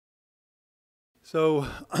So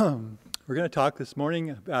we're going to talk this morning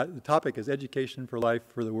about the topic is education for life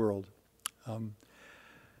for the world.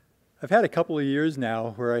 I've had a couple of years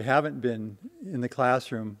now where I haven't been in the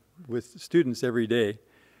classroom with students every day,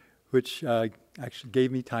 which actually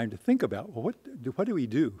gave me time to think about, well, what do we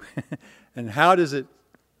do? And how does it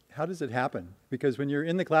happen? Because when you're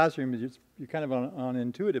in the classroom, you're kind of on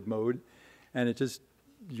intuitive mode, and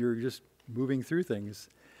you're just moving through things.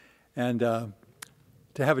 And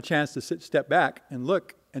to have a chance to step back and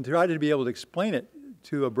look and try to be able to explain it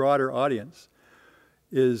to a broader audience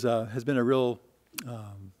has been a real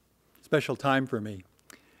special time for me.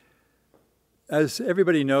 As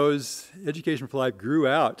everybody knows, Education for Life grew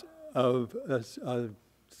out of a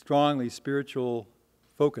strongly spiritual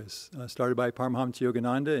focus, started by Paramahamsa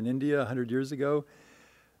Yogananda in India 100 years ago.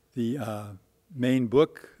 The main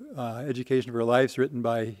book, Education for Life, is written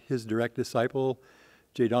by his direct disciple,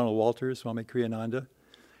 J. Donald Walters, Swami Kriyananda.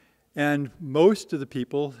 And most of the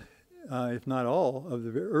people, if not all, of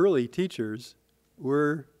the early teachers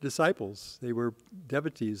were disciples. They were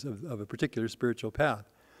devotees of a particular spiritual path.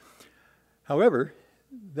 However,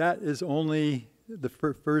 that is only the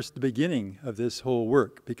first beginning of this whole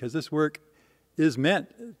work, because this work is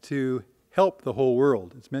meant to help the whole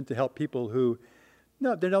world. It's meant to help people who,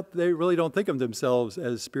 they really don't think of themselves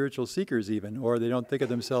as spiritual seekers even, or they don't think of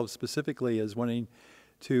themselves specifically as wanting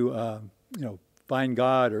to, find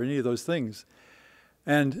God or any of those things.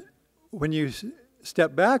 And when you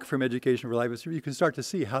step back from Education for Life, you can start to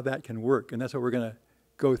see how that can work. And that's what we're going to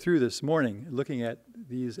go through this morning, looking at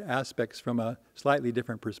these aspects from a slightly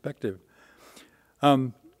different perspective.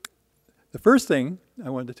 The first thing I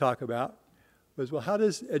wanted to talk about was, well, how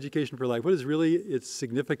does Education for Life, what is really its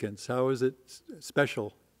significance? How is it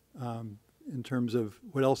special in terms of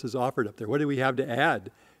what else is offered up there? What do we have to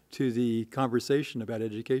add to the conversation about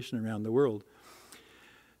education around the world?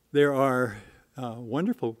 There are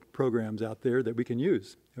wonderful programs out there that we can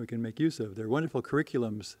use, that we can make use of. There are wonderful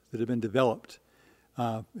curriculums that have been developed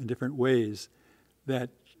in different ways that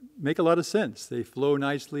make a lot of sense. They flow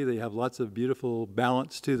nicely. They have lots of beautiful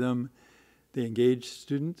balance to them. They engage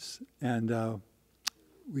students, and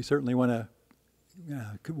we certainly want to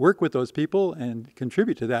work with those people and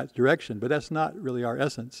contribute to that direction, but that's not really our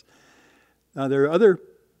essence. There are other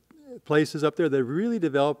places up there that really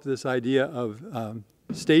developed this idea of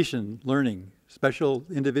station learning, special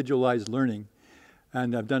individualized learning,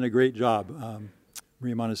 and I've done a great job.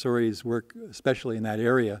 Maria Montessori's work especially in that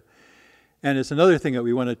area. And it's another thing that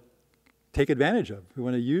we want to take advantage of. We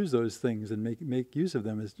want to use those things and make use of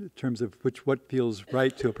them in terms of what feels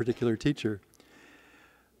right to a particular teacher.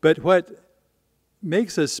 But what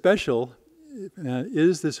makes us special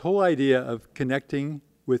is this whole idea of connecting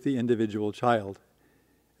with the individual child.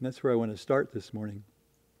 And that's where I want to start this morning.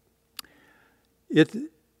 In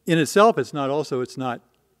itself, we're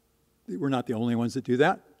not the only ones that do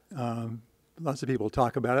that. Lots of people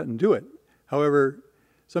talk about it and do it. However,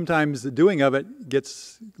 sometimes the doing of it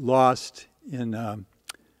gets lost in, kind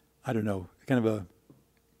of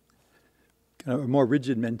a more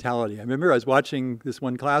rigid mentality. I remember I was watching this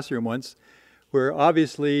one classroom once where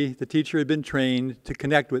obviously the teacher had been trained to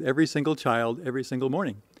connect with every single child every single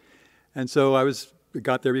morning. And so I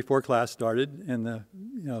got there before class started, and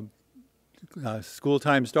the school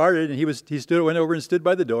time started, and he went over and stood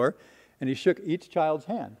by the door, and he shook each child's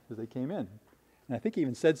hand as they came in. And I think he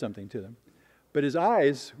even said something to them. But his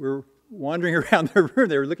eyes were wandering around the room.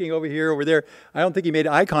 They were looking over here, over there. I don't think he made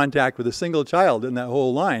eye contact with a single child in that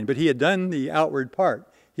whole line, but he had done the outward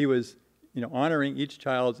part. He was, honoring each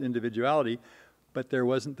child's individuality, but there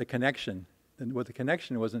wasn't the connection. And the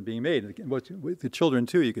connection wasn't being made. With the children,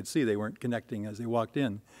 too, you could see they weren't connecting as they walked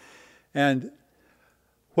in. And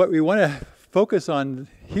what we want to focus on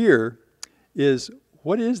here is,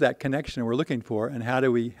 what is that connection we're looking for, and how do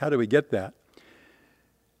we get that?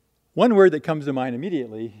 One word that comes to mind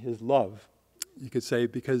immediately is love. You could say,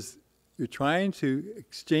 because you're trying to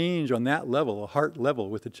exchange on that level, a heart level,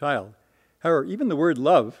 with the child. However, even the word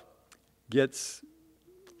love gets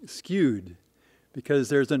skewed because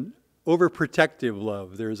there's an overprotective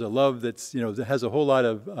love. There's a love that's, that has a whole lot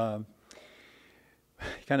of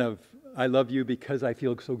I love you because I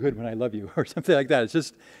feel so good when I love you, or something like that.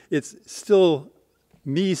 It's still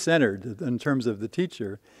me-centered in terms of the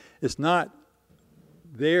teacher. It's not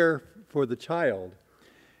there for the child.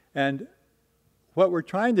 And what we're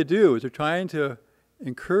trying to do is we're trying to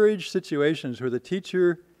encourage situations where the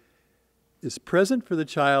teacher is present for the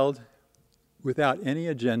child without any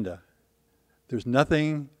agenda. There's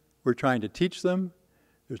nothing we're trying to teach them.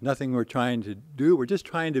 There's nothing we're trying to do. We're just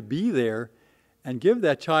trying to be there and give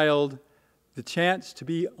that child the chance to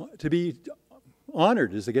be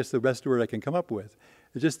honored is, I guess, the best word I can come up with.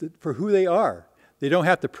 It's just that for who they are. They don't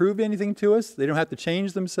have to prove anything to us. They don't have to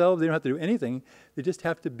change themselves. They don't have to do anything. They just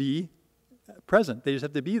have to be present. They just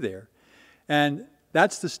have to be there. And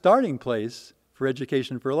that's the starting place for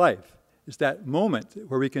Education for Life. It's that moment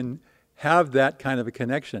where we can have that kind of a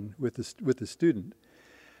connection with the student.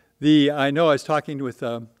 I know I was talking with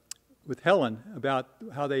Helen about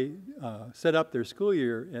how they set up their school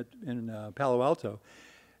year in Palo Alto.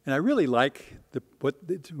 And I really like what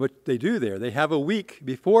they do there. They have a week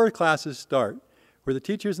before classes start where the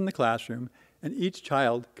teacher's in the classroom and each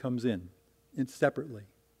child comes in separately.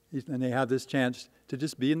 And they have this chance to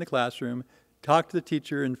just be in the classroom, talk to the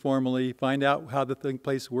teacher informally, find out how the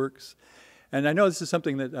place works. And I know this is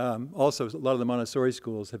something that also a lot of the Montessori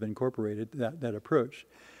schools have incorporated, that approach.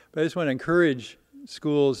 But I just want to encourage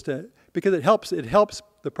schools to, because it helps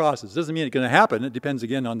the process. It doesn't mean it's going to happen. It depends,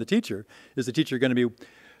 again, on the teacher. Is the teacher going to be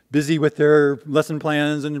busy with their lesson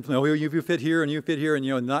plans and you fit here and you fit here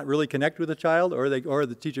and not really connect with the child, or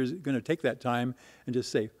the teacher's going to take that time and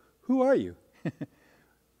just say, "Who are you?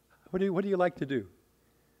 What do you like to do?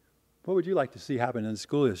 What would you like to see happen in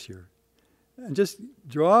school this year?" And just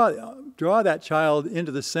draw that child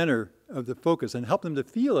into the center of the focus and help them to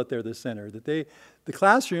feel that they're the center, that the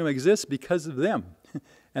classroom exists because of them,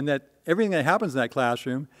 and that everything that happens in that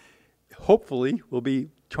classroom hopefully will be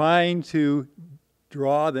trying to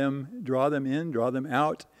draw them in, draw them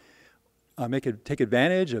out, take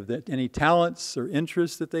advantage of any talents or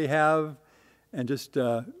interests that they have, and just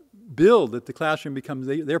build that the classroom becomes,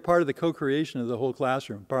 they're part of the co-creation of the whole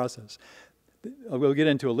classroom process. We'll get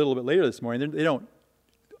into a little bit later this morning. They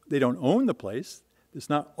don't own the place. It's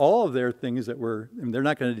not all of their things they're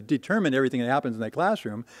not going to determine everything that happens in that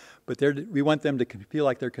classroom, but we want them to feel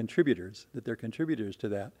like they're contributors, that they're contributors to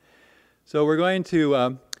that. So we're going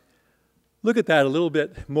to look at that a little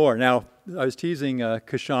bit more. Now, I was teasing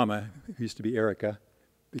Kashama, who used to be Erica,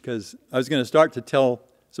 because I was going to start to tell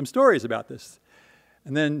some stories about this.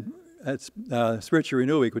 And then at Spiritual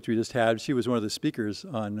Renewal Week, which we just had, she was one of the speakers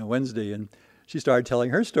on Wednesday, and she started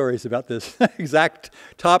telling her stories about this exact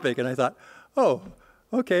topic. And I thought, oh,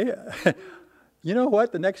 okay. You know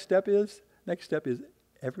what the next step is? Next step is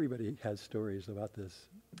everybody has stories about this.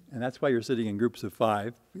 And that's why you're sitting in groups of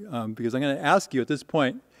 5, because I'm going to ask you at this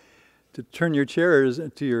point to turn your chairs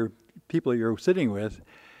to your people you're sitting with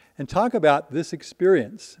and talk about this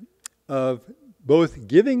experience of both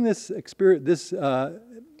giving this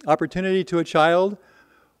opportunity to a child.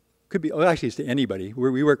 Could be, well, actually it's to anybody.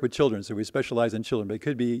 We work with children, so we specialize in children, but it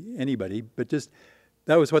could be anybody. But just,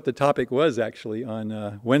 that was what the topic was actually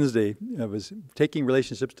on Wednesday. It was taking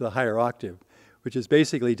relationships to the higher octave, which is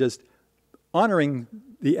basically just honoring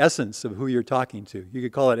the essence of who you're talking to. You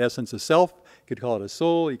could call it essence of self, you could call it a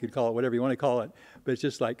soul, you could call it whatever you want to call it, but it's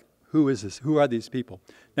just like, who is this? Who are these people?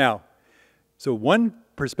 Now, so one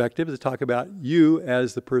perspective is to talk about you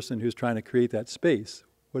as the person who's trying to create that space.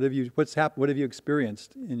 What have you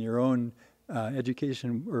experienced in your own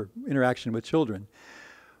education or interaction with children?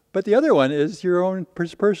 But the other one is your own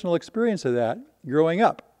personal experience of that growing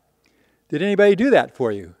up. Did anybody do that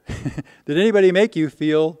for you? Did anybody make you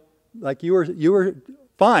feel like you were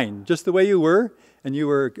fine, just the way you were, and you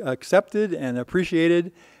were accepted and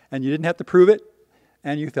appreciated, and you didn't have to prove it,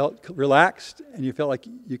 and you felt relaxed, and you felt like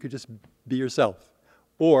you could just be yourself?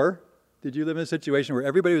 Or did you live in a situation where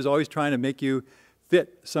everybody was always trying to make you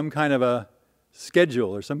fit some kind of a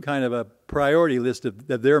schedule or some kind of a priority list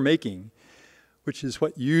that they're making, which is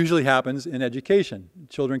what usually happens in education?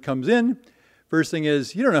 Children comes in, first thing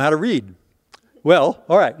is, you don't know how to read. Well,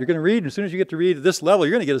 all right, you're going to read, and as soon as you get to read at this level,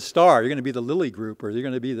 you're going to get a star. You're going to be the Lily group, or you're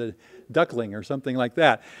going to be the duckling, or something like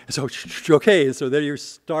that. So, okay, so there you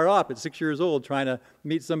start off at 6 years old trying to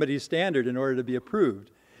meet somebody's standard in order to be approved.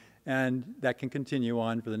 And that can continue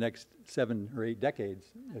on for the next 7 or 8 decades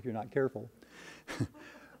if you're not careful.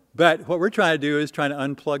 But what we're trying to do is trying to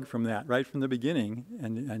unplug from that right from the beginning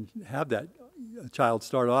and have that child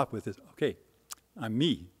start off with this, okay, I'm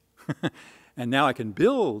me. And now I can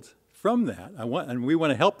build from that. And we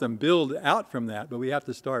want to help them build out from that, but we have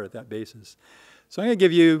to start at that basis. So I'm going to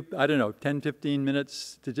give you, 10, 15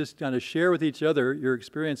 minutes to just kind of share with each other your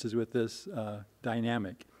experiences with this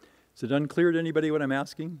dynamic. Is it unclear to anybody what I'm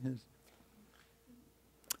asking?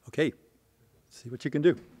 Okay, see what you can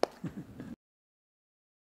do.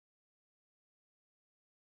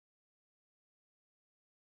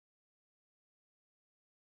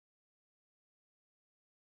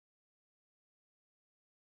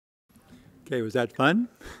 Okay, was that fun?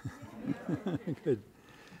 Good.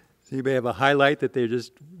 Does anybody have a highlight that they're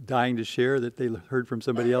just dying to share that they heard from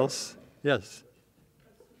somebody else? Yes.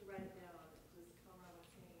 Right now, just come out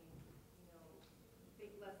saying,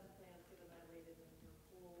 lesson plans get annihilated and your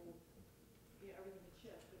whole, everything would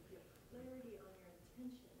shift. But if you have clarity on your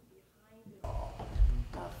intention behind it all,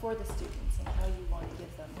 for the students and how you want to give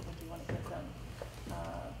them, what you want to give them,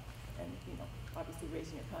 and obviously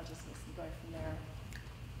raising your consciousness and going from there,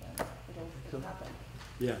 it'll happen.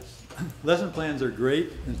 Yes. Lesson plans are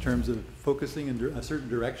great in terms of focusing in a certain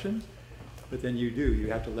direction, but then you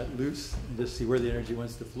have to let loose and just see where the energy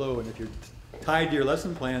wants to flow. And if you're tied to your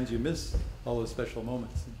lesson plans, you miss all those special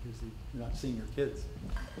moments because you're not seeing your kids.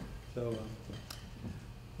 So,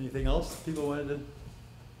 anything else people wanted to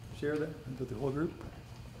share that with the whole group?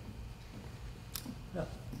 Yeah.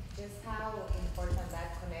 Just how important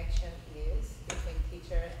that connection is between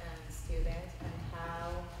teacher and student, and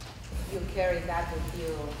how you carry that with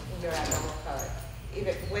you in your adulthood,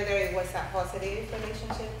 even whether it was a positive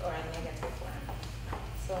relationship or a negative one.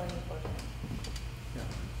 So important.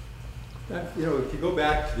 Yeah. If you go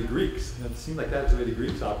back to the Greeks, it seemed like that's the way the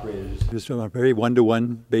Greeks operated. Just on a very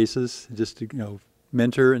one-to-one basis, just to,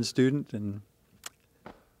 mentor and student, and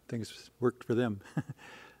things worked for them.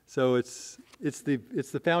 So it's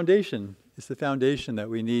the foundation. It's the foundation that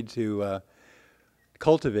we need to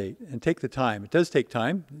cultivate and take the time. It does take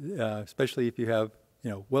time, especially if you have,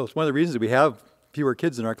 well, it's one of the reasons that we have fewer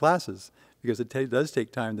kids in our classes, because it does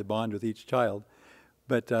take time to bond with each child.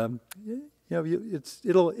 But if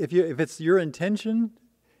it's your intention,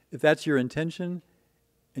 if that's your intention,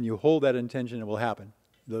 and you hold that intention, it will happen.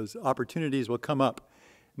 Those opportunities will come up.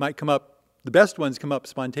 It might come up. The best ones come up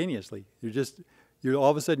spontaneously. You're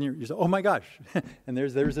all of a sudden you say, oh my gosh, and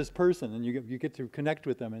there's this person, and you get to connect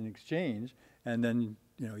with them and exchange, and then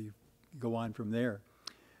you go on from there.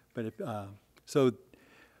 But so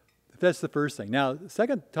that's the first thing. Now, the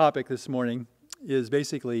second topic this morning is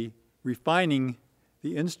basically refining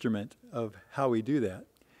the instrument of how we do that.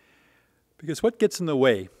 Because what gets in the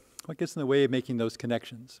way? What gets in the way of making those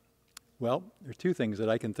connections? Well, there are two things that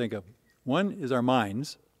I can think of. One is our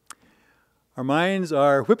minds. Our minds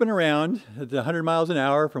are whipping around at 100 miles an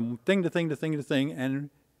hour from thing to thing to thing to thing, and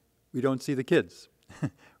we don't see the kids.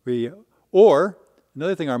 Or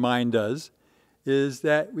another thing our mind does is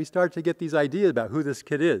that we start to get these ideas about who this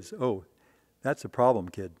kid is. Oh, that's a problem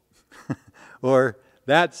kid. Or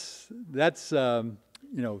that's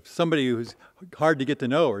somebody who's hard to get to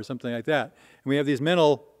know, or something like that. And we have these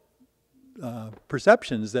mental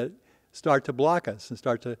perceptions that start to block us and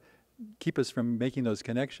start to keep us from making those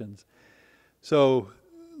connections. So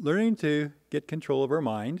learning to get control of our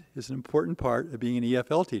mind is an important part of being an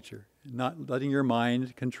EFL teacher. Not letting your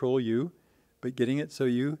mind control you, but getting it so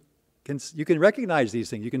you can recognize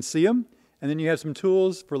these things. You can see them, and then you have some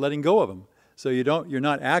tools for letting go of them. So you're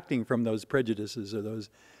not acting from those prejudices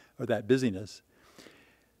or that busyness.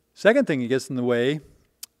 Second thing that gets in the way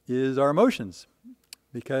is our emotions,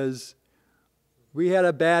 because we had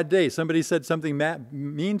a bad day. Somebody said something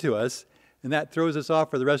mean to us, and that throws us off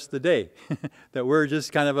for the rest of the day. That we're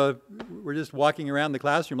just we're just walking around the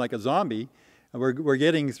classroom like a zombie, and we're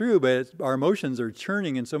getting through, but our emotions are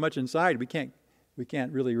churning and so much inside we can't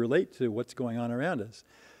really relate to what's going on around us.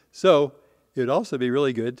 So it would also be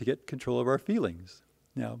really good to get control of our feelings.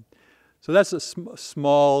 Now, so that's a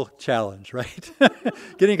small challenge, right?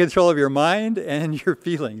 Getting control of your mind and your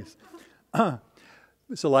feelings.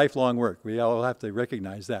 It's a lifelong work. We all have to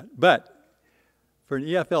recognize that. But for an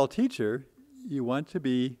EFL teacher, you want to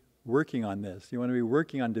be working on this. You want to be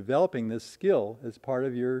working on developing this skill as part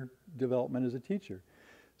of your development as a teacher.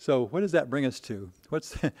 So what does that bring us to?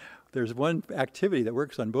 There's one activity that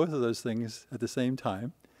works on both of those things at the same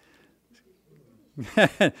time.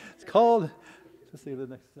 It's called, let's see the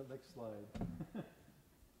next slide.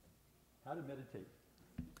 How to meditate.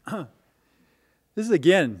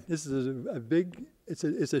 This is a big, it's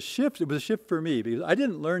a shift. It was a shift for me because I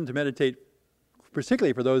didn't learn to meditate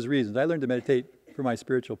particularly for those reasons. I learned to meditate for my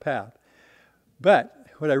spiritual path. But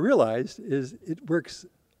what I realized is it works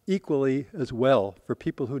equally as well for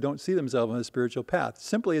people who don't see themselves on a spiritual path,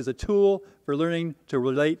 simply as a tool for learning to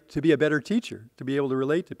relate, to be a better teacher, to be able to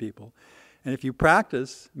relate to people. And if you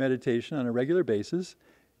practice meditation on a regular basis,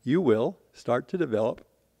 you will start to develop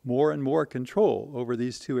more and more control over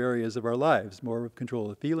these two areas of our lives, more control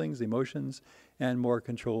of the feelings, the emotions, and more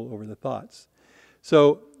control over the thoughts.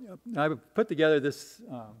 So I've put together this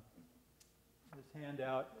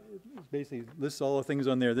handout. It basically lists all the things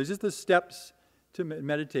on there. There's just the steps to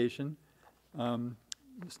meditation.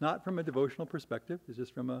 It's not from a devotional perspective. It's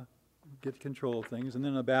just from a get control of things. And then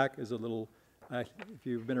in the back is a little, if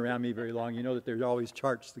you've been around me very long, you know that there's always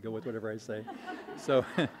charts to go with whatever I say. So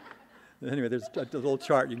anyway, there's a little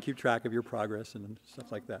chart. You can keep track of your progress and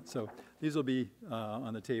stuff like that. So these will be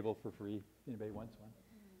on the table for free if anybody wants one.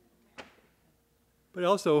 But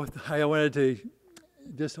also, I wanted to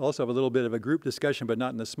just also have a little bit of a group discussion, but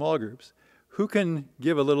not in the small groups. Who can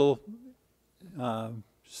give a little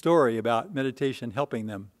story about meditation helping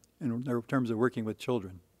them in terms of working with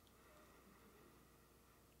children?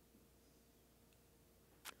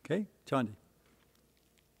 Okay, Chandi.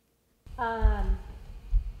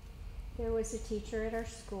 There was a teacher at our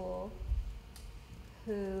school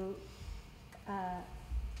who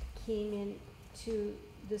came into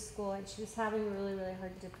the school, and she was having a really, really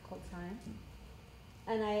hard, difficult time.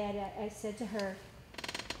 And I said to her,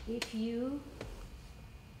 if you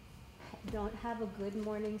don't have a good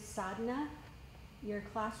morning sadhana, your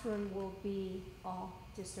classroom will be all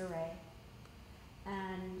disarray,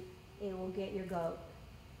 and it will get your goat.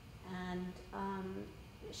 And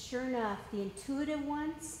sure enough, the intuitive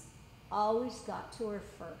ones always got to her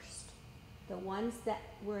first. The ones that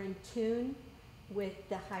were in tune with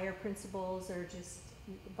the higher principles or just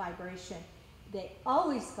vibration, they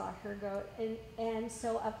always got her goat. And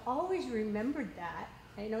so I've always remembered that.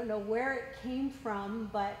 I don't know where it came from,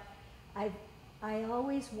 but I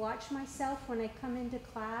always watch myself when I come into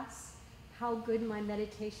class, how good my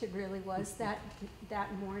meditation really was that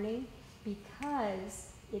morning, because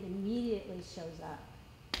it immediately shows up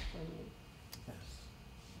for me. Yes.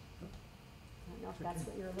 I don't know if that's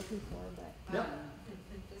what you're looking for, but Yeah.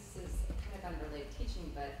 This is kind of unrelated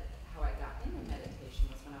teaching, but how I got into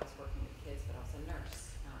meditation was when I was working with kids, but also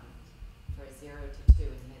nurse for a 0 to 2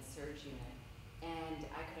 in the med-surg unit. And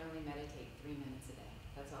I could only meditate 3 minutes a day.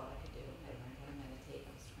 That's all I could do. I learned how to meditate.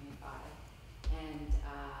 I was 25. And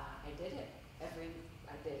I did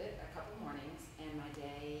it a couple mornings, and my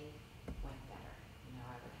day went better. You know,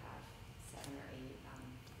 I would have 7 or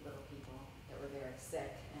 8 little people that were very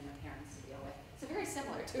sick and their parents to deal with. So very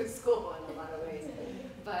similar to a school in a lot of ways.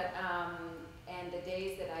 But, and the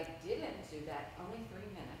days that I didn't do that, only 3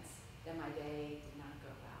 minutes, then my day did not go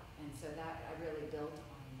well. And so that, I really built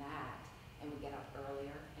on that, and would get up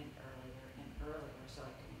earlier and earlier and earlier so I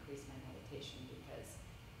could increase my meditation, because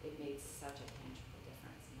it made such a tangible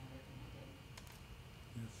difference in everything I did.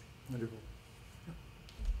 Yes, wonderful.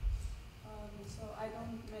 So I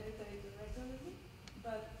don't meditate regularly,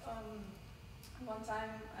 but one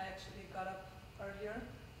time I actually got up earlier,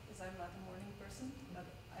 because I'm not a morning person, but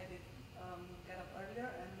I did get up earlier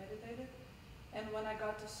and meditated. And when I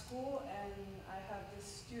got to school, and I have this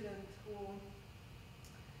student who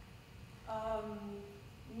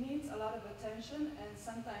needs a lot of attention, and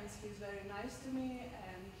sometimes he's very nice to me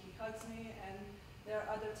and he hugs me, and there are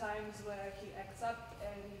other times where he acts up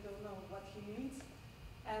and you don't know what he needs.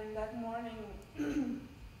 And that morning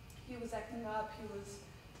he was acting up, he was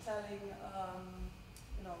telling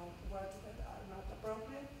words that are not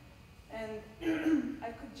appropriate, and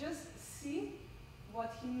I could just see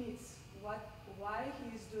what he needs, why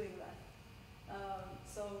he is doing that.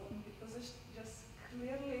 So it was just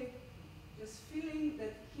clearly just feeling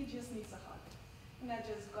that he just needs a hug. And I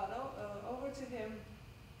just got over to him.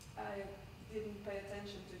 I didn't pay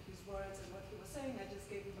attention to his words and what he was saying. I just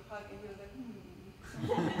gave him a hug, and he was like,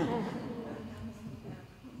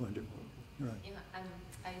 Wonderful. Right. You know,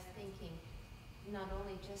 I was thinking not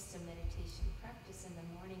only just a meditation practice in the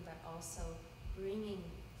morning, but also bringing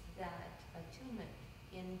that attunement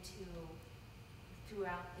into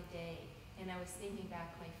throughout the day. And I was thinking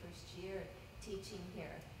back my first year teaching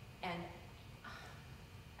here, and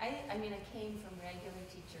I mean, I came from regular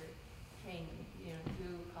teacher training, you know,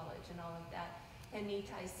 through college and all of that, and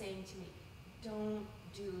Nitai saying to me, don't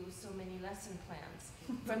do so many lesson plans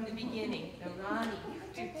from the beginning. Now, Ronnie,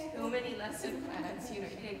 you do too many lesson plans. You know,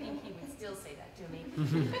 I think he would still say that to me.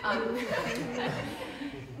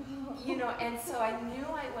 You know, and so I knew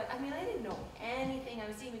I didn't know anything. I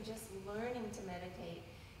was even just learning to meditate.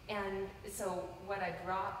 And so what I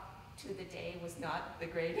brought to the day was not the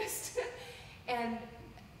greatest. and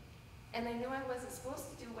I knew I wasn't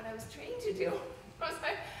supposed to do what I was trained to do.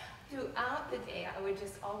 Throughout the day, I would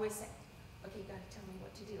just always say, okay, God, tell me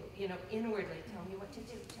what to do. You know, inwardly, tell me what to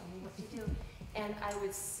do, tell me what to do. And I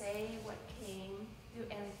would say what came through,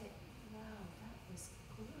 and I'd think, wow, that was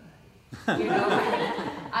good. You know,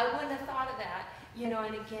 I wouldn't have thought of that. You know,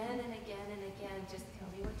 and again and again and again, just tell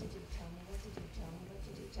me what to do, tell me what to do, tell me what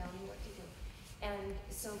to do, tell me what to do. And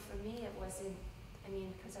so for me, it wasn't, I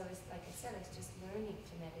mean, because I was, like I said, I was just learning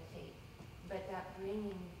to meditate. But that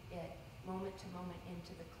bringing it moment to moment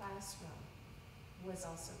into the classroom was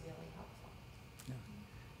also really helpful.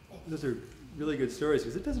 Yeah. Those are really good stories,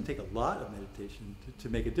 because it doesn't take a lot of meditation to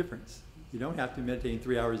make a difference. You don't have to meditate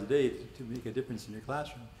 3 hours a day to make a difference in your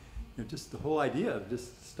classroom. You know, just the whole idea of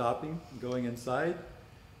just stopping, going inside,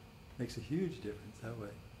 makes a huge difference that way.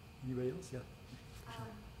 Anybody else? Yeah. I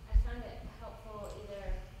found it helpful even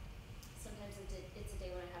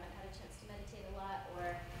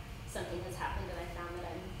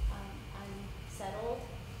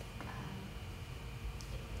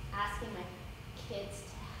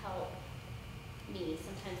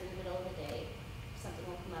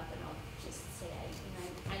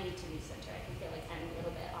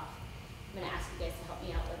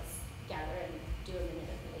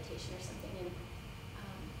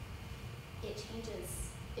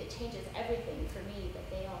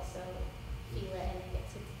feel it, and they get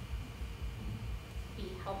to be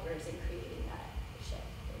helpers in creating that shift.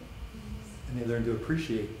 And they learn to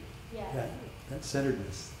appreciate Yeah. that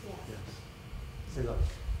centeredness. Yeah. Yes. Say that.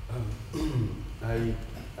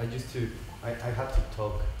 I used to, I had to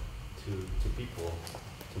talk to people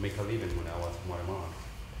to make a living when I was in Guatemala.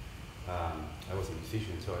 I was a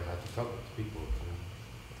musician, so I had to talk to people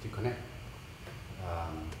to connect.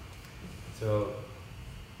 So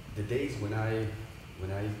the days when I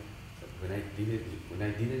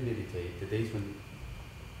didn't meditate, the days when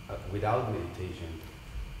without meditation,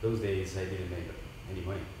 those days I didn't make any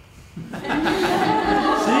money. See,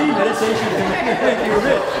 meditation can make you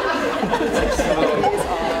rich.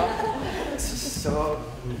 So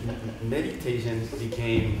meditation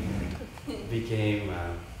became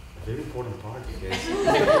a very important part because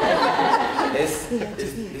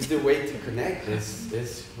it's the way to connect.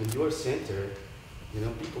 It's when you are centered,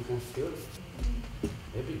 people can feel it.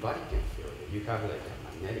 Everybody can feel it. You have like a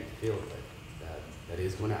magnetic field that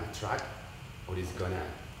is gonna attract or is gonna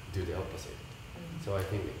do the opposite. So I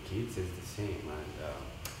think with kids is the same. And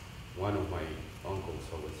one of my uncles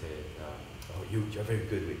always said, "Oh, you're very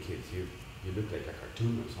good with kids. You look like a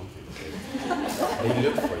cartoon or something." They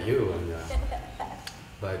look for you. And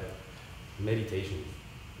but meditation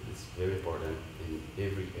is very important in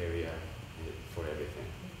every area for everything.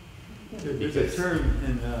 There's a term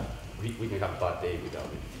in we can have a bad day without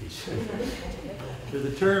meditation. there's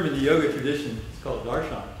a term in the yoga tradition. It's called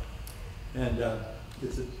darshan, and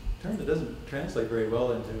it's a term that doesn't translate very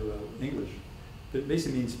well into English, but it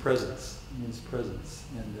basically means presence. It means presence,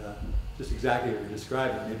 and just exactly what you're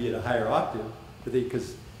describing. Maybe at a higher octave, but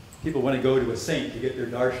because people want to go to a saint to get their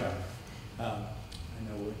darshan. I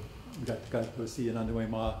know we got to go see Anandamayi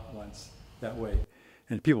Ma once that way,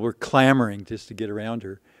 and people were clamoring just to get around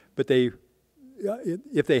her. But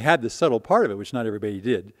if they had the subtle part of it, which not everybody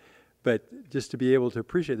did, but just to be able to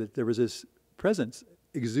appreciate that there was this presence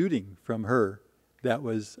exuding from her that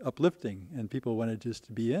was uplifting, and people wanted just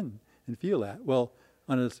to be in and feel that. Well,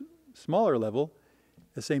 on a smaller level,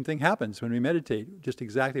 the same thing happens when we meditate. Just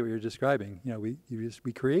exactly what you're describing.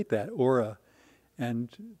 We create that aura, and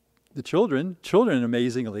the children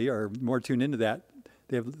amazingly are more tuned into that.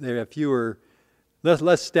 They have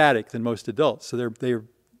less static than most adults. So they're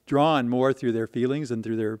drawn more through their feelings and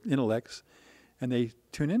through their intellects, and they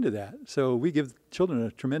tune into that. So we give children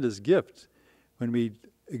a tremendous gift when we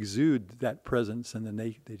exude that presence, and then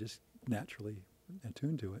they just naturally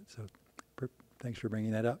attune to it. So thanks for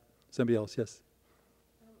bringing that up. Somebody else, yes?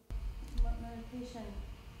 What meditation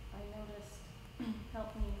I noticed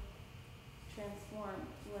helped me transform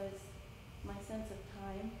was my sense of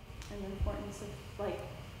time and the importance of,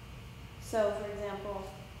 so for example,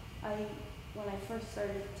 when I first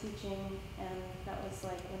started teaching, and that was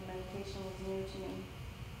when meditation was new to me,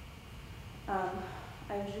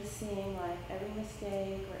 I was just seeing every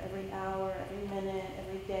mistake or every hour, every minute,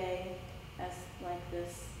 every day as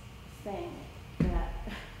this thing that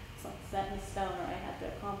it's set in stone, or I had to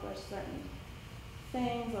accomplish certain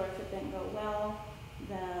things, or if it didn't go well,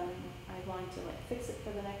 then I wanted to fix it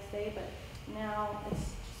for the next day. But now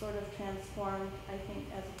it's sort of transformed, I think,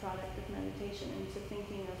 as a product of meditation into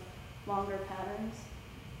thinking of longer patterns.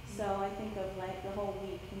 So I think of the whole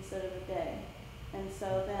week instead of a day. And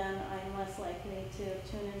so then I'm less likely to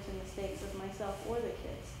tune into mistakes of myself or the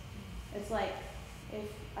kids. It's if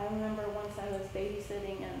I remember once I was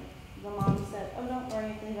babysitting and the mom said, "Oh, don't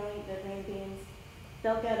worry, they don't eat their green beans.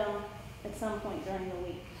 They'll get them at some point during the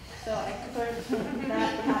week." So I sort of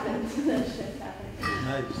that happened. That shift happened.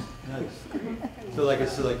 Nice. So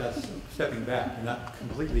it's like that's stepping back. You're not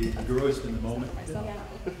completely engrossed in the moment, Yeah.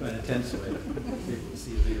 but in a tense way. Able to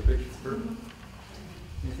see the bigger picture.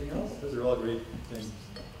 Anything else? Those are all great things.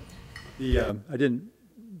 I didn't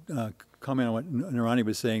comment on what Narani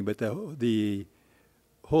was saying, but the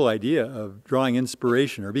whole idea of drawing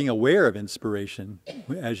inspiration or being aware of inspiration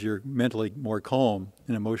as you're mentally more calm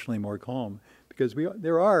and emotionally more calm, because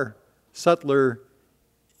there are subtler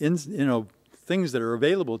things that are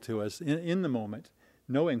available to us in the moment,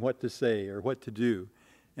 knowing what to say or what to do.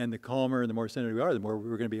 And the calmer and the more centered we are, the more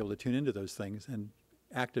we're going to be able to tune into those things and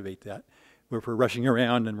activate that. If we're rushing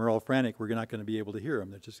around and we're all frantic, we're not going to be able to hear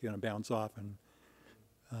them. They're just going to bounce off and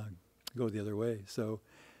go the other way. So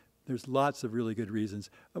there's lots of really good reasons.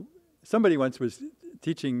 Somebody once was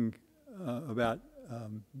teaching about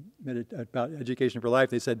education for life.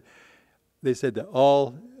 They said that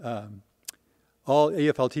all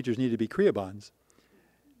AFL teachers need to be Kriyabans.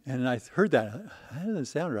 And I heard that. That doesn't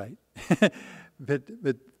sound right. but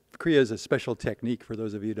Kriya is a special technique, for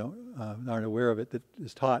those of you who aren't aware of it, that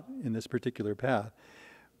is taught in this particular path.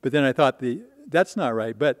 But then I thought that's not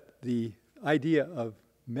right. But the idea of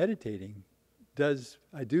meditating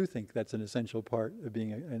I do think that's an essential part of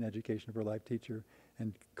being an Education for Life teacher,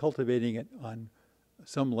 and cultivating it on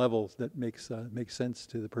some levels that makes sense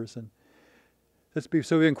to the person.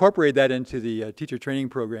 So we incorporate that into the teacher training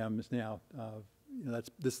programs now.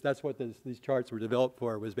 That's what these charts were developed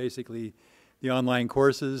for, was basically the online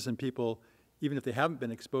courses, and people, even if they haven't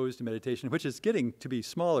been exposed to meditation, which is getting to be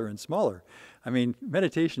smaller and smaller. I mean,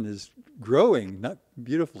 meditation is growing, not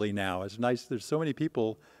beautifully now. It's nice. There's so many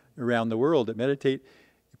people around the world that meditate.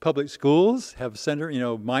 Public schools have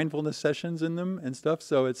mindfulness sessions in them and stuff.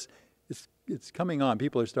 So it's coming on.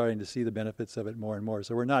 People are starting to see the benefits of it more and more.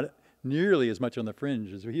 So we're not nearly as much on the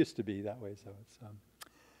fringe as we used to be that way. So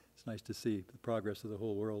it's nice to see the progress of the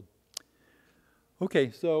whole world.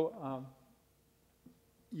 Okay, so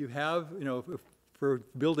you have, for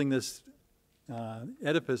building this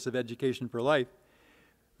edifice of Education for Life,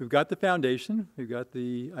 we've got the foundation. We've got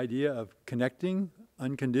the idea of connecting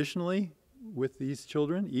unconditionally with these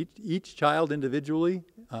children, each child individually,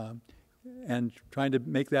 and trying to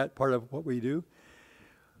make that part of what we do.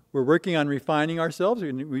 We're working on refining ourselves.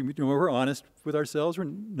 We're honest with ourselves.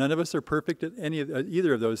 None of us are perfect at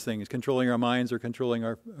either of those things, controlling our minds or controlling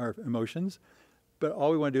our emotions. But all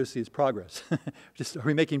we want to do is see is progress. Just, are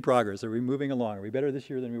we making progress? Are we moving along? Are we better this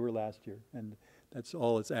year than we were last year? And that's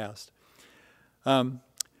all it's asked.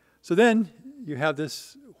 So then you have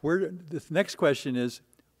this next question is,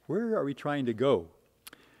 where are we trying to go?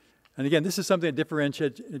 And again, this is something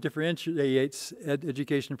that differentiates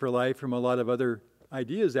Education for Life from a lot of other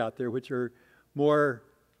ideas out there, which are more,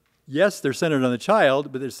 yes, they're centered on the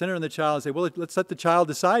child, but they're centered on the child and say, well, let's let the child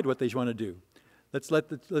decide what they want to do. Let's let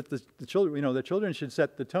the children, the children should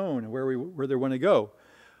set the tone and where they want to go.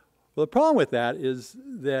 Well, the problem with that is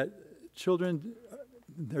that children,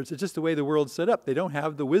 there's just the way the world's set up. They don't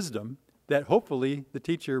have the wisdom that hopefully the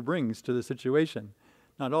teacher brings to the situation.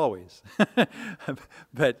 Not always.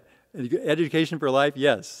 But Education for Life,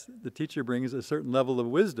 yes, the teacher brings a certain level of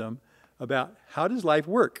wisdom about how does life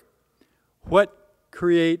work? What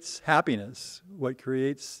creates happiness? What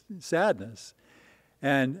creates sadness?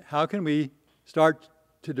 And how can we start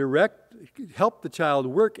to help the child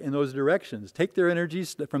work in those directions, take their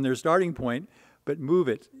energies from their starting point, but move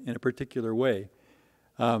it in a particular way.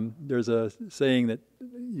 There's a saying that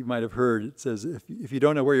you might have heard. It says, if you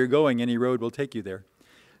don't know where you're going, any road will take you there.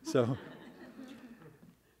 So,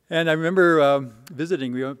 and I remember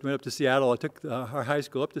visiting. We went up to Seattle. I took our high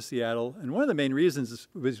school up to Seattle, and one of the main reasons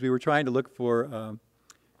was we were trying to look for, I'm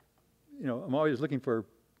always looking for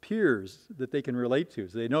peers that they can relate to,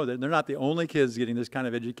 so they know that they're not the only kids getting this kind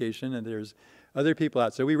of education, and there's other people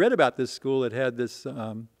out. So we read about this school that had this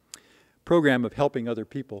program of helping other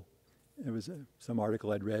people. It was some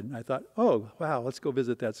article I'd read, and I thought, oh, wow, let's go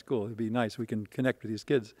visit that school. It'd be nice. We can connect with these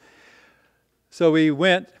kids. So we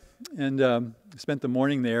went and spent the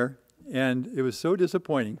morning there, and it was so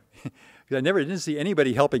disappointing because I didn't see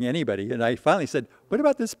anybody helping anybody. And I finally said, what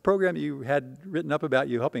about this program you had written up about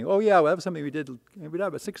you helping? Oh, yeah, well, that was something we did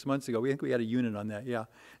about 6 months ago. We think we had a unit on that, yeah.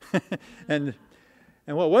 And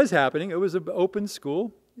what was happening, it was an open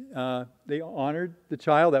school. They honored the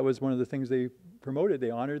child. That was one of the things they promoted.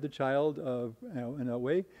 They honored the child in a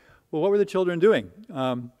way. Well, what were the children doing?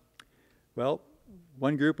 Well,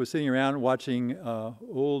 one group was sitting around watching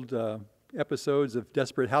old episodes of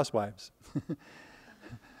Desperate Housewives.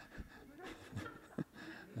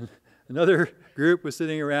 Another group was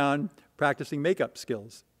sitting around practicing makeup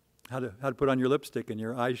skills, how to put on your lipstick and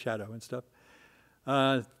your eyeshadow and stuff.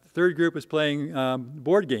 Third group was playing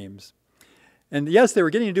board games. And yes, they were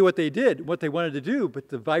getting to do what they wanted to do, but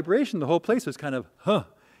the vibration, the whole place was kind of,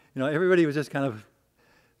 everybody was just kind of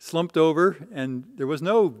slumped over, and there was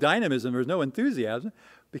no dynamism, there was no enthusiasm,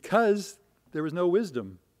 because there was no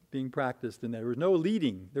wisdom being practiced in there. There was no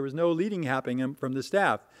leading. There was no leading happening from the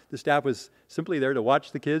staff. The staff was simply there to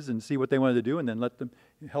watch the kids and see what they wanted to do, and then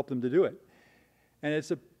help them to do it. And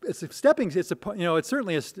it's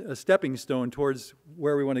certainly a stepping stone towards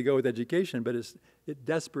where we want to go with education, but it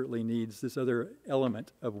desperately needs this other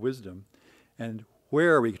element of wisdom. And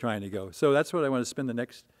where are we trying to go? So that's what I want to spend the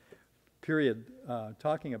next period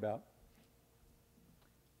talking about.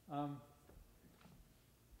 So I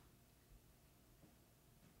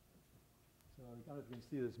don't know if you can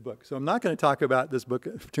see this book. So I'm not going to talk about this book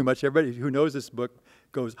too much. Everybody who knows this book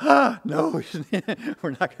goes, no,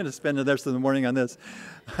 we're not going to spend the rest of the morning on this.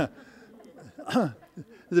 It's a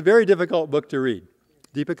very difficult book to read.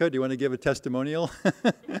 Deepika, do you want to give a testimonial?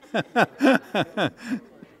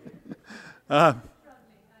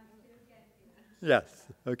 Yes,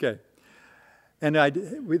 okay. And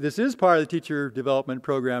this is part of the teacher development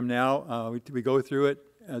program now. We go through it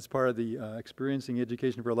as part of the Experiencing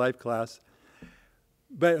Education for Life class.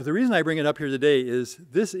 But the reason I bring it up here today is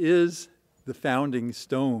this is the founding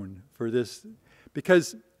stone for this,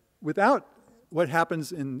 because without what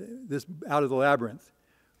happens in this Out of the Labyrinth,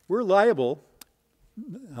 we're liable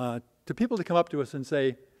to people to come up to us and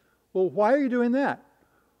say, well, why are you doing that?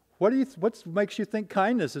 What makes you think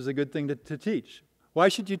kindness is a good thing to teach? Why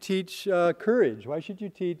should you teach courage? Why should you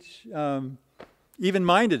teach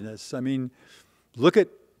even-mindedness? I mean, look at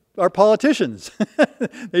our politicians.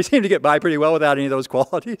 They seem to get by pretty well without any of those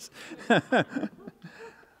qualities.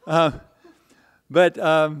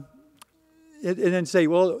 And then say,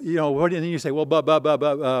 well, you know, and then you say, well,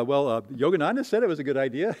 Yogananda said it was a good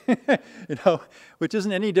idea, you know, which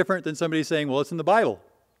isn't any different than somebody saying, well, it's in the Bible.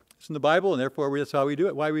 It's in the Bible, and therefore that's how we do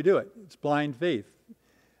it. Why we do it? It's blind faith.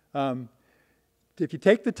 If you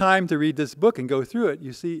take the time to read this book and go through it,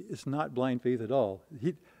 you see it's not blind faith at all.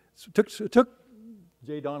 It took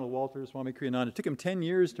J. Donald Walter, Swami Kriyananda, it took him 10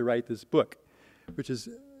 years to write this book, which is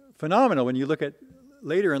phenomenal when you look at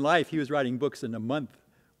later in life. He was writing books in a month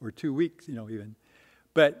or 2 weeks, you know, even.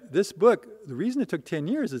 But this book, the reason it took 10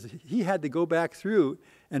 years is he had to go back through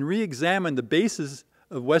and re-examine the basis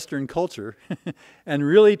of Western culture and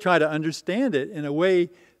really try to understand it in a way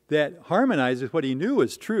that harmonizes what he knew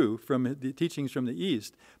was true from the teachings from the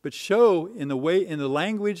East, but show in the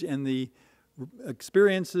language and the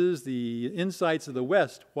experiences, the insights of the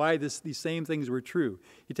West, why these same things were true.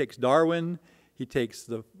 He takes Darwin, he takes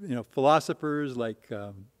the philosophers like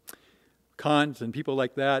Kant and people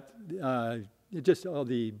like that, just all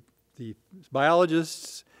the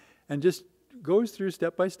biologists, and just goes through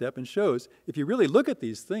step by step and shows, if you really look at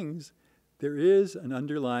these things, there is an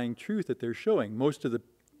underlying truth that they're showing. Most of the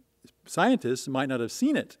scientists might not have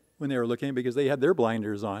seen it when they were looking because they had their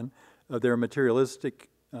blinders on of their materialistic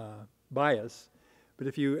bias. But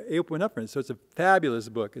if you open up for it, so it's a fabulous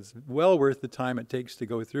book. It's well worth the time it takes to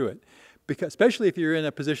go through it, because, especially if you're in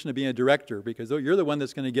a position of being a director, because you're the one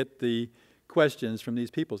that's going to get the questions from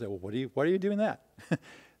these people. Say, well, why are you doing that?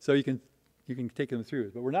 So you can take them through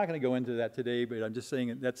it. But we're not going to go into that today, but I'm just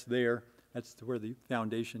saying that's there. That's where the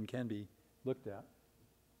foundation can be looked at.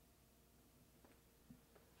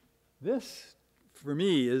 This, for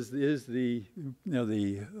me, is the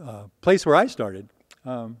place where I started.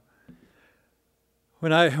 When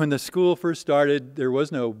the school first started, there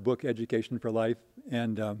was no book Education for Life,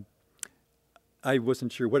 and I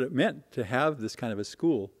wasn't sure what it meant to have this kind of a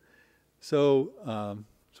school. So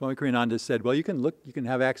Swami Kriyananda said, well, you can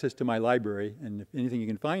have access to my library, and if anything you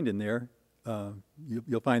can find in there,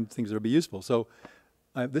 you'll find things that will be useful. So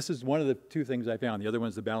this is one of the two things I found. The other one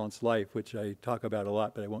is the Balanced Life, which I talk about a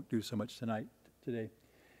lot, but I won't do so much today.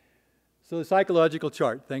 So the psychological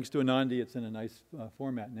chart, thanks to Anandi, it's in a nice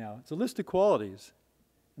format now. It's a list of qualities,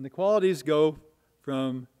 and the qualities go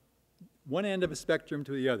from one end of a spectrum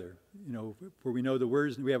to the other. You know, where we know the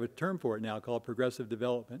words, we have a term for it now called progressive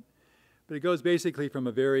development. But it goes basically from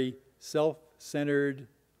a very self-centered,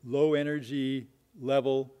 low-energy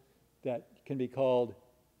level that can be called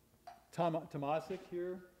tamasic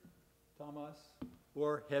here, tamas,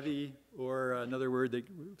 or heavy, or another word that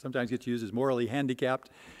sometimes gets used is morally handicapped.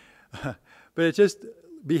 But it's just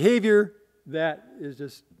behavior that is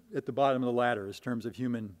just at the bottom of the ladder in terms of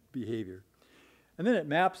human behavior. And then it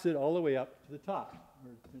maps it all the way up to the top.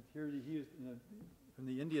 Here he used, from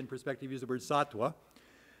the Indian perspective, he used the word sattva,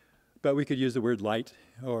 but we could use the word light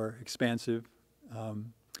or expansive.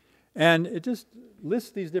 And it just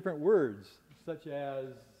lists these different words, such as,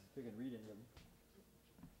 if I can read any of them.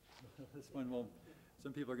 This one will,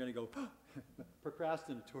 some people are going to go,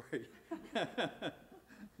 procrastinatory.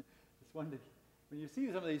 It's one to, when you see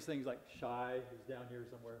some of these things like shy, is down here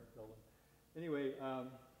somewhere. Anyway,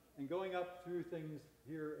 and going up through things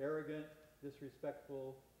here, arrogant,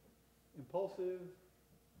 disrespectful, impulsive,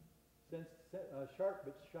 sharp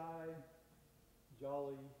but shy,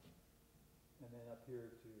 jolly, and then up here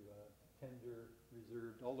to tender,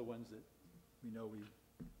 reserved, all the ones that we know we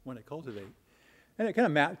want to cultivate. And it kind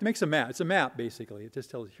of makes a map. It's a map, basically. It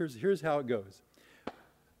just tells, here's how it goes.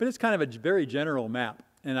 But it's kind of a very general map.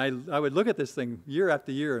 And I would look at this thing year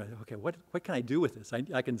after year, okay, what can I do with this?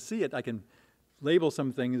 I can see it, I can label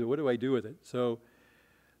some things, what do I do with it? So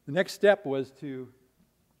the next step was to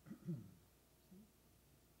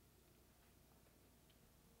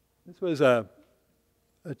this was a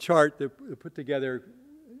chart that I put together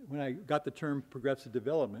when I got the term progressive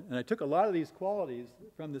development. And I took a lot of these qualities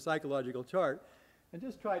from the psychological chart and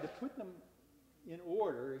just tried to put them in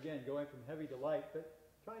order, again, going from heavy to light, but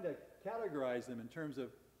trying to categorize them in terms of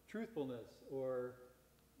truthfulness or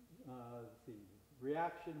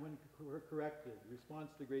reaction when corrected,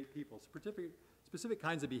 response to great people, specific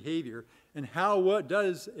kinds of behavior, and what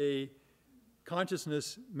does a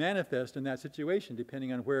consciousness manifest in that situation,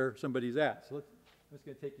 depending on where somebody's at. So I'm just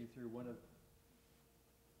going to take you through one of these.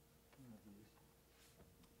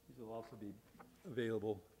 These will also be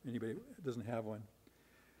available. Anybody who doesn't have one.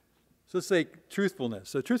 So let's say truthfulness.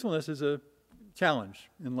 So truthfulness is a challenge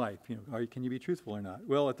in life. Can you be truthful or not?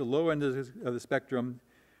 Well, at the low end of the spectrum,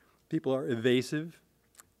 people are evasive.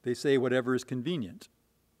 They say whatever is convenient.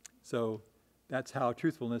 So that's how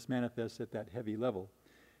truthfulness manifests at that heavy level.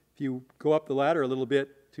 If you go up the ladder a little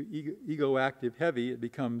bit to ego-active heavy, it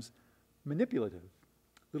becomes manipulative,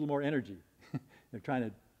 a little more energy. They're trying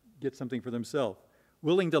to get something for themselves.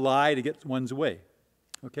 Willing to lie to get one's way.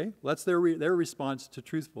 Okay? Well, that's their response to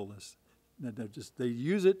truthfulness. They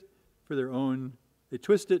use it for their own, they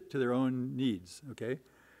twist it to their own needs. Okay?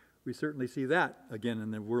 We certainly see that, again,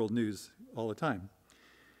 in the world news all the time.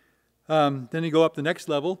 Then you go up the next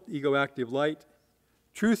level, ego-active light.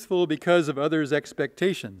 Truthful because of others'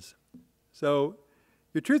 expectations. So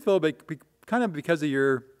you're truthful kind of because of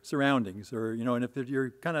your surroundings, or and if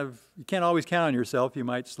you can't always count on yourself, you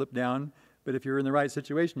might slip down. But if you're in the right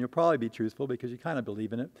situation, you'll probably be truthful because you kind of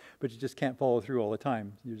believe in it, but you just can't follow through all the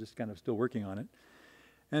time. You're just kind of still working on it.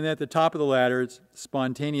 And at the top of the ladder, it's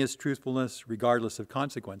spontaneous truthfulness regardless of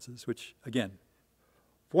consequences, which, again,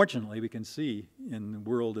 fortunately, we can see in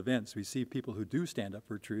world events. We see people who do stand up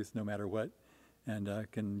for truth no matter what, and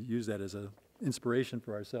can use that as an inspiration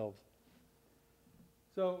for ourselves.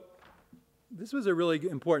 So this was a really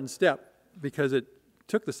important step because it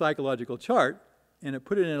took the psychological chart and it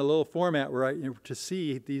put it in a little format where to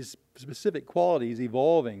see these specific qualities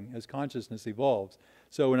evolving as consciousness evolves.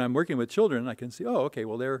 So when I'm working with children, I can see, oh, okay,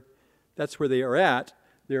 well, that's where they are at.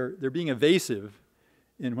 They're being evasive,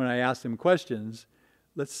 and when I ask them questions,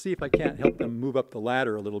 let's see if I can't help them move up the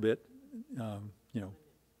ladder a little bit.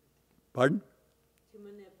 Pardon? To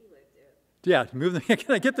manipulate it. Yeah, to move them.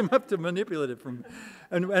 Can I get them up to manipulative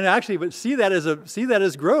and actually, but see that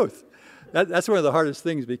as growth. That's one of the hardest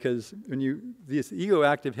things, because when this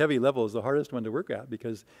ego-active heavy level is the hardest one to work at,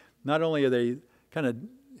 because not only are they kind of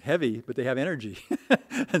heavy, but they have energy,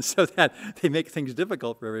 and so that they make things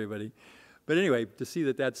difficult for everybody. But anyway, to see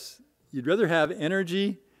you'd rather have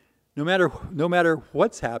energy, no matter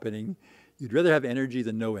what's happening, you'd rather have energy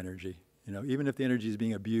than no energy. Even if the energy is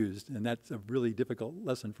being abused, and that's a really difficult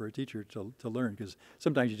lesson for a teacher to learn, because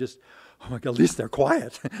sometimes you just, oh my God, at least they're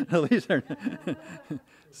quiet. At least they're.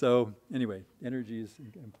 So anyway, energy is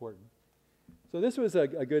important. So this was a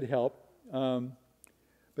good help,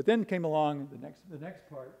 but then came along the next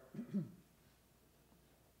part.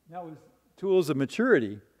 That was tools of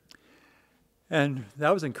maturity, and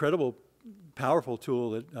that was an incredible, powerful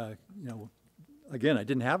tool that again, I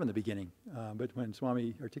didn't have in the beginning, but when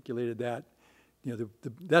Swami articulated that,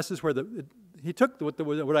 this is where he took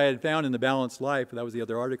what I had found in the Balanced Life, that was the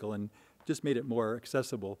other article, and just made it more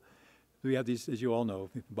accessible. We have these, as you all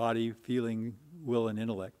know, body, feeling, will, and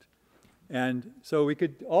intellect. And so we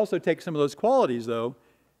could also take some of those qualities, though,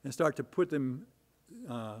 and start to put them,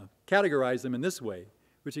 categorize them in this way,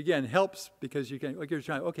 which again helps, because you can, you're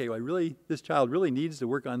trying, okay, this child really needs to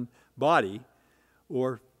work on body,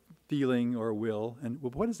 or feeling, or will, and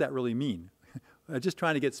what does that really mean? Just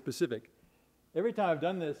trying to get specific. Every time I've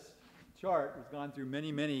done this chart, it's gone through many,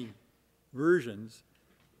 many versions,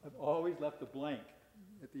 I've always left a blank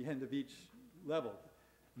at the end of each level.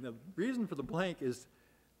 And the reason for the blank is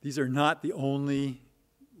these are not the only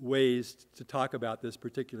ways to talk about this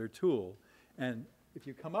particular tool. And if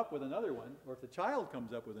you come up with another one, or if the child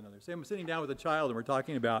comes up with another, say I'm sitting down with a child and we're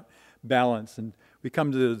talking about balance, and we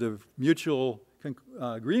come to the mutual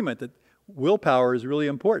agreement that willpower is really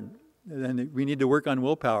important, and we need to work on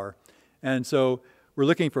willpower. And so we're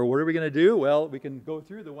looking for, what are we going to do? Well, we can go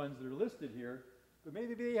through the ones that are listed here, but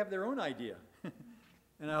maybe they have their own idea.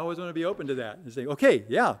 And I always want to be open to that and say, okay,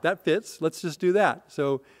 yeah, that fits. Let's just do that.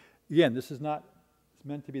 So again, this is not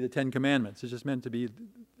meant to be the 10 Commandments. It's just meant to be a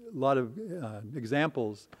lot of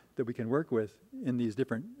examples that we can work with in these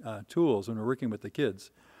different tools when we're working with the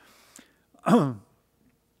kids.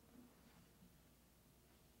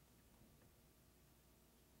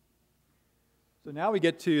 So now we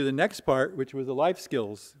get to the next part, which was the life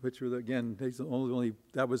skills, which was, again,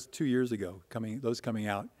 that was 2 years ago, those coming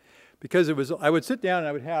out. Because I would sit down and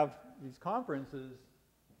I would have these conferences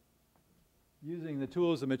using the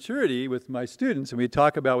tools of maturity with my students, and we'd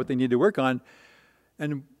talk about what they need to work on.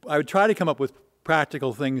 And I would try to come up with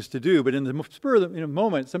practical things to do, but in the spur of the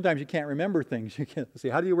moment, sometimes you can't remember things. You can't say,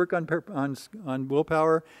 how do you work on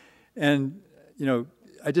willpower? And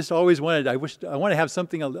I just always I want to have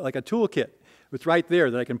something like a toolkit. It's right there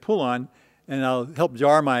that I can pull on and I'll help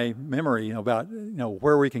jar my memory, about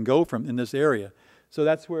where we can go from in this area. So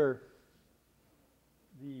that's where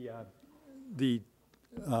the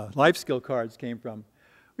life skill cards came from.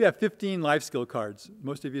 We have 15 life skill cards.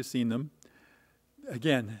 Most of you have seen them.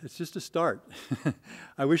 Again, it's just a start.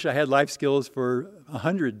 I wish I had life skills for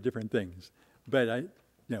 100 different things, but it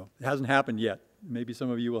hasn't happened yet. Maybe some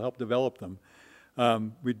of you will help develop them.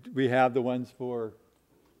 We have the ones for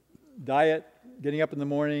diet, getting up in the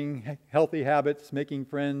morning, healthy habits, making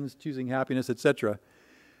friends, choosing happiness, etc.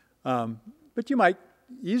 But you might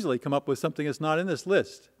easily come up with something that's not in this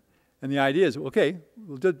list. And the idea is, okay,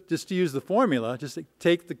 just to use the formula, just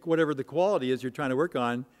take whatever the quality is you're trying to work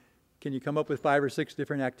on. Can you come up with 5 or 6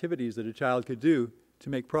 different activities that a child could do to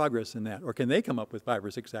make progress in that? Or can they come up with 5 or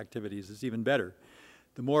 6 activities? It's even better.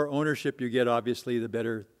 The more ownership you get, obviously, the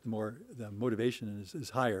better, the motivation is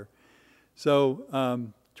higher.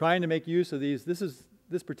 So trying to make use of these,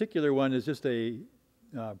 this particular one is just I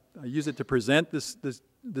use it to present this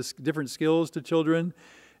different skills to children.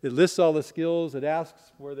 It lists all the skills. It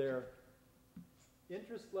asks for their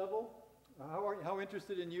interest level. How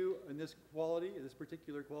interested in you in this quality, this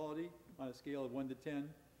particular quality, on a scale of 1 to 10?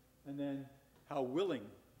 And then how willing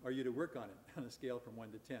are you to work on it on a scale from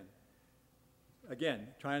 1 to 10? Again,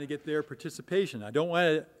 trying to get their participation. I don't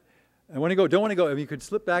want to go. I mean, you could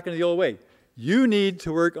slip back into the old way. You need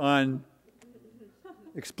to work on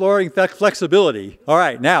exploring flexibility. All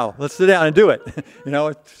right, now let's sit down and do it.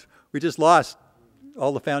 We just lost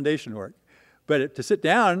all the foundation work. But to sit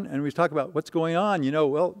down and we talk about what's going on,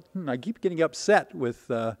 I keep getting upset with,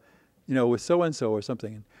 with so-and-so or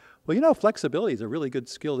something. Well, flexibility is a really good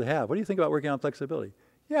skill to have. What do you think about working on flexibility?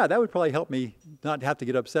 Yeah, that would probably help me not have to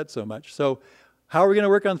get upset so much. So how are we going to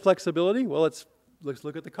work on flexibility? Well, let's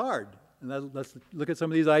look at the card. And let's look at some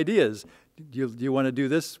of these ideas. Do you want to do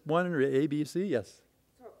this one or A, B, C? Yes.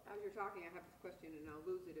 So as you're talking, I have this question and I'll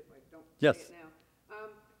lose it if I don't yes. say it now.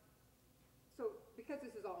 So because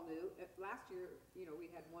this is all new, last year,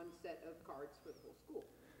 we had one set of cards for the whole school.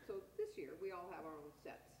 So this year, we all have our own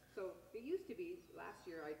sets. So it used to be, last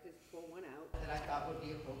year, I just pulled one out that I thought would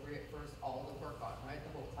be appropriate for us all to work on, right,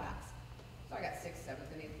 the whole class. So I got 6th,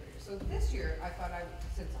 7th, and 8th graders. So this year, I thought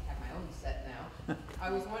since I have my own set now,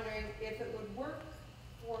 I was wondering if it would work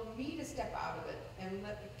for me to step out of it and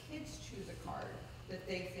let the kids choose a card that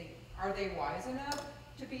they think, are they wise enough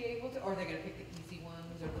to be able to, or are they going to pick the easy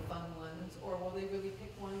ones or the fun ones, or will they really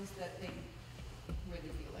pick ones that they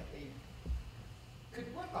really feel like they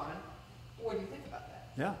could work on? What do you think about that?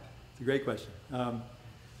 Yeah, it's a great question. When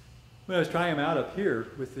I was trying them out up here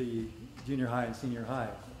with the junior high and senior high,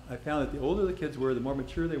 I found that the older the kids were, the more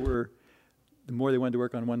mature they were, the more they wanted to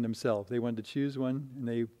work on one themselves. They wanted to choose one, and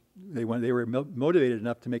they were motivated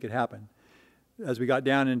enough to make it happen. As we got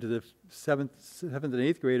down into the 7th and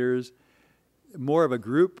 8th graders, more of a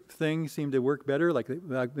group thing seemed to work better. Like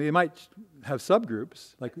they might have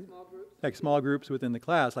subgroups, like small groups within the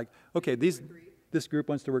class. Like, okay, this group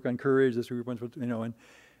wants to work on courage. This group wants to, and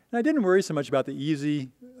I didn't worry so much about the easy,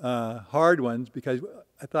 hard ones, because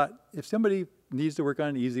I thought if somebody needs to work on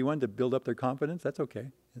an easy one to build up their confidence, that's okay.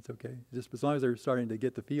 It's okay, just as long as they're starting to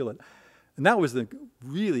get to feel it. And that was the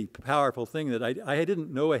really powerful thing that I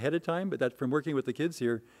didn't know ahead of time, but that from working with the kids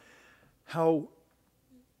here, how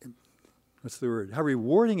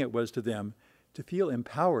rewarding it was to them to feel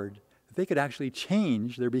empowered that they could actually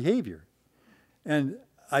change their behavior. And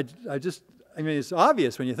I mean, it's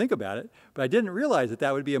obvious when you think about it, but I didn't realize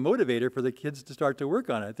that would be a motivator for the kids to start to work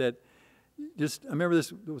on it. I remember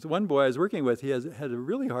this one boy I was working with, he had a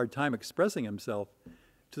really hard time expressing himself,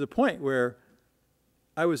 to the point where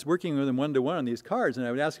I was working with him one-to-one on these cards, and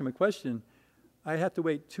I would ask him a question. I'd have to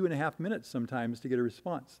wait 2.5 minutes sometimes to get a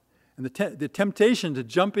response. And the temptation to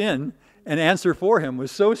jump in and answer for him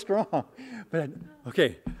was so strong. But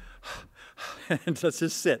okay, and let's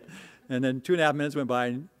just sit. And then 2.5 minutes went by,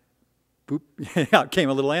 and boop, out came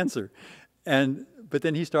a little answer. But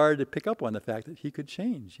then he started to pick up on the fact that he could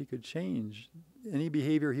change. He could change any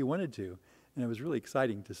behavior he wanted to. And it was really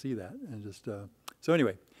exciting to see that. And just so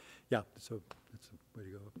anyway, yeah, so that's the way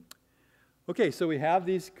to go. Okay, so we have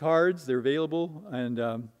these cards. They're available. And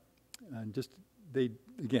just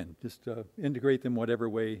integrate them whatever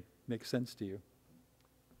way makes sense to you.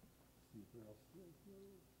 No,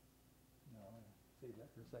 I'm going to save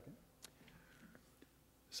that for a second.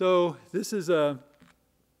 So this is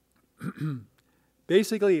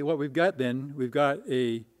basically what we've got then. We've got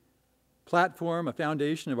a platform, a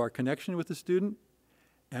foundation of our connection with the student,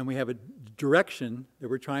 and we have a direction that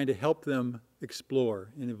we're trying to help them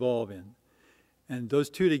explore and evolve in. And those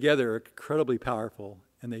two together are incredibly powerful,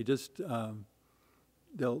 and they just,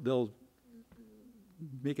 they'll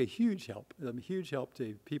make a huge help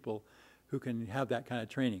to people who can have that kind of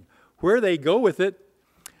training. Where they go with it,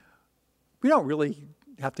 we don't really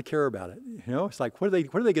have to care about it. You know, it's like, what are they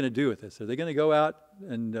going to do with this? Are they going to go out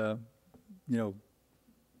and, you know,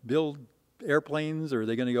 build airplanes, or are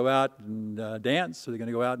they going to go out and dance? Or are they going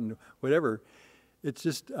to go out and whatever? It's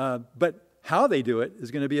just, but how they do it is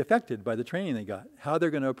going to be affected by the training they got, how they're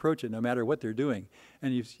going to approach it no matter what they're doing.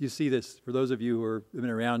 And you see this, for those of you who have been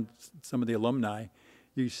around some of the alumni,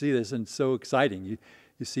 you see this, and it's so exciting.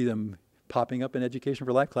 You see them popping up in Education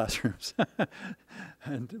for Life classrooms.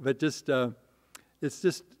 But just, it's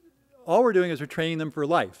just, all we're doing is we're training them for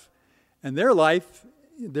life. And their life,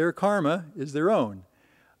 their karma is their own.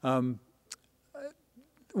 One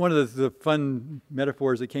of the fun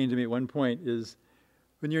metaphors that came to me at one point is,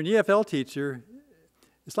 when you're an EFL teacher,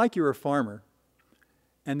 it's like you're a farmer,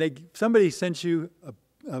 and somebody sent you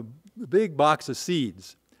a big box of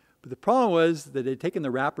seeds. But the problem was that they'd taken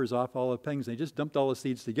the wrappers off all the things, and they just dumped all the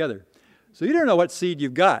seeds together. So you don't know what seed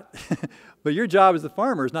you've got. But your job as the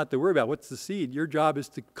farmer is not to worry about what's the seed. Your job is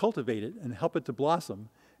to cultivate it and help it to blossom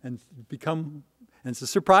and become, and it's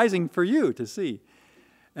surprising for you to see.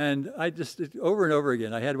 And I just, over and over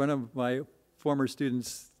again, I had one of my former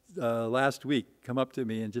students last week come up to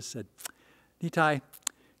me and just said, Nitai,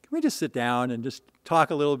 can we just sit down and just talk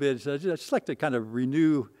a little bit? I'd just like to kind of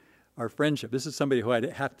renew our friendship. This is somebody who I'd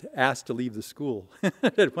have to ask to leave the school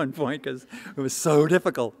at one point because it was so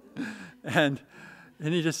difficult. And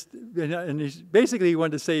he basically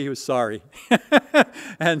wanted to say he was sorry.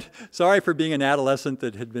 And sorry for being an adolescent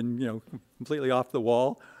that had been, you know, completely off the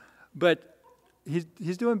wall. But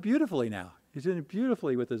he's doing beautifully now. He's doing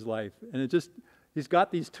beautifully with his life. And it just, he's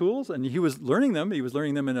got these tools, and he was learning them. He was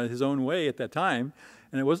learning them in his own way at that time,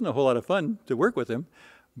 and it wasn't a whole lot of fun to work with him.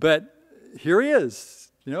 But here he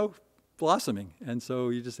is, you know, blossoming. And so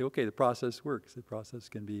you just say, okay, the process works. The process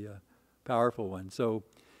can be a powerful one. So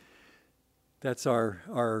that's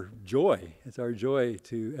our joy. It's our joy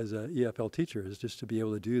to, as an EFL teacher, is just to be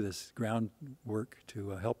able to do this groundwork to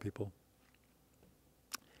help people.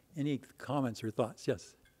 Any comments or thoughts?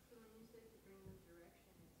 Yes?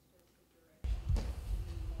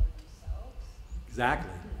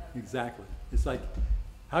 Exactly, exactly. It's like,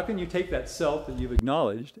 how can you take that self that you've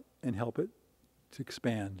acknowledged and help it to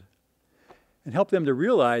expand? And help them to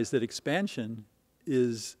realize that expansion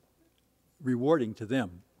is rewarding to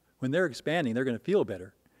them. When they're expanding, they're going to feel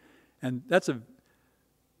better. And that's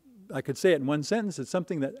I could say it in one sentence, it's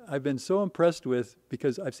something that I've been so impressed with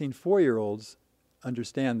because I've seen 4-year-olds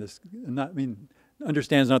understand this.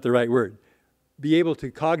 Understand is not the right word. Be able to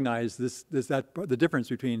cognize the difference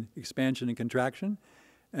between expansion and contraction,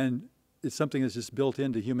 and it's something that's just built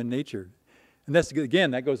into human nature. And that's,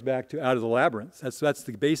 again, that goes back to Out of the Labyrinth. That's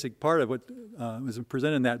the basic part of what was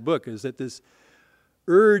presented in that book, is that this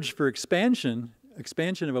urge for expansion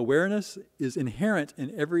of awareness is inherent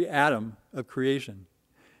in every atom of creation.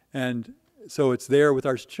 And so it's there with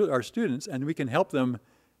our students, and we can help them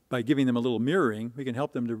by giving them a little mirroring. We can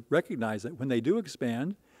help them to recognize that when they do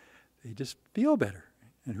expand, they just feel better.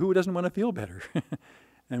 And who doesn't want to feel better?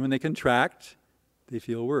 And when they contract, they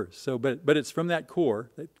feel worse. So, but it's from that core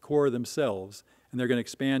themselves, and they're going to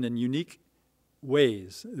expand in unique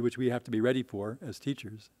ways, which we have to be ready for as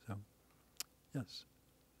teachers. So, yes.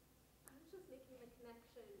 I was just making a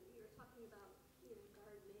connection. You were talking about,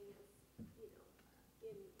 gardening, in regards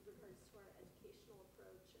to our educational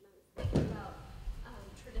approach, and I was thinking about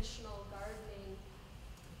traditional gardening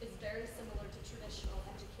is very similar to traditional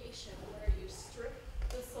education, where you strip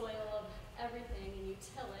the soil of everything and you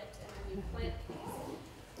till it, and then you plant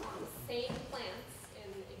these same plants in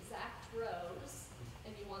exact rows,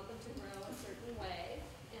 and you want them to grow a certain way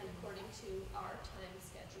and according to our time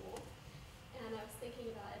schedule. And I was thinking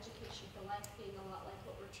about Education for Life being a lot like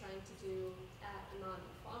what we're trying to do at Anani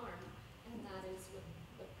Farm, and that is with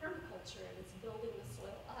permaculture, and it's building the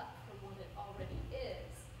soil up from what it already is,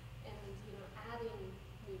 and adding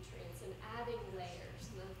nutrients and adding layers,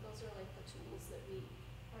 and those are like the tools that we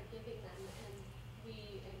are giving them. And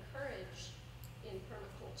we encourage, in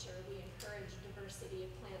permaculture, we encourage diversity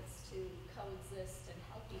of plants to coexist and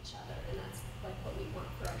help each other, and that's like what we want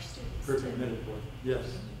for our students. Perfect metaphor. Yes,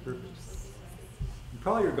 perfect. And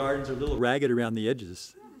probably your gardens are a little ragged around the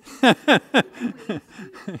edges.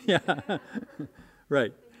 Yeah,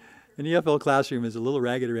 right. An EFL classroom is a little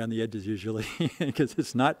ragged around the edges usually because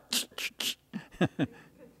it's not. Continuing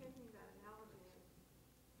that analogy,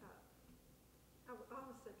 I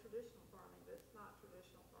almost said traditional farming, but it's not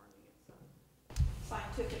traditional farming. It's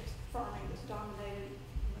scientific farming that's dominated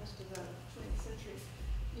most of the 20th century.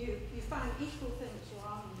 you find each little thing that's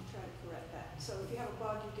wrong and you try to correct that. So if you have a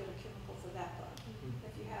bug, you get a chemical for that bug.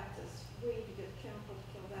 If you have this weed, you get a chemical to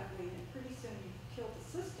kill that weed, and pretty soon you've killed the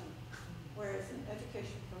system. Whereas in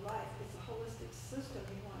Education for Life, it's a holistic system.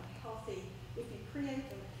 You want a healthy, if you create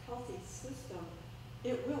a healthy system,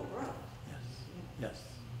 it will grow. Yes. Yes.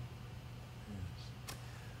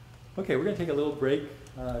 Okay, we're going to take a little break.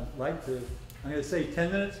 I'm going to say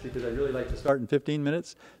 10 minutes because I'd really like to start in 15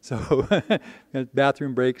 minutes. So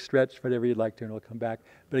bathroom break, stretch, whatever you'd like to, and we'll come back.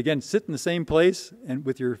 But again, sit in the same place and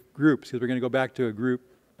with your groups because we're going to go back to a group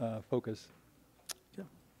focus. Yeah.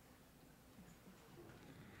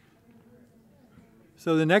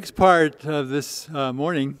 So the next part of this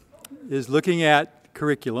morning is looking at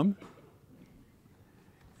curriculum.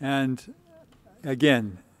 And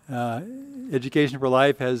again, Education for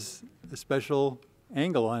Life has a special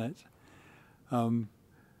angle on it.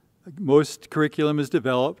 Most curriculum is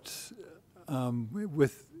developed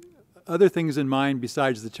with other things in mind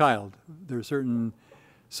besides the child. There are certain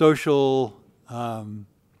social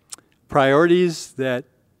priorities that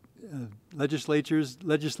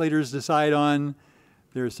legislators decide on.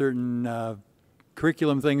 There are certain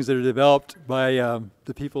curriculum things that are developed by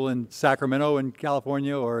the people in Sacramento in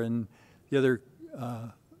California or in the other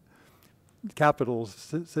capital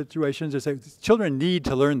situations. They say children need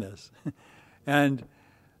to learn this. And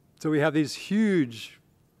so we have these huge,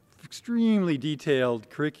 extremely detailed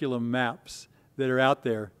curriculum maps that are out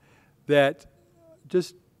there that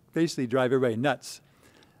just basically drive everybody nuts.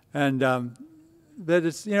 And that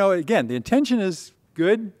it's, you know, again, the intention is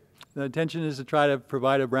good. The intention is to try to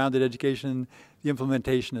provide a rounded education. The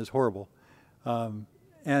implementation is horrible.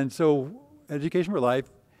 And so Education for Life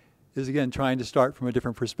is, again, trying to start from a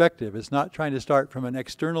different perspective. It's not trying to start from an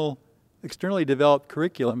externally developed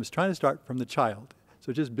curriculum. It's trying to start from the child.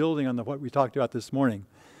 So just building on what we talked about this morning.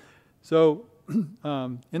 So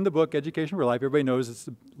in the book, Education for Life, everybody knows it's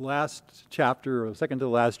the last chapter or second to the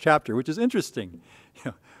last chapter, which is interesting. You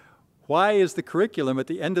know, why is the curriculum at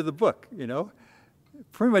the end of the book? You know,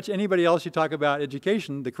 pretty much anybody else you talk about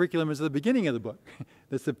education, the curriculum is at the beginning of the book.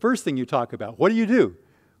 That's the first thing you talk about. What do you do?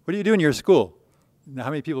 What do you do in your school? Now,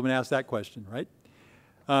 how many people have been asked that question, right?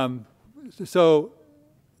 So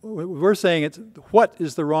we're saying it's what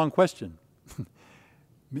is the wrong question?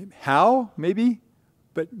 How, maybe,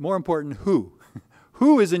 but more important, who?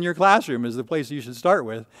 Who is in your classroom is the place you should start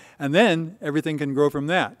with, and then everything can grow from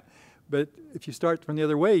that. But if you start from the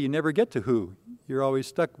other way, you never get to who. You're always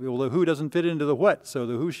stuck. Well, the who doesn't fit into the what, so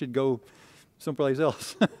the who should go someplace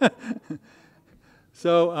else.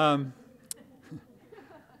 So,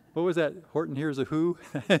 what was that? Horton hears a who?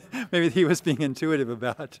 Maybe he was being intuitive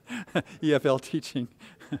about EFL teaching.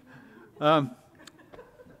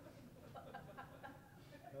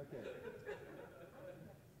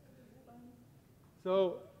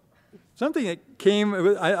 So something that came,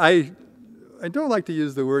 I don't like to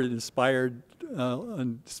use the word inspired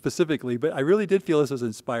specifically, but I really did feel this was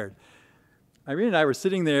inspired. Irene and I were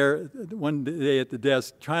sitting there one day at the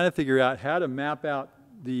desk trying to figure out how to map out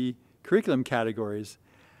the curriculum categories.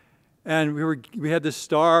 And we had this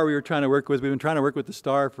star we were trying to work with. We've been trying to work with the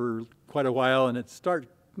star for quite a while, and it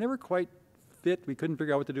never quite fit. We couldn't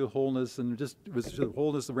figure out what to do with wholeness, and it was just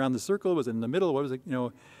wholeness around the circle. Was it in the middle? What was it? You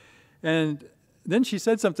know, and then she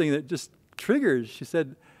said something that just triggered. She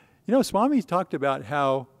said, you know, Swami talked about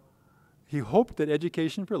how he hoped that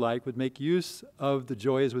Education for Life would make use of the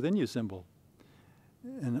joy is within you symbol.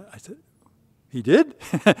 And I said, he did?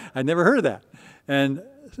 I'd never heard of that.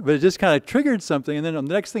 But it just kind of triggered something. And then the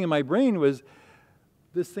next thing in my brain was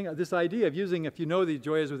this idea of using, if you know the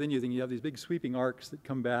joy is within you, then you have these big sweeping arcs that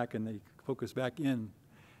come back and they focus back in.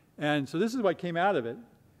 And so this is what came out of it,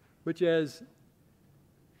 which is,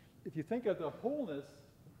 if you think of the wholeness,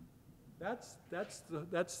 that's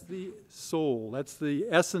the soul. That's the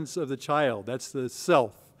essence of the child. That's the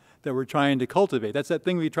self that we're trying to cultivate. That's that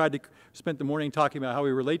thing we spent the morning talking about how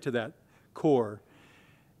we relate to that core.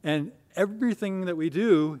 And everything that we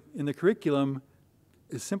do in the curriculum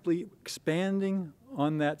is simply expanding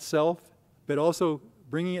on that self, but also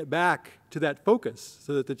bringing it back to that focus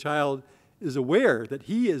so that the child is aware that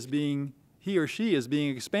he or she is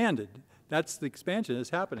being expanded. That's the expansion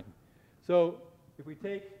that's happening. So if we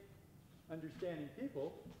take understanding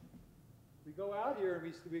people, we go out here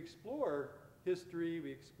and we explore history, we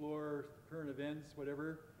explore current events,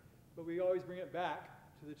 whatever, but we always bring it back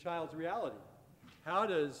to the child's reality. How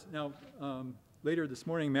does, now later this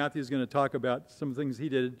morning Matthew's going to talk about some things he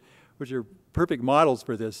did which are perfect models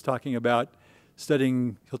for this, talking about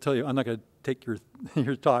studying, he'll tell you, I'm not going to take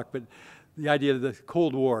your talk, but the idea of the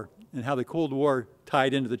Cold War and how the Cold War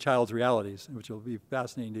tied into the child's realities, which will be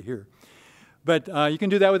fascinating to hear. But you can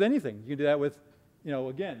do that with anything. You can do that with, you know,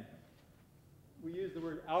 again, we use the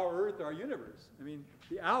word our Earth, our universe. I mean,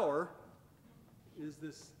 the our is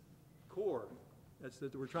this core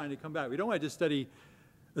that we're trying to come back. We don't want to just study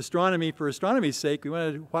astronomy for astronomy's sake. We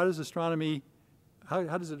want to, how does astronomy, how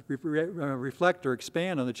does it reflect or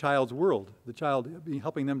expand on the child's world? The child,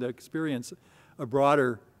 helping them to experience a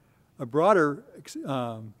broader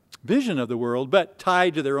vision of the world, but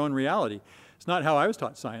tied to their own reality. It's not how I was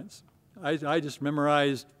taught science. I just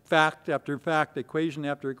memorized fact after fact, equation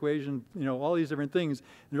after equation, you know, all these different things.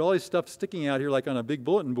 There's all this stuff sticking out here like on a big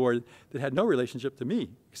bulletin board that had no relationship to me,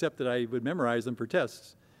 except that I would memorize them for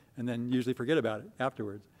tests and then usually forget about it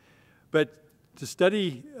afterwards. But to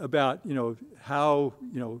study about, you know, how,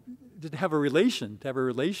 you know, to have a relation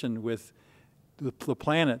with the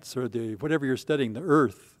planets or the whatever you're studying, the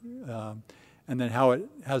Earth, and then how it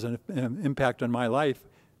has an impact on my life,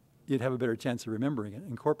 you'd have a better chance of remembering it,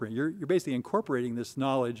 incorporating. You're basically incorporating this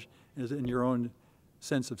knowledge in your own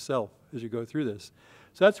sense of self as you go through this.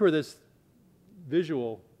 So that's where this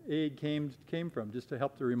visual aid came from, just to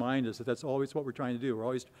help to remind us that that's always what we're trying to do. We're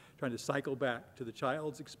always trying to cycle back to the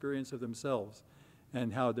child's experience of themselves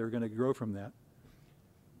and how they're going to grow from that.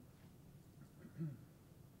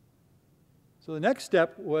 So the next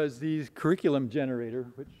step was the curriculum generator,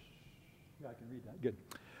 which, yeah, I can read that, good.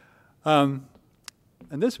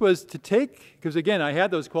 And this was to take, because again, I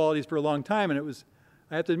had those qualities for a long time, and it was,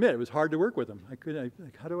 I have to admit, it was hard to work with them. Like,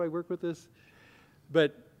 how do I work with this?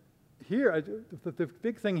 But here, the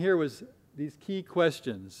big thing here was these key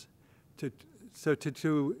questions.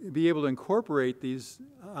 To be able to incorporate these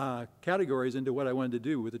categories into what I wanted to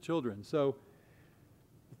do with the children. So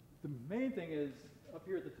the main thing is up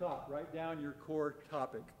here at the top, write down your core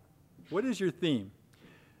topic. What is your theme?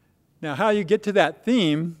 Now, how you get to that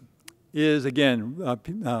theme is, again,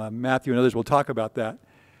 Matthew and others will talk about that.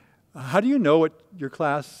 How do you know what your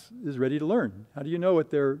class is ready to learn? How do you know what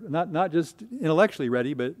they're not just intellectually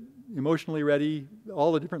ready, but emotionally ready,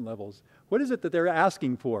 all the different levels? What is it that they're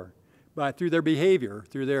asking for through their behavior,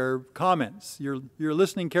 through their comments? You're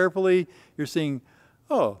listening carefully. You're seeing,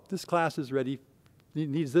 oh, this class is ready,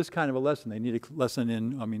 needs this kind of a lesson. They need a lesson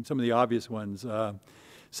in, I mean, some of the obvious ones.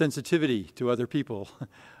 Sensitivity to other people.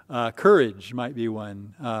 Courage might be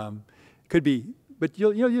one. Could be, but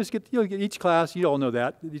you'll get each class, you all know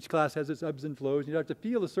that. Each class has its ebbs and flows. You have to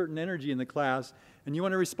feel a certain energy in the class, and you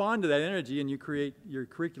want to respond to that energy, and you create your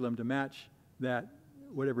curriculum to match that,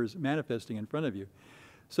 whatever is manifesting in front of you.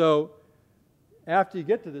 So after you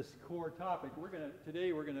get to this core topic,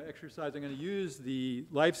 today we're going to exercise. I'm going to use the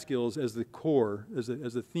life skills as the core, as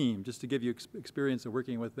a theme, just to give you experience of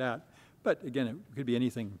working with that. But again, it could be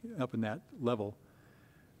anything up in that level.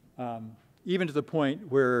 Even to the point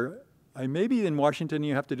where maybe in Washington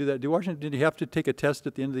you have to do that. Did you have to take a test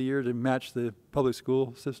at the end of the year to match the public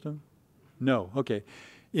school system? No, okay.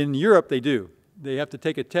 In Europe they do. They have to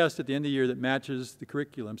take a test at the end of the year that matches the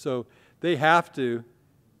curriculum. So they have to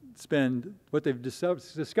spend, what they've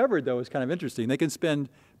discovered though is kind of interesting. They can spend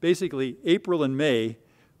basically April and May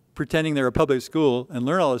pretending they're a public school and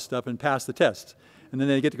learn all this stuff and pass the test. And then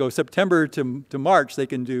they get to go September to March, they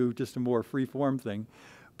can do just a more free-form thing.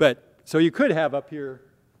 But, so you could have up here,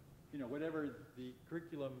 you know, whatever the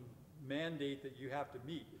curriculum mandate that you have to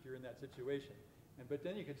meet if you're in that situation. But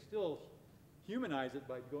then you could still humanize it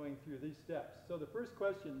by going through these steps. So the first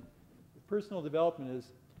question, personal development,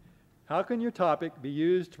 is how can your topic be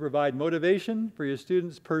used to provide motivation for your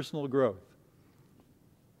students' personal growth?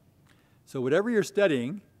 So whatever you're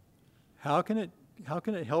studying, how can it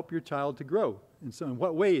help your child to grow? And so in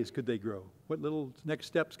what ways could they grow? What little next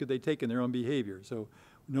steps could they take in their own behavior? So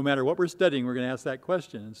no matter what we're studying, we're going to ask that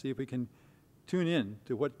question and see if we can tune in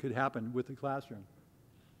to what could happen with the classroom.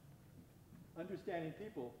 Understanding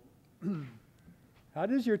people. How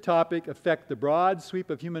does your topic affect the broad sweep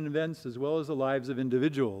of human events as well as the lives of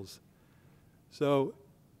individuals? So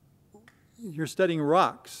you're studying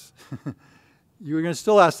rocks. You're going to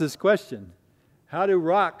still ask this question. How do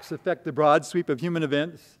rocks affect the broad sweep of human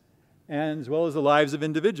events and as well as the lives of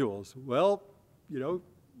individuals? Well, you know,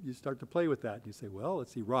 you start to play with that. You say, well,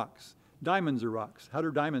 let's see, rocks. Diamonds are rocks. How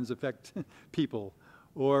do diamonds affect people?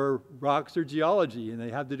 Or rocks are geology, and they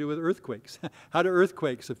have to do with earthquakes. How do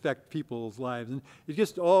earthquakes affect people's lives? And it's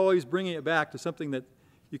just always bringing it back to something that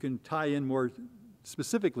you can tie in more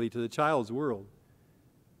specifically to the child's world.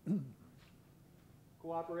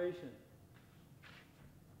 Cooperation.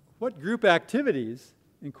 What group activities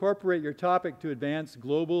incorporate your topic to advance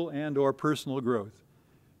global and or personal growth?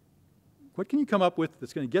 What can you come up with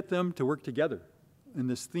that's going to get them to work together in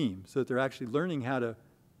this theme so that they're actually learning how to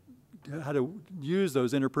use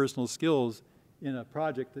those interpersonal skills in a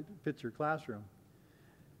project that fits your classroom.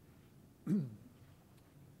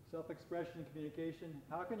 Self-expression and communication.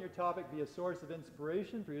 How can your topic be a source of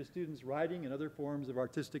inspiration for your students' writing and other forms of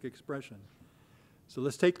artistic expression? So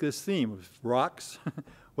let's take this theme of rocks.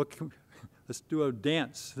 Let's do a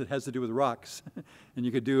dance that has to do with rocks. And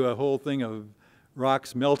you could do a whole thing of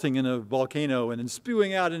rocks melting in a volcano and then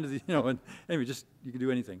spewing out into the, and anyway, just, you can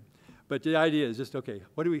do anything. But the idea is just, okay,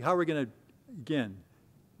 how are we going to,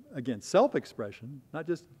 again, self-expression, not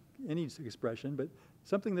just any expression, but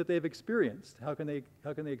something that they've experienced. How can they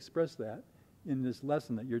express that in this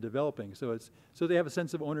lesson that you're developing? So they have a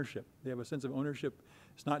sense of ownership. They have a sense of ownership.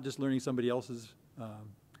 It's not just learning somebody else's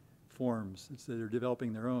forms. It's that they're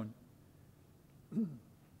developing their own.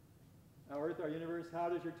 Our Earth, our universe, how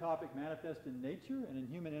does your topic manifest in nature and in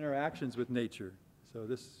human interactions with nature? So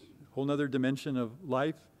this whole other dimension of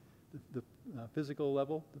life, the physical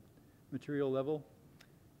level, the material level.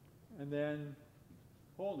 And then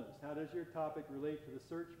wholeness. How does your topic relate to the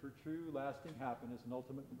search for true, lasting happiness and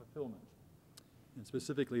ultimate fulfillment? And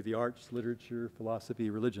specifically the arts, literature, philosophy,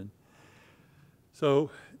 religion.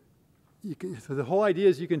 So the whole idea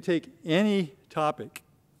is you can take any topic,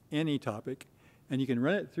 and you can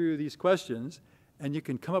run it through these questions, and you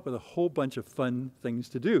can come up with a whole bunch of fun things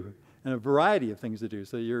to do, and a variety of things to do.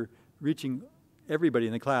 So you're reaching everybody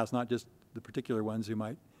in the class, not just the particular ones who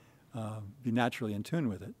might be naturally in tune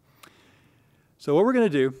with it. So what we're going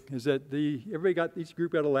to do is that each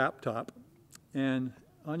group got a laptop, and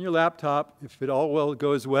on your laptop, if it all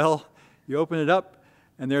goes well, you open it up,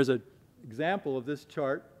 and there's an example of this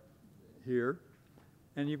chart here,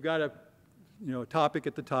 and you've got a topic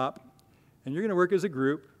at the top, and you're going to work as a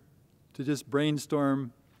group to just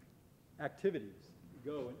brainstorm activities that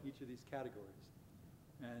go in each of these categories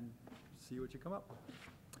and see what you come up with.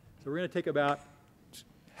 So we're going to take about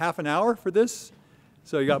half an hour for this,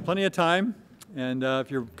 so you got plenty of time. And if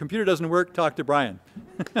your computer doesn't work, talk to Brian.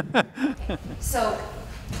 Okay. So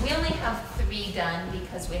we only have 3 done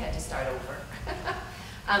because we had to start over.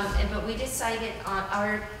 But we decided on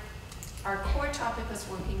our core topic was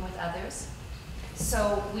working with others.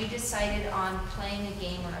 So we decided on playing a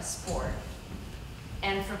game or a sport.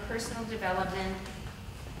 And for personal development,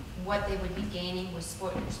 what they would be gaining was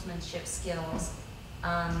sportsmanship skills.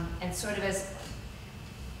 And sort of as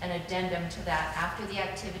an addendum to that, after the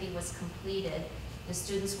activity was completed, the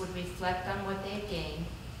students would reflect on what they had gained,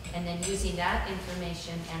 and then using that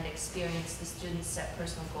information and experience, the students set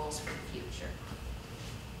personal goals for the future.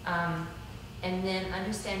 And then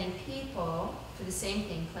understanding people, for the same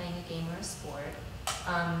thing, playing a game or a sport,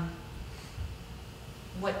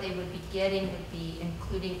 what they would be getting would be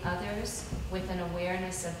including others with an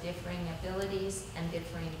awareness of differing abilities and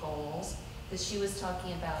differing goals. Because she was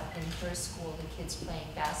talking about in her school, the kids playing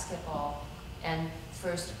basketball, and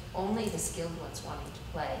first only the skilled ones wanting to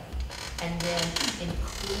play, and then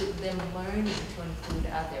include them learning to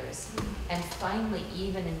include others, and finally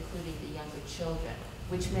even including the younger children,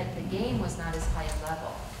 which meant the game was not as high a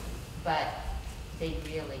level, but they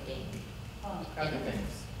really gained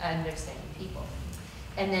understanding people.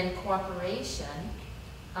 And then cooperation,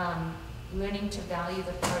 learning to value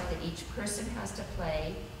the part that each person has to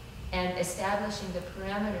play, and establishing the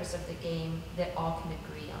parameters of the game that all can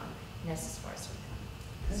agree on. And that's as far as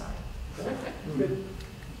we come. Sorry. Good.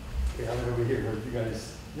 Okay, I'll go over here. You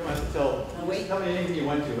guys, you don't have to tell me anything you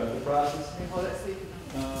want to about the process. Oh, let's see.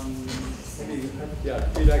 Maybe, yeah,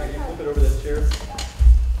 Frida, can you flip it over that chair?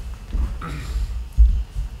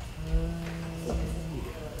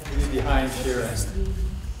 Maybe behind Sharon.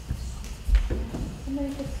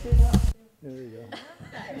 There you go.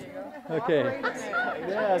 Okay.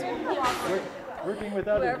 Yeah, working with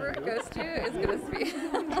others. Whoever it goes to is going to speak.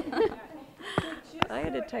 I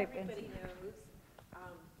had to type in. Everybody knows,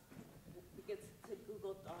 because to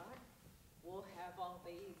Google Doc, we'll have all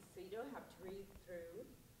these, so you don't have to read through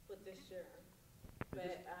with the share.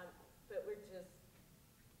 But we're just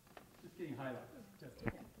getting highlights. So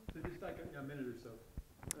just like a minute or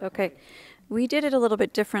so. Okay. We did it a little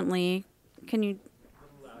bit differently. Can you?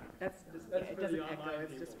 That's for the online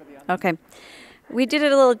people. Just for the online. Okay. We did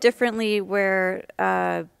it a little differently where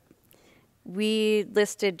we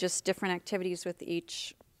listed just different activities with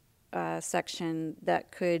each section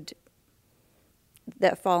that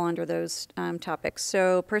fall under those topics.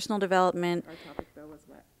 So personal development. Our topic though was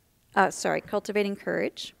what? Cultivating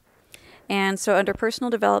courage. And so under personal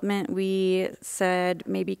development, we said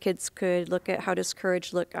maybe kids could look at how does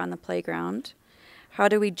courage look on the playground? How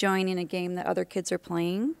do we join in a game that other kids are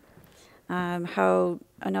playing? How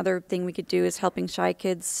another thing we could do is helping shy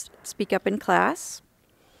kids speak up in class.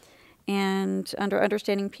 And under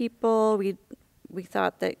understanding people, we we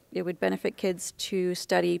thought that it would benefit kids to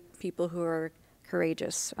study people who are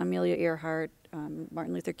courageous. Amelia Earhart,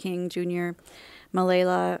 Martin Luther King Jr.,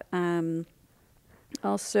 Malala.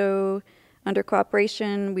 Also, under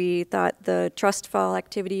cooperation, we thought the trust fall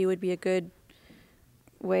activity would be a good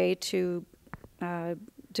way to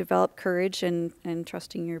develop courage and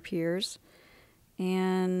trusting your peers.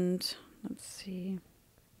 And let's see.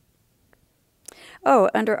 Oh,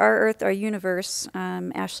 under Our Earth, Our Universe,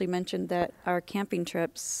 Ashley mentioned that our camping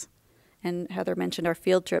trips, and Heather mentioned our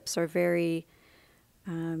field trips, are very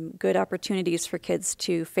good opportunities for kids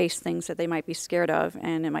to face things that they might be scared of.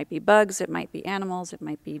 And it might be bugs, it might be animals, it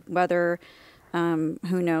might be weather,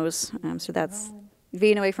 who knows. So that's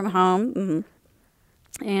being away from home.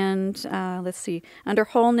 Mm-hmm. And let's see, under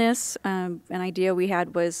wholeness, an idea we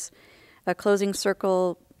had was a closing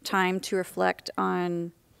circle time to reflect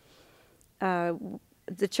on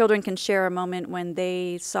the children can share a moment when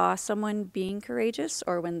they saw someone being courageous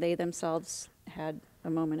or when they themselves had a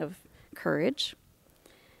moment of courage.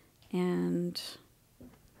 And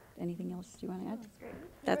anything else you want to add?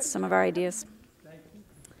 That's some of our ideas. Thank you.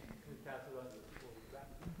 Can we pass it on to the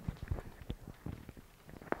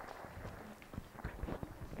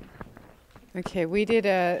people? Okay, we did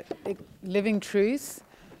a Living Truth.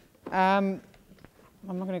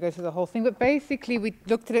 I'm not going to go through the whole thing, but basically we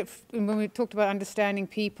looked at it when we talked about understanding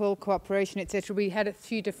people, cooperation, etc. We had a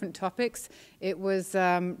few different topics. It was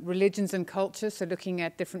religions and culture, so looking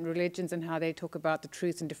at different religions and how they talk about the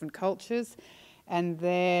truth in different cultures. And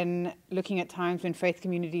then looking at times when faith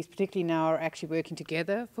communities, particularly now, are actually working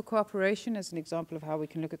together for cooperation as an example of how we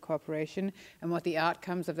can look at cooperation and what the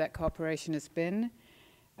outcomes of that cooperation has been.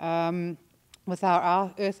 With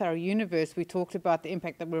our Earth, Our Universe, we talked about the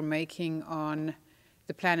impact that we're making on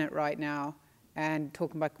the planet right now and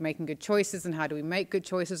talking about making good choices and how do we make good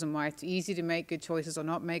choices and why it's easy to make good choices or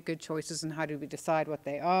not make good choices and how do we decide what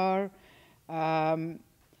they are. And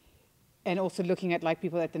also looking at like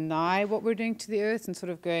people that deny what we're doing to the earth and sort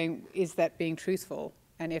of going, is that being truthful?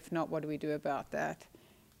 And if not, what do we do about that?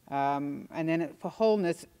 And then for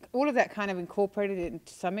wholeness, all of that kind of incorporated it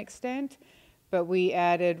to some extent, but we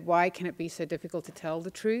added, why can it be so difficult to tell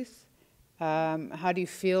the truth? How do you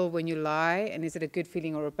feel when you lie? And is it a good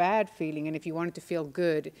feeling or a bad feeling? And if you wanted to feel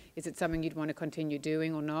good, is it something you'd want to continue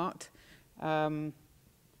doing or not? And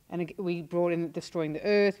we brought in destroying the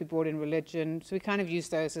earth, we brought in religion. So we kind of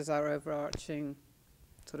used those as our overarching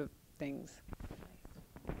sort of things.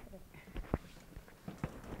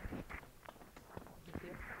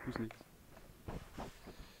 Who's next?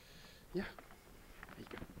 Yeah.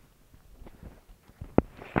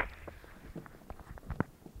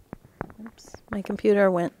 Oops, my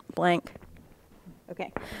computer went blank.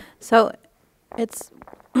 Okay, so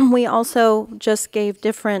we also just gave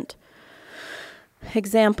different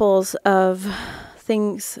examples of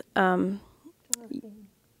things. The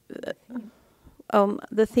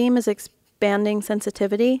theme is expanding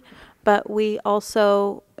sensitivity, but we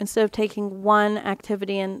also, instead of taking one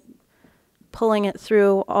activity and pulling it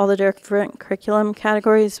through all the different curriculum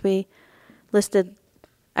categories, we listed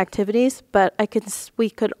activities, but we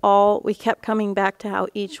kept coming back to how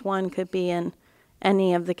each one could be in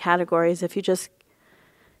any of the categories if you just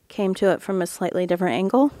came to it from a slightly different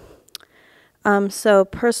angle. So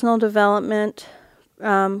personal development,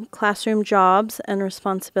 classroom jobs and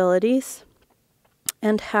responsibilities,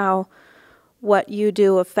 and how what you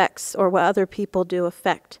do affects, or what other people do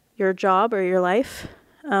affect your job or your life.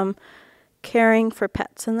 Caring for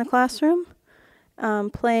pets in the classroom,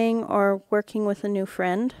 playing or working with a new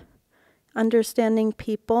friend, understanding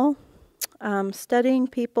people, studying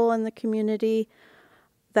people in the community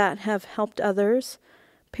that have helped others.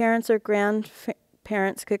 Parents or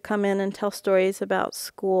grandparents could come in and tell stories about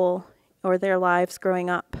school or their lives growing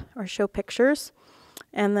up, or show pictures.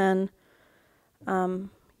 And then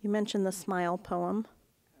you mentioned the smile poem,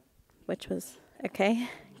 which was okay.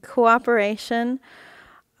 Cooperation,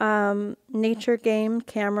 nature game,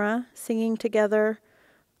 camera, singing together,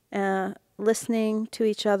 listening to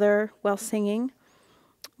each other while singing,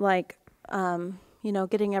 like,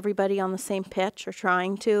 getting everybody on the same pitch, or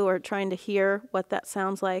trying to hear what that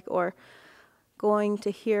sounds like, or going to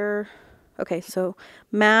hear. Okay, so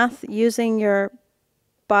math, using your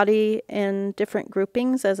body in different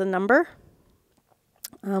groupings as a number.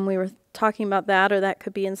 We were talking about that, or that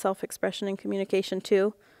could be in self-expression and communication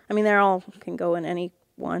too. I mean, they all can go in any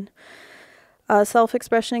one.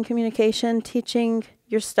 Self-expression and communication, teaching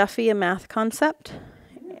your stuffy a math concept,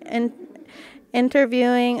 and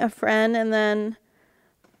interviewing a friend, and then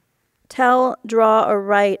tell, draw, or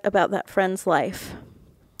write about that friend's life.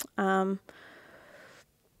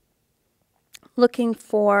 Looking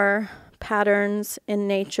for patterns in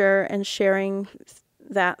nature and sharing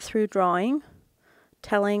that through drawing,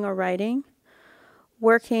 telling or writing,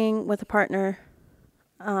 working with a partner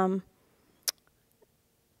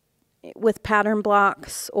with pattern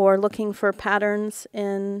blocks or looking for patterns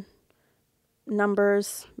in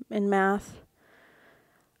numbers, in math.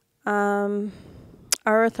 Our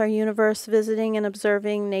Earth, Our Universe, visiting and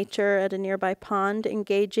observing nature at a nearby pond,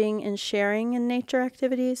 engaging and sharing in nature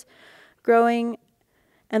activities, growing,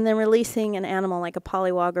 and then releasing an animal like a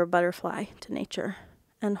pollywog or butterfly to nature.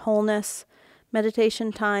 And wholeness,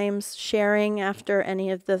 meditation times, sharing after any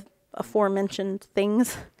of the aforementioned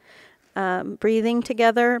things, breathing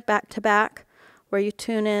together, back to back, where you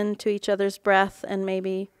tune in to each other's breath and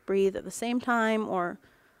maybe breathe at the same time or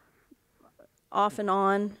off and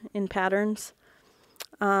on in patterns.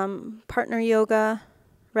 Partner yoga,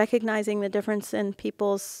 recognizing the difference in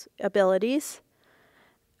people's abilities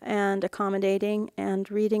and accommodating, and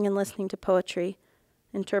reading and listening to poetry,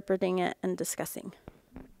 interpreting it and discussing.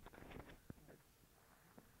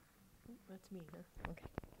 That's me, huh? Okay.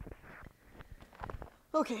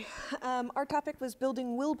 Okay, our topic was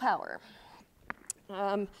building willpower.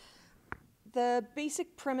 The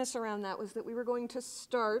basic premise around that was that we were going to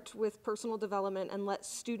start with personal development and let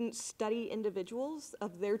students study individuals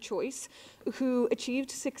of their choice who achieved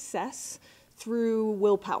success through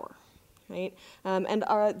willpower, right?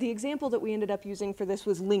 The example that we ended up using for this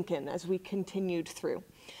was Lincoln as we continued through.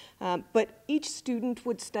 But each student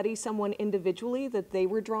would study someone individually that they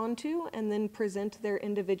were drawn to and then present their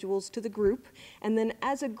individuals to the group. And then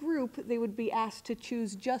as a group, they would be asked to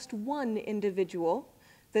choose just one individual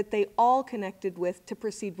that they all connected with to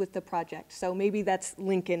proceed with the project. So maybe that's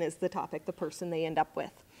Lincoln as the topic, the person they end up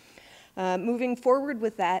with. Moving forward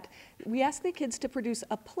with that, we asked the kids to produce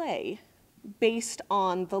a play based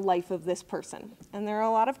on the life of this person. And there are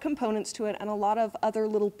a lot of components to it and a lot of other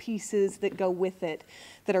little pieces that go with it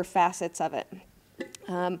that are facets of it.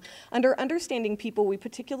 Under understanding people, we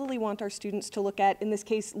particularly want our students to look at, in this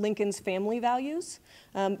case, Lincoln's family values,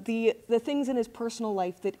 the things in his personal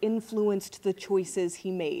life that influenced the choices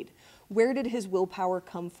he made. Where did his willpower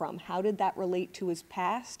come from? How did that relate to his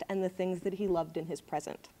past and the things that he loved in his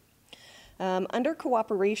present? Under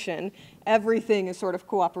cooperation, everything is sort of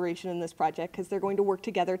cooperation in this project because they're going to work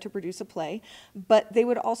together to produce a play, but they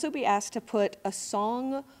would also be asked to put a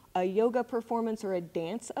song, a yoga performance, or a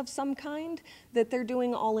dance of some kind that they're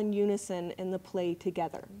doing all in unison in the play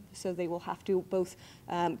together. So they will have to both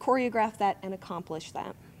choreograph that and accomplish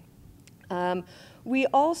that. We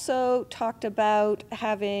also talked about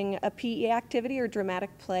having a PE activity or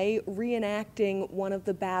dramatic play reenacting one of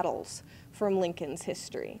the battles from Lincoln's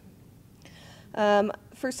history.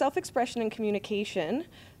 For self-expression and communication,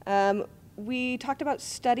 we talked about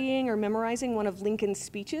studying or memorizing one of Lincoln's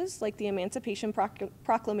speeches, like the Emancipation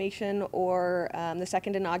Proclamation or the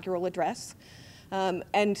Second Inaugural Address,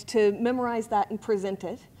 and to memorize that and present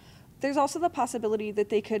it. There's also the possibility that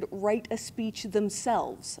they could write a speech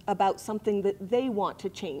themselves about something that they want to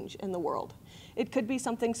change in the world. It could be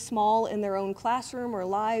something small in their own classroom or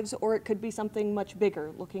lives, or it could be something much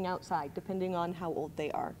bigger, looking outside, depending on how old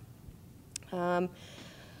they are.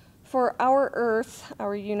 For Our Earth,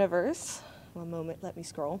 Our Universe, one moment, let me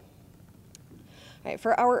scroll. All right,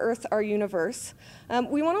 for Our Earth, Our Universe,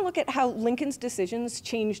 we want to look at how Lincoln's decisions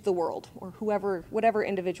changed the world, or whatever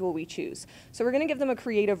individual we choose. So we're going to give them a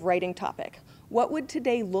creative writing topic. What would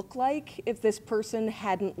today look like if this person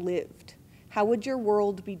hadn't lived? How would your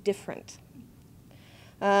world be different?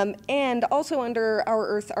 And also under Our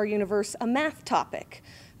Earth, Our Universe, a math topic.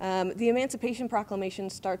 The Emancipation Proclamation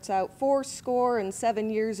starts out 407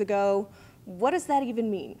 years ago. What does that even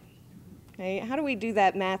mean? Okay, how do we do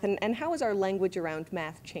that math, and how has our language around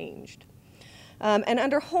math changed? And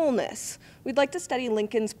under wholeness, we'd like to study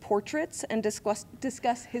Lincoln's portraits and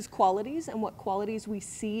discuss his qualities and what qualities we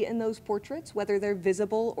see in those portraits, whether they're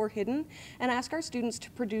visible or hidden, and ask our students to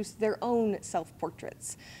produce their own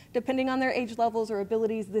self-portraits. Depending on their age levels or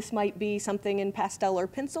abilities, this might be something in pastel or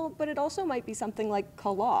pencil, but it also might be something like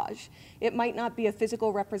collage. It might not be a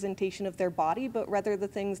physical representation of their body, but rather the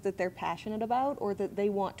things that they're passionate about or that they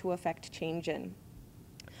want to affect change in.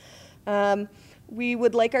 We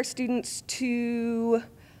would like our students to,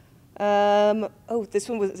 this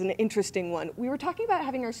one was an interesting one. We were talking about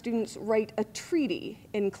having our students write a treaty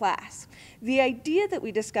in class. The idea that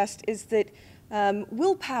we discussed is that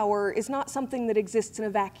willpower is not something that exists in a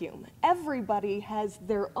vacuum. Everybody has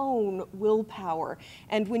their own willpower.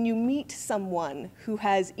 And when you meet someone who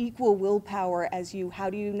has equal willpower as you, how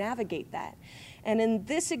do you navigate that? And in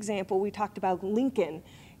this example, we talked about Lincoln.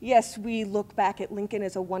 Yes, we look back at Lincoln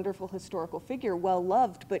as a wonderful historical figure, well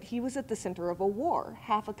loved, but he was at the center of a war.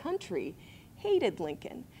 Half a country hated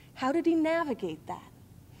Lincoln. How did he navigate that?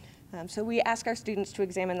 So we ask our students to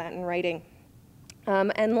examine that in writing.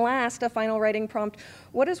 And last, a final writing prompt.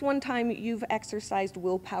 What is one time you've exercised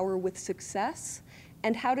willpower with success,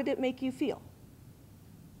 and how did it make you feel?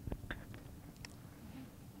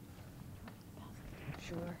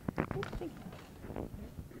 Sure. Thank you.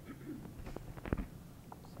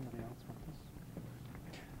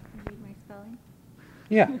 Read my spelling?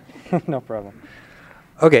 Yeah, no problem.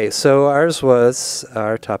 Okay, so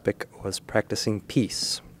our topic was practicing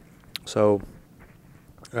peace. So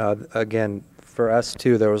again, for us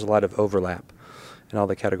too, there was a lot of overlap in all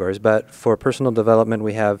the categories. But for personal development,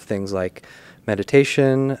 we have things like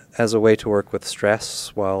meditation as a way to work with stress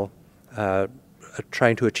while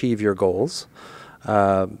trying to achieve your goals,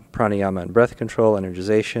 pranayama and breath control,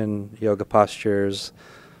 energization, yoga postures,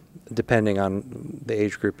 depending on the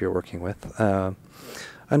age group you're working with.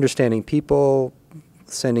 Understanding people,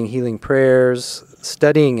 sending healing prayers,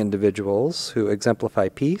 studying individuals who exemplify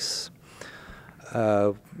peace,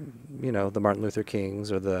 the Martin Luther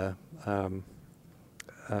Kings or the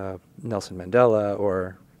Nelson Mandela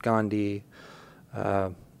or Gandhi,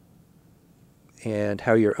 and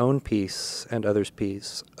how your own peace and others'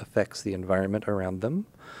 peace affects the environment around them.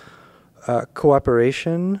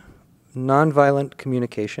 Cooperation, nonviolent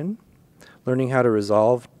communication, learning how to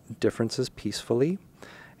resolve differences peacefully,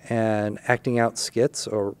 and acting out skits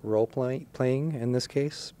or role-playing in this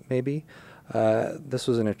case, maybe. This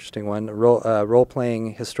was an interesting one,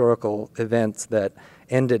 role-playing historical events that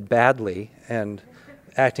ended badly and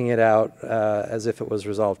acting it out as if it was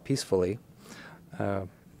resolved peacefully,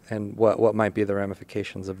 and what might be the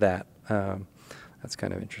ramifications of that. That's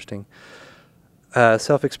kind of interesting.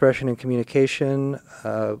 Self-expression and communication,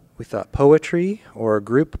 we thought poetry or a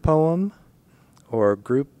group poem or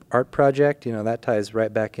group art project, that ties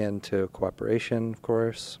right back into cooperation, of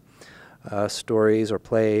course. Stories or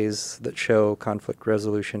plays that show conflict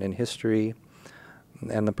resolution in history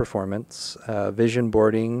and the performance. Vision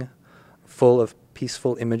boarding full of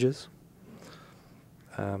peaceful images.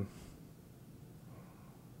 Our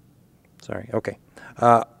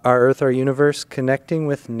Earth, Our Universe, connecting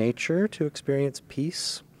with nature to experience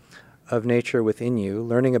peace of nature within you,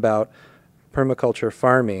 learning about permaculture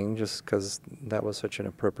farming, just because that was such an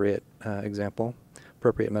appropriate example,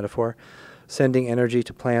 appropriate metaphor. Sending energy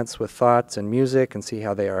to plants with thoughts and music and see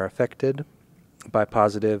how they are affected by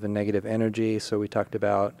positive and negative energy. So we talked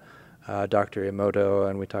about Dr. Emoto,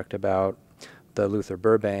 and we talked about the Luther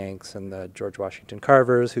Burbanks and the George Washington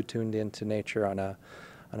Carvers who tuned into nature on a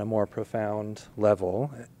more profound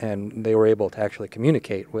level, and they were able to actually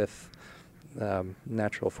communicate with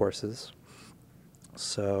natural forces.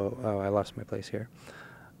 So, I lost my place here.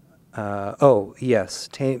 Animal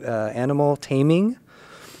taming,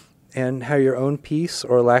 and how your own peace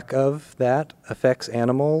or lack of that affects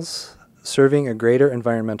animals, serving a greater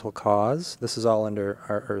environmental cause. This is all under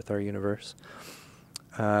Our Earth, Our Universe.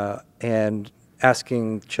 And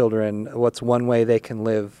asking children what's one way they can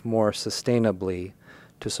live more sustainably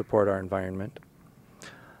to support our environment.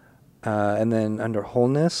 And then under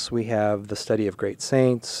wholeness, we have the study of great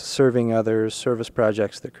saints, serving others, service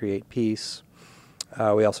projects that create peace.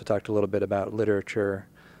 We also talked a little bit about literature,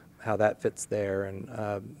 how that fits there, and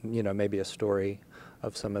maybe a story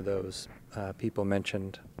of some of those people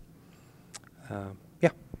mentioned.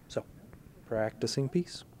 So practicing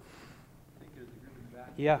peace.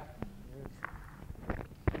 Yeah.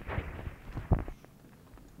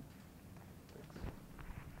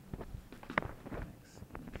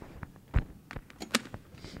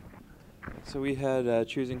 So we had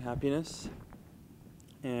choosing happiness,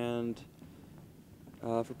 and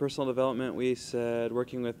for personal development we said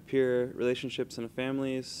working with peer relationships and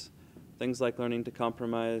families, things like learning to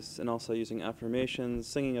compromise and also using affirmations,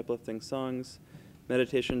 singing uplifting songs,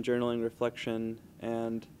 meditation, journaling, reflection,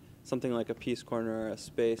 and something like a peace corner or a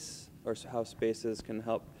space, or how spaces can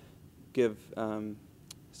help give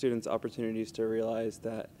students opportunities to realize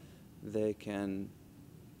that they can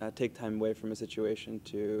take time away from a situation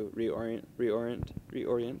to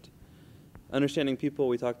reorient. Understanding people,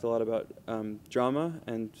 we talked a lot about drama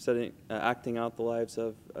and acting out the lives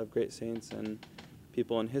of great saints and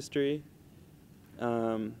people in history.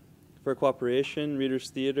 For cooperation, Readers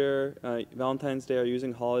Theater, Valentine's Day are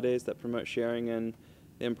using holidays that promote sharing and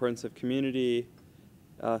the importance of community.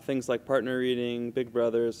 Things like partner reading, Big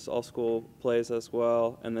Brothers, all school plays as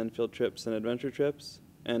well, and then field trips and adventure trips,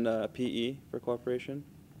 and PE for cooperation.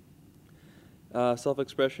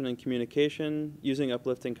 Self-expression and communication, using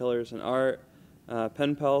uplifting colors and art,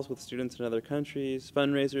 pen pals with students in other countries,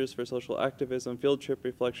 fundraisers for social activism, field trip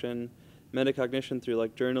reflection, metacognition through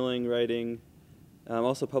like journaling, writing,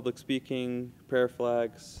 also public speaking, prayer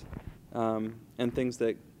flags, and things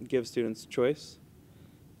that give students choice.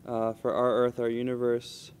 For Our Earth, Our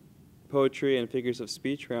Universe, poetry and figures of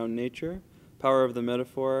speech around nature, power of the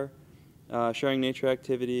metaphor, sharing nature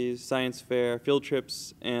activities, science fair, field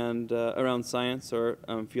trips, and around science or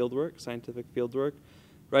fieldwork, scientific fieldwork,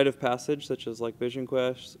 rite of passage such as like Vision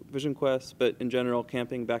Quest, but in general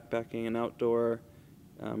camping, backpacking, and outdoor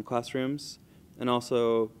classrooms, and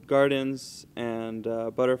also gardens and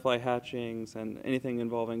butterfly hatchings and anything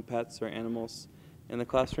involving pets or animals in the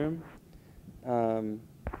classroom. Let's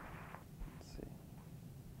see.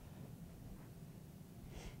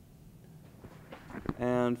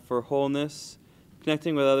 And for wholeness,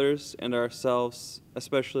 connecting with others and ourselves,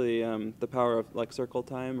 especially the power of like circle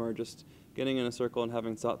time or just getting in a circle and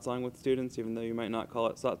having satsang with students, even though you might not call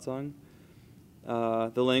it satsang.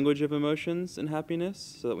 The language of emotions and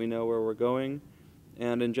happiness, so that we know where we're going.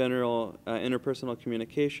 And in general, interpersonal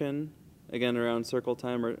communication, again, around circle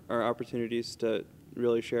time are opportunities to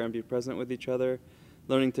really share and be present with each other,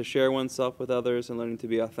 learning to share oneself with others and learning to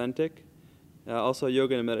be authentic. Also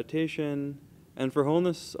yoga and meditation. And for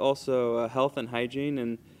wholeness, also health and hygiene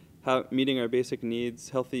and meeting our basic needs,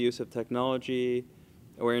 healthy use of technology,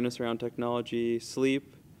 awareness around technology,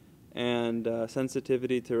 sleep, and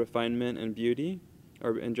sensitivity to refinement and beauty,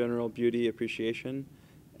 or in general, beauty appreciation,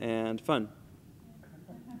 and fun.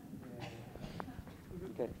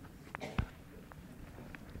 Okay.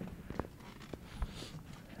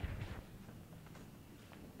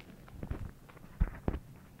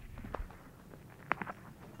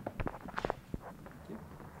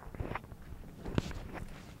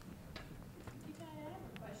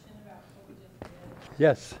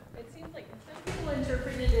 Yes. It seems like some people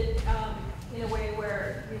interpreted it in a way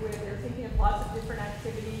where they're thinking of lots of different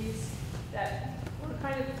activities that were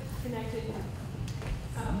kind of connected,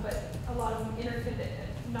 but a lot of them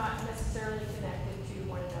not necessarily connected to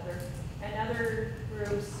one another. And other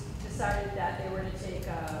groups decided that they were to take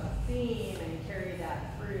a theme and carry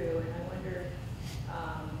that through. And I wonder,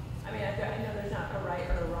 I mean, I know there's not a right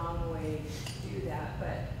or a wrong way to do that,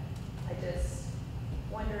 but I just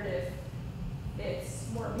wondered if it's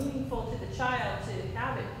more meaningful to the child to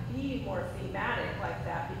have it be more thematic like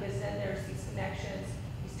that, because then there's these connections,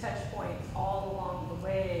 these touch points all along the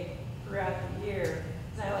way throughout the year.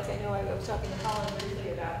 And I know I was talking to Colin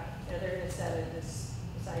briefly about, they're going to set this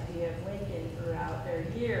idea of Lincoln throughout their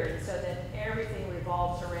year, and so that everything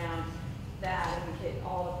revolves around that, and we get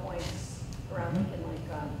all the points around Lincoln, like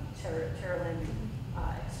Terrelyn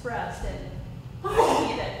expressed. And to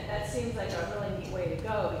me, that seems like a really neat way to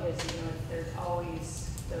go, because there's always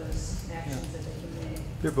those connections that they can make.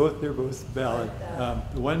 They're both valid.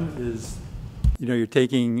 The one is,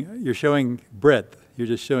 you're showing breadth. You're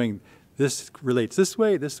just showing this relates this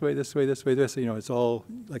way, this way, this way, this way, this. It's all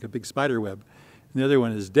like a big spider web. And the other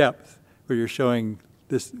one is depth, where you're showing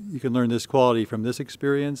this. You can learn this quality from this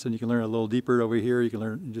experience, and you can learn a little deeper over here. You can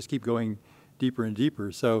learn and just keep going deeper and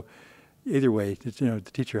deeper. So either way, the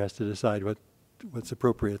teacher has to decide what's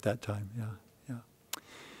appropriate at that time. Yeah.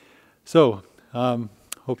 So,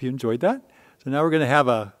 hope you enjoyed that. So now we're going to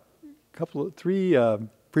have three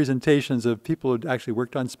presentations of people who actually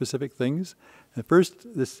worked on specific things. And first,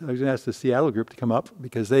 I was going to ask the Seattle group to come up,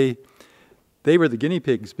 because they were the guinea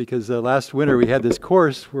pigs, because last winter we had this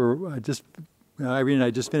course where Irene and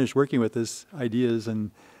I just finished working with this ideas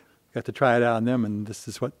and got to try it out on them, and this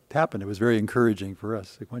is what happened. It was very encouraging for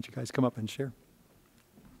us. So why don't you guys come up and share?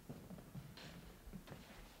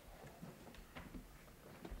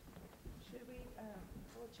 Should we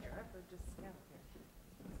pull a chair up or just stand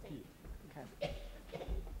here? Okay.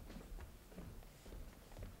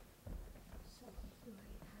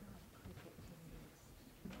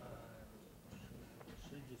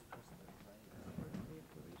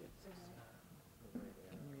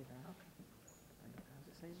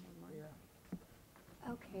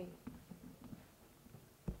 Okay.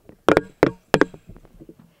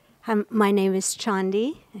 My name is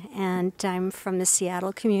Chandi, and I'm from the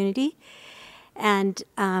Seattle community. And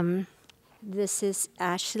this is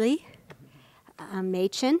Ashley,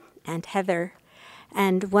 Machen, and Heather.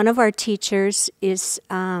 And one of our teachers is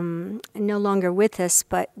no longer with us,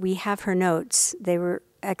 but we have her notes. They were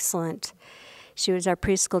excellent. She was our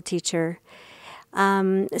preschool teacher.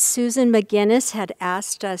 Susan McGinnis had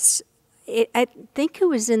asked us, I think it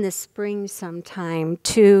was in the spring sometime,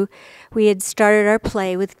 we had started our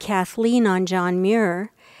play with Kathleen on John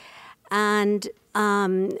Muir, and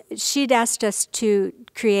she'd asked us to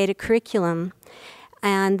create a curriculum,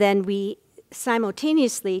 and then we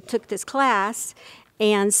simultaneously took this class,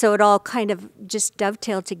 and so it all kind of just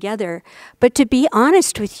dovetailed together. But to be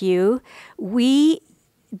honest with you, we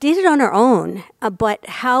did it on our own, but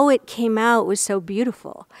how it came out was so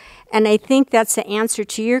beautiful. And I think that's the answer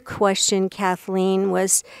to your question, Kathleen,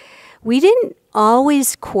 was we didn't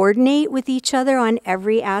always coordinate with each other on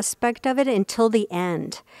every aspect of it until the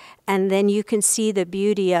end. And then you can see the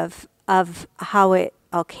beauty of how it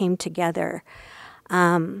all came together.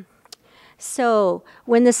 So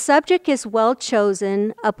when the subject is well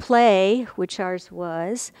chosen, a play, which ours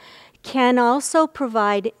was, can also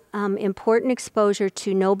provide important exposure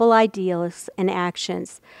to noble ideals and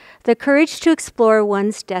actions. The courage to explore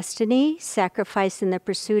one's destiny, sacrifice in the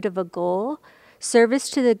pursuit of a goal, service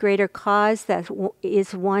to the greater cause that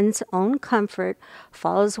is one's own comfort,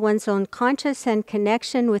 follows one's own conscience and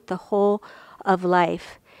connection with the whole of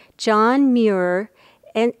life. John Muir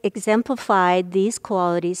exemplified these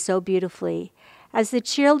qualities so beautifully. As the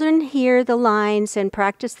children hear the lines and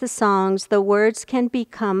practice the songs, the words can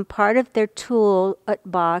become part of their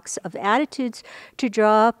toolbox of attitudes to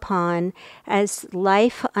draw upon as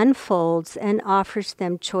life unfolds and offers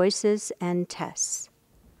them choices and tests.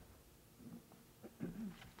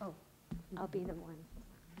 Oh, I'll be the one.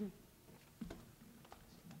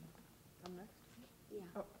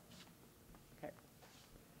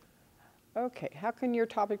 Okay, how can your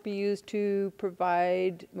topic be used to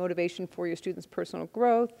provide motivation for your students' personal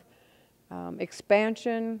growth,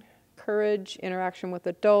 expansion, courage, interaction with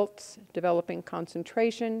adults, developing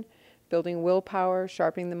concentration, building willpower,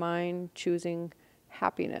 sharpening the mind, choosing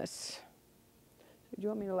happiness? Do you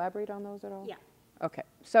want me to elaborate on those at all? Yeah. Okay,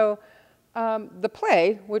 so the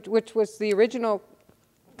play, which was the original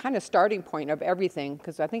kind of starting point of everything,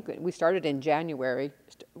 because I think we started in January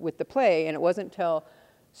with the play, and it wasn't until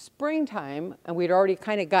springtime, and we'd already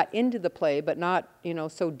kind of got into the play, but not,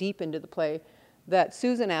 so deep into the play, that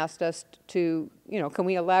Susan asked us to, can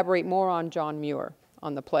we elaborate more on John Muir,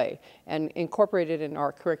 on the play, and incorporate it in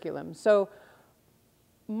our curriculum. So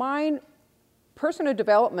mine, personal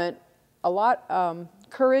development, a lot,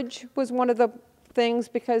 courage was one of the things,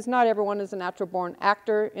 because not everyone is a natural-born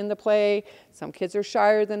actor in the play. Some kids are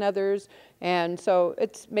shyer than others, and so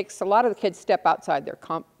it makes a lot of the kids step outside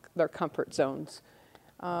their comfort zones.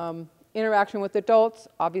 Interaction with adults,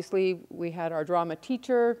 obviously we had our drama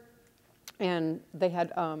teacher, and they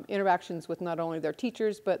had interactions with not only their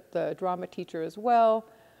teachers, but the drama teacher as well.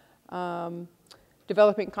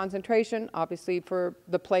 Developing concentration, obviously for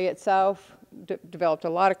the play itself, developed a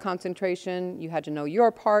lot of concentration. You had to know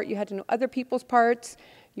your part, you had to know other people's parts,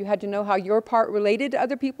 you had to know how your part related to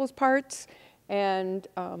other people's parts, and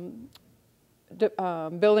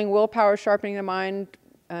building willpower, sharpening the mind,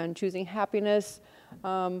 and choosing happiness.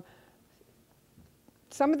 Some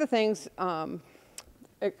of the things for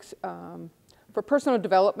personal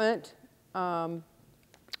development,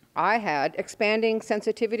 I had expanding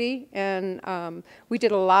sensitivity, and we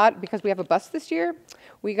did a lot because we have a bus this year.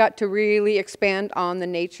 We got to really expand on the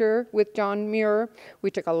nature with John Muir.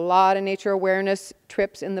 We took a lot of nature awareness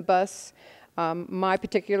trips in the bus. My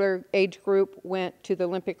particular age group went to the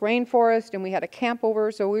Olympic rainforest, and we had a camp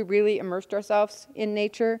over, so we really immersed ourselves in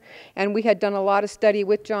nature. And we had done a lot of study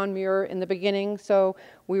with John Muir in the beginning, so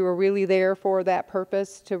we were really there for that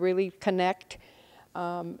purpose, to really connect.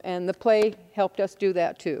 And the play helped us do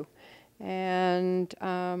that too. And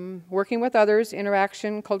working with others,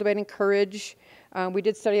 interaction, cultivating courage. We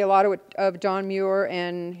did study a lot of John Muir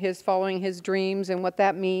and his following his dreams and what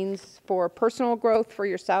that means for personal growth for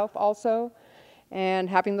yourself also, and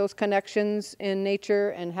having those connections in nature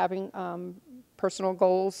and having personal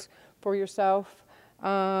goals for yourself,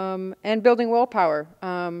 and building willpower,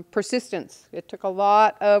 persistence. It took a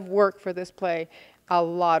lot of work for this play, a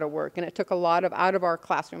lot of work, and it took a lot out of our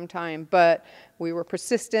classroom time, but we were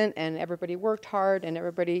persistent, and everybody worked hard, and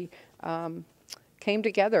everybody came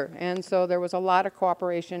together, and so there was a lot of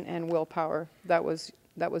cooperation and willpower that was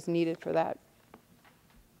needed for that.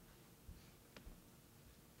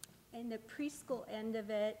 In the preschool end of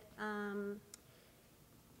it,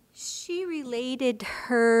 she related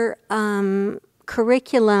her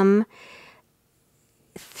curriculum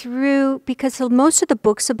through, because most of the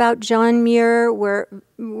books about John Muir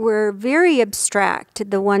were very abstract,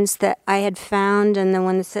 the ones that I had found and the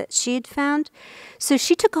ones that she had found. So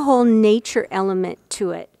she took a whole nature element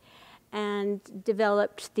to it and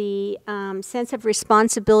developed the sense of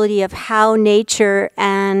responsibility of how nature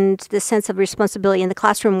and the sense of responsibility in the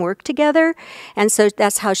classroom work together. And so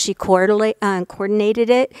that's how she coordinated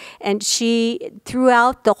it. And she,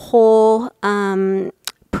 throughout the whole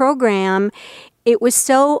program, it was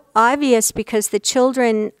so obvious because the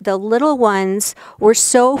children, the little ones, were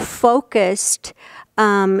so focused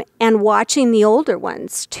and watching the older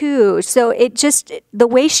ones too. So it just, the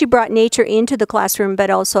way she brought nature into the classroom, but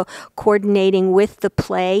also coordinating with the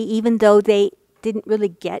play, even though they didn't really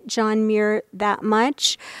get John Muir that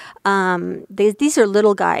much. These are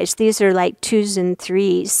little guys. These are like 2s and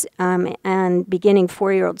 3s and beginning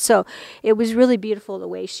 4-year-olds. So it was really beautiful the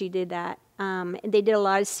way she did that. They did a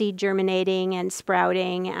lot of seed germinating and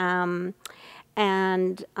sprouting,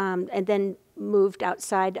 and then moved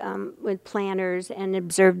outside with planters and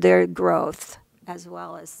observed their growth as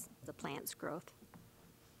well as the plant's growth.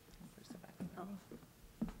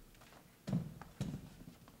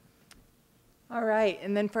 All right,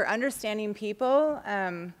 and then for understanding people,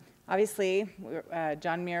 obviously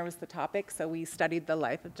John Muir was the topic, so we studied the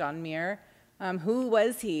life of John Muir. Who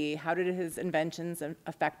was he? How did his inventions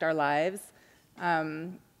affect our lives?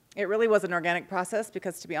 It really was an organic process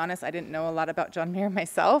because, to be honest, I didn't know a lot about John Muir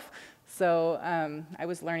myself, so I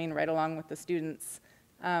was learning right along with the students.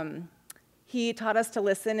 He taught us to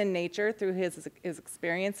listen in nature through his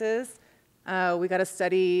experiences. We got to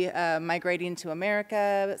study migrating to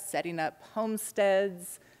America, setting up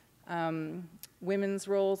homesteads, women's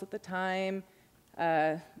roles at the time,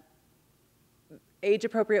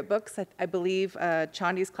 age-appropriate books. I believe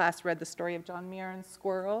Chandi's class read The Story of John Muir and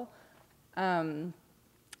Squirrel.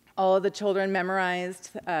 All of the children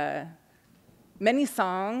memorized many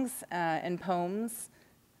songs and poems.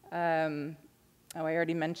 I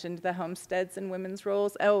already mentioned the homesteads and women's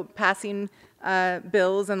roles. Oh, passing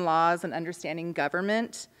bills and laws and understanding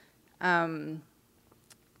government.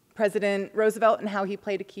 President Roosevelt and how he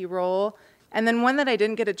played a key role. And then one that I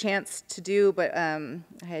didn't get a chance to do, but I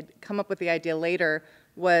had come up with the idea later,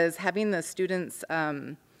 was having the students,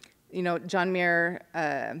 you know, John Muir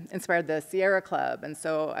inspired the Sierra Club, and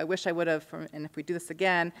so I wish I would have, and if we do this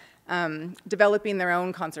again, developing their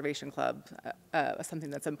own conservation club, something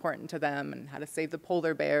that's important to them, and how to save the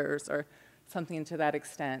polar bears, or something to that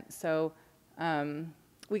extent. So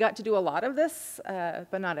we got to do a lot of this,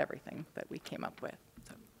 but not everything that we came up with.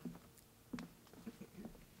 So.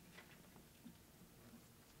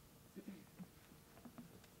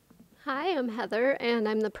 Hi, I'm Heather, and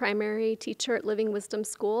I'm the primary teacher at Living Wisdom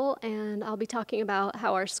School, and I'll be talking about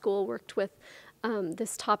how our school worked with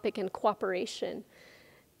this topic in cooperation.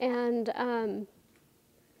 And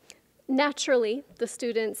naturally, the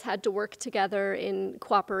students had to work together in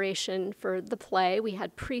cooperation for the play. We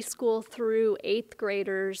had preschool through 8th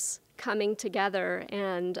graders coming together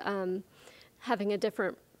and having a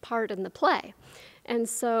different part in the play. And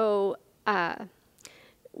so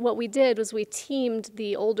what we did was we teamed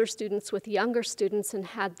the older students with younger students and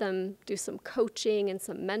had them do some coaching and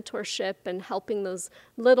some mentorship and helping those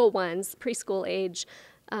little ones, preschool age,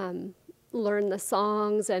 learn the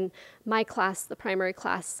songs. And my class, the primary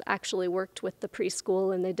class, actually worked with the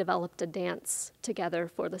preschool, and they developed a dance together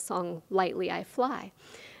for the song Lightly I Fly.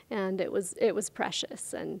 And it was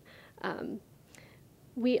precious. And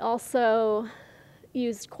we also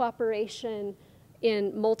used cooperation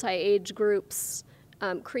in multi-age groups,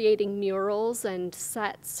 creating murals and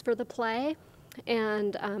sets for the play,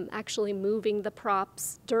 and actually moving the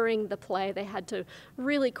props during the play. They had to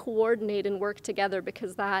really coordinate and work together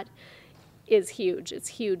because that is huge. It's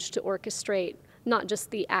huge to orchestrate not just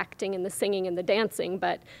the acting and the singing and the dancing,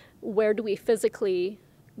 but where do we physically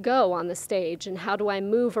go on the stage, and how do I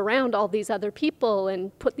move around all these other people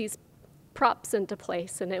and put these props into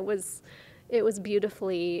place? And it was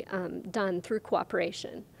beautifully done through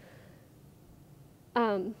cooperation.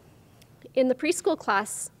 In the preschool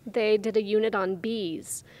class, they did a unit on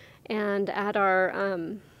bees, and at our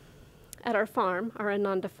farm, our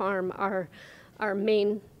Ananda farm, our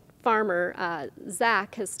main farmer,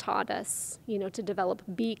 Zach, has taught us, to develop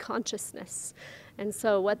bee consciousness. And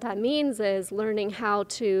so what that means is learning how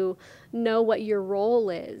to know what your role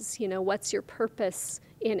is, what's your purpose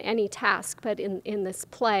in any task, but in this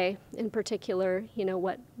play in particular,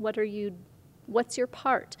 what's your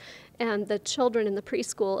part? And the children in the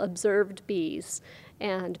preschool observed bees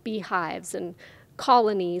and beehives and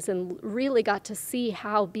colonies and really got to see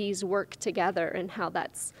how bees work together and how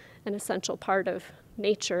that's an essential part of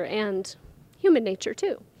nature and human nature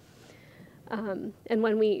too. And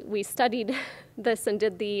when we studied this and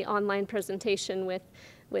did the online presentation with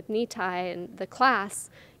Nitai and the class,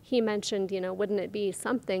 he mentioned, wouldn't it be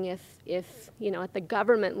something if at the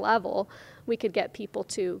government level, we could get people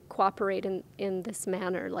to cooperate in this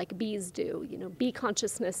manner like bees do. Bee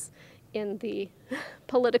consciousness in the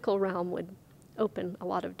political realm would open a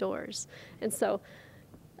lot of doors. And so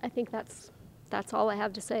I think that's all I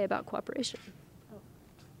have to say about cooperation.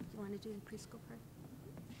 Oh, want to do the preschool part?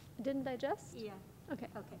 Didn't digest? Yeah. Okay.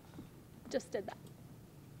 Okay. Just did that.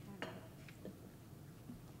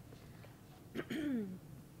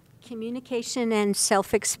 Communication and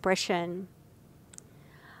self-expression.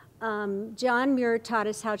 John Muir taught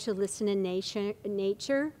us how to listen in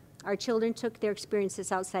nature. Our children took their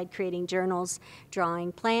experiences outside creating journals,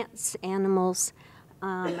 drawing plants, animals,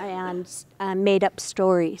 and made up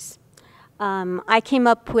stories. I came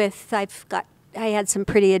up with, I had some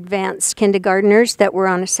pretty advanced kindergartners that were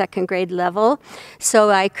on a second grade level.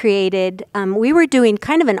 So I created, we were doing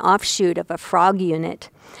kind of an offshoot of a frog unit.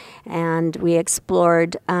 And we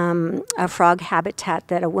explored a frog habitat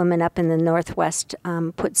that a woman up in the Northwest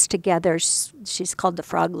puts together. She's called the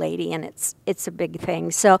Frog Lady, and it's a big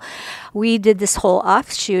thing. So we did this whole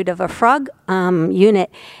offshoot of a frog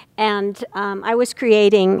unit. And I was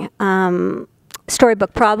creating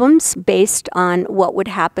storybook problems based on what would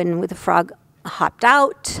happen with a frog hopped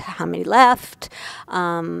out, how many left,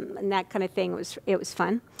 and that kind of thing. It was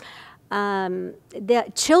fun. My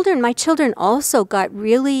children also got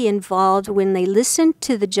really involved when they listened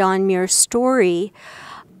to the John Muir story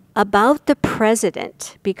about the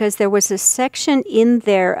president, because there was a section in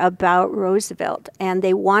there about Roosevelt, and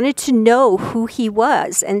they wanted to know who he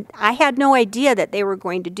was, and I had no idea that they were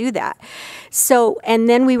going to do that. So, and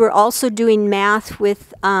then we were also doing math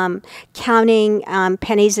with counting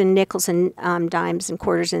pennies and nickels and dimes and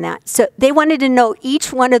quarters and that. So they wanted to know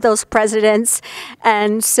each one of those presidents,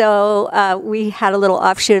 and so we had a little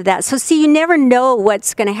offshoot of that. So see, you never know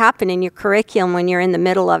what's going to happen in your curriculum when you're in the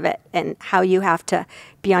middle of it, and how you have to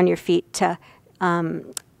be on your feet to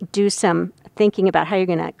do some thinking about how you're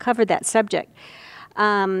going to cover that subject.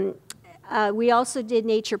 We also did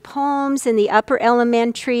nature poems in the upper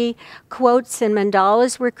elementary. Quotes and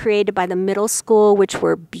mandalas were created by the middle school, which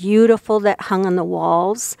were beautiful, that hung on the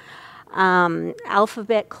walls.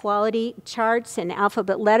 Alphabet quality charts and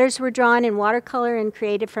alphabet letters were drawn in watercolor and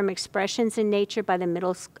created from expressions in nature by the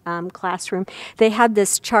middle classroom. They had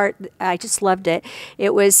this chart, I just loved it.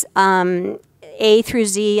 It was A through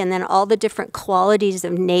Z, and then all the different qualities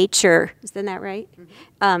of nature. Isn't that right?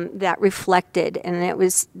 Mm-hmm. That reflected, and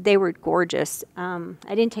they were gorgeous. I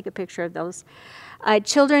didn't take a picture of those.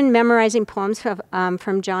 Children memorizing poems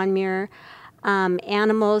from John Muir,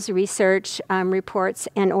 animals, research reports,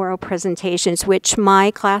 and oral presentations, which my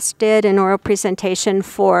class did an oral presentation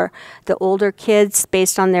for the older kids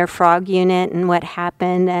based on their frog unit and what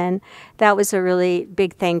happened, and that was a really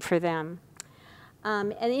big thing for them.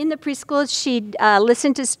 And in the preschool, she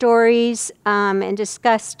listened to stories and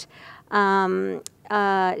discussed,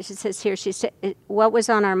 she says here, she said, what was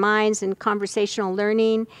on our minds in conversational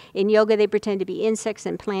learning. In yoga, they pretend to be insects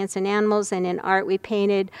and plants and animals, and in art, we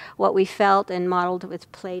painted what we felt and modeled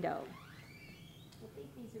with Play-Doh. I think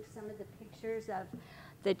these are some of the pictures of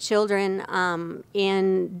the children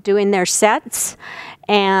in doing their sets,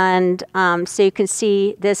 and so you can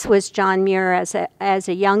see this was John Muir as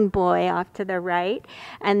a young boy off to the right,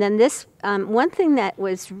 and then this one thing that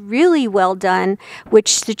was really well done,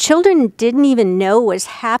 which the children didn't even know was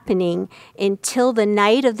happening until the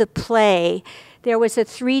night of the play. There was a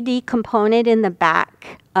 3D component in the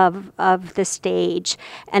back of the stage,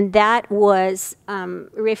 and that was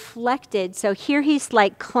reflected. So here he's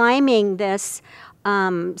like climbing this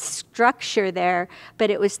structure there,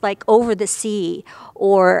 but it was like over the sea,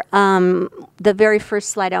 or the very first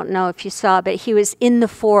slide, I don't know if you saw, but he was in the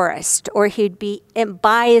forest, or he'd be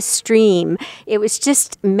by a stream. It was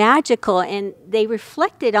just magical, and they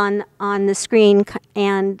reflected on the screen,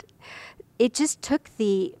 and it just took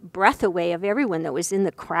the breath away of everyone that was in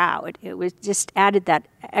the crowd. It was just added that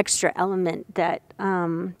extra element that,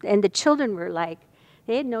 and the children were like,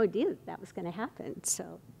 they had no idea that was going to happen,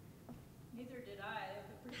 so. I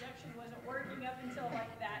don't know if we're going to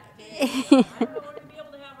be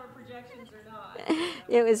able to have our projections or not.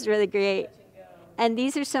 It was really great. And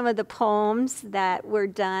these are some of the poems that were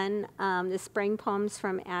done, the spring poems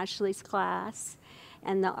from Ashley's class,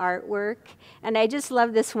 and the artwork. And I just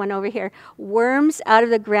love this one over here. Worms out of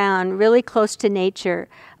the ground, really close to nature.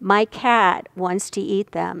 My cat wants to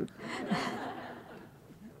eat them.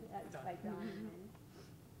 That's by Don.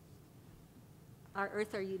 Our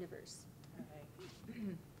Earth, Our Universe.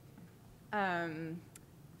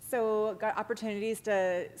 So got opportunities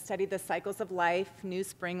to study the cycles of life, new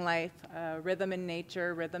spring life, rhythm in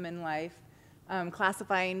nature, rhythm in life,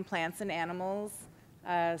 classifying plants and animals,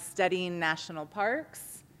 studying national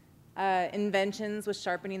parks, inventions with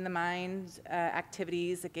sharpening the mind,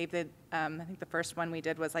 activities that gave I think the first one we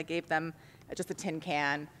did was I gave them just a tin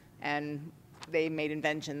can, and they made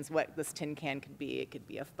inventions what this tin can could be. It could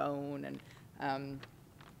be a phone, and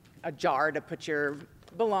a jar to put your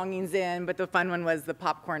belongings in, but the fun one was the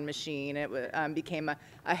popcorn machine. It became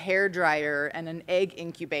a hair dryer and an egg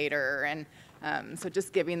incubator, and so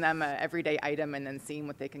just giving them an everyday item and then seeing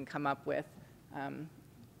what they can come up with,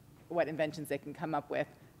 what inventions they can come up with.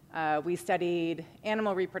 We studied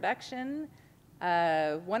animal reproduction.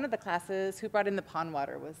 One of the classes, who brought in the pond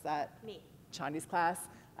water? Was that me? Chandi's class.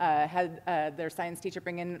 Had their science teacher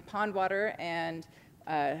bring in pond water and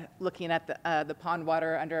looking at the pond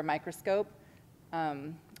water under a microscope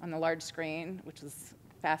on the large screen, which was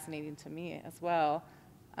fascinating to me as well.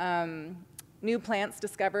 New plants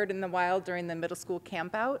discovered in the wild during the middle school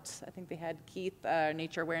camp out. I think they had Keith,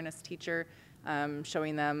 nature awareness teacher,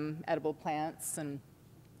 showing them edible plants, and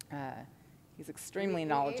he's extremely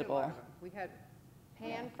knowledgeable. We had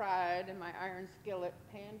pan-fried in my iron skillet,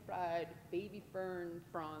 pan-fried baby fern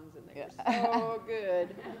fronds, and they were so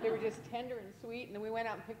good. They were just tender and sweet, and then we went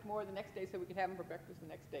out and picked more the next day so we could have them for breakfast the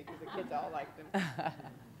next day because the kids all liked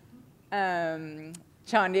them.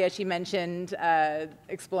 Chandi, as she mentioned,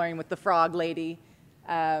 exploring with the frog lady.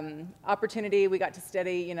 Opportunity, we got to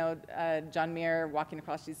study, you know, John Muir walking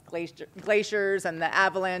across these glaciers and the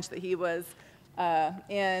avalanche that he was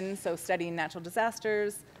in, so studying natural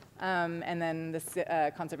disasters. And then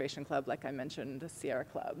the Conservation Club, like I mentioned, the Sierra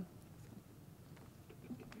Club.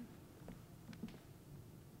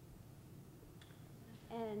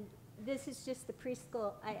 And this is just the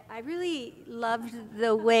preschool. I really loved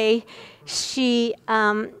the way she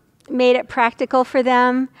made it practical for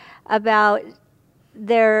them about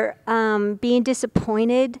their being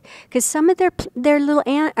disappointed because some of their little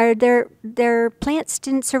their plants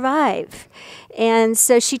didn't survive, and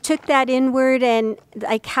so she took that inward and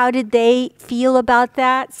like how did they feel about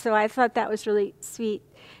that? So I thought that was really sweet,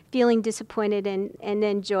 feeling disappointed and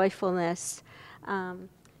then joyfulness, and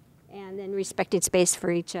then respecting space for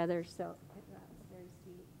each other. So that was very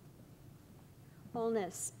sweet.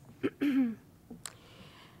 Wholeness.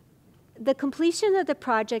 The completion of the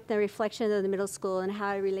project, the reflection of the middle school and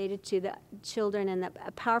how it related to the children, and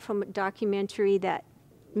a powerful documentary that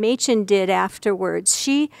Machen did afterwards.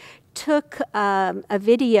 She took a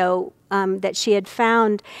video that she had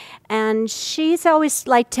found, and she's always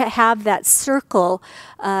liked to have that circle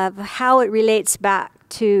of how it relates back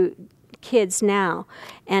to kids now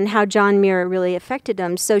and how John Muir really affected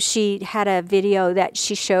them. So she had a video that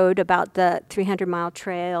she showed about the 300-mile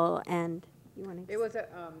trail, and it was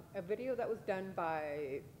a video that was done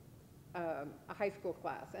by a high school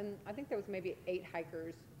class, and I think there was maybe 8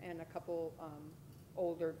 hikers and a couple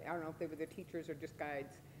older, I don't know if they were the teachers or just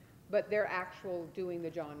guides, but they're actual doing the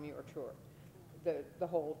John Muir tour, the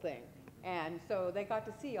whole thing. And so they got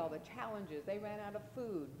to see all the challenges. They ran out of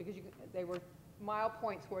food because they were mile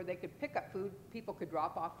points where they could pick up food. People could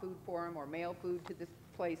drop off food for them or mail food to the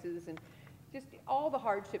places, and just all the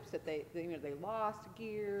hardships that they lost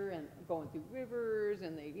gear and going through rivers,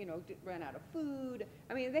 and they ran out of food.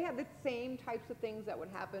 I mean, they had the same types of things that would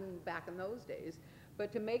happen back in those days.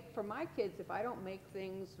 But to make, for my kids, if I don't make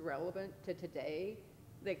things relevant to today,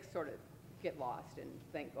 they sort of get lost and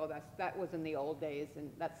think, oh, that was in the old days,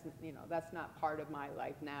 and that's not part of my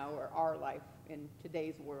life now or our life in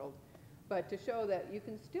today's world. But to show that you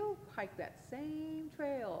can still hike that same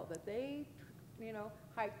trail that they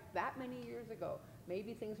hiked that many years ago.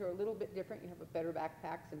 Maybe things are a little bit different. You have better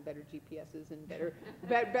backpacks and better GPSs and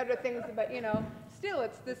better things, but still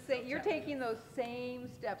it's the same. You're taking those same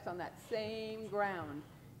steps on that same ground,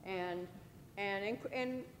 and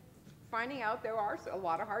finding out there are a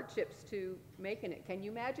lot of hardships to making it. Can you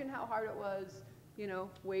imagine how hard it was,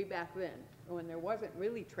 way back then when there wasn't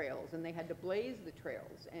really trails and they had to blaze the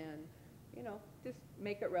trails and, just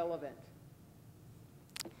make it relevant.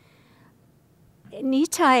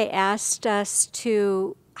 Nitai asked us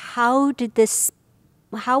to, how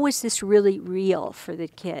was this really real for the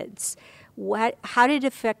kids? How did it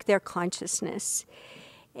affect their consciousness?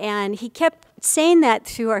 And he kept saying that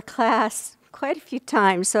through our class quite a few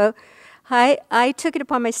times. So I took it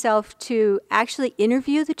upon myself to actually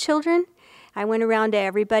interview the children. I went around to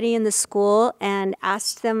everybody in the school and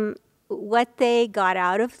asked them what they got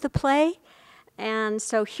out of the play. And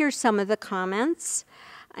so here's some of the comments.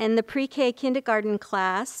 In the pre-K kindergarten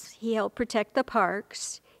class, he helped protect the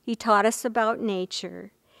parks. He taught us about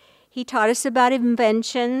nature. He taught us about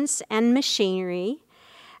inventions and machinery.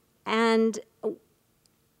 And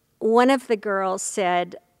one of the girls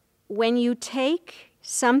said, when you take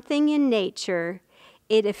something in nature,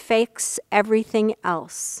 it affects everything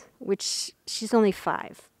else, which she's only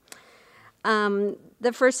 5.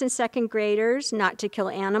 The first and second graders, not to kill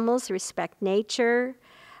animals, respect nature.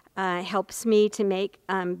 Helps me to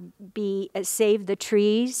save the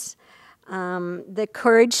trees. the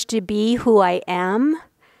courage to be who I am.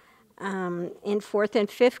 In 4th and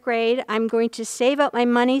 5th grade, I'm going to save up my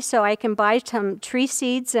money so I can buy some tree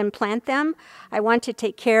seeds and plant them. I want to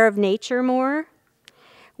take care of nature more.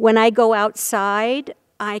 When I go outside,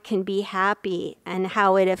 I can be happy and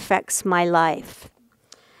how it affects my life.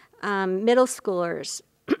 Middle schoolers.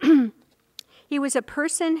 He was a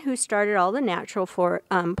person who started all the natural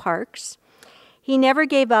parks. He never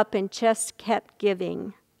gave up and just kept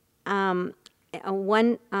giving.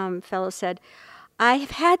 One fellow said,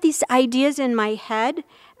 I've had these ideas in my head,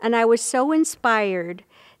 and I was so inspired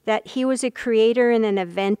that he was a creator and an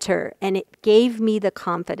inventor, and it gave me the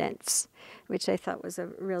confidence, which I thought was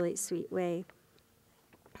a really sweet way.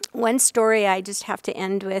 One story I just have to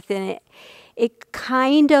end with, and it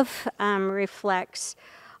kind of reflects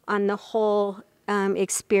on the whole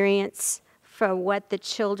experience for what the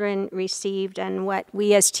children received and what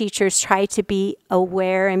we as teachers try to be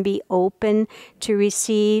aware and be open to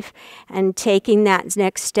receive, and taking that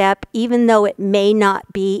next step, even though it may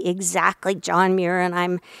not be exactly John Muir and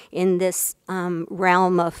I'm in this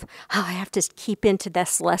realm of, I have to keep into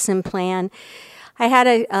this lesson plan. I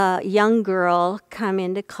had a young girl come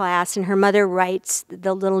into class, and her mother writes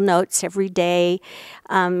the little notes every day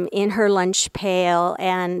in her lunch pail,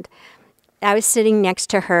 and I was sitting next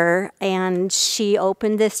to her, and she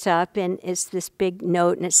opened this up, and it's this big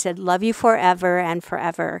note, and it said, "Love you forever and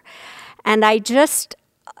forever." And I just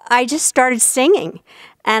started singing.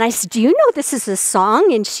 And I said, "Do you know this is a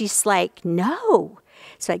song?" And she's like, "No."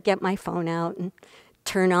 So I get my phone out and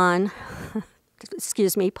turn on,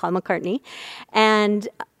 excuse me, Paul McCartney. And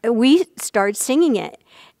we start singing it.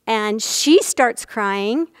 And she starts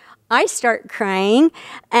crying. I start crying.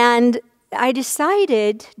 And I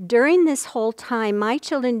decided during this whole time, my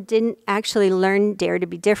children didn't actually learn Dare to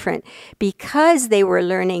Be Different because they were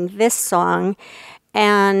learning this song.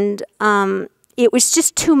 And it was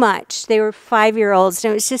just too much. They were 5-year-olds,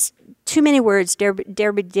 and it was just too many words. Dare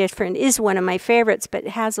Be Different is one of my favorites, but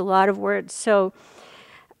it has a lot of words. So,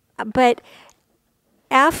 but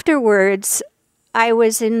afterwards, I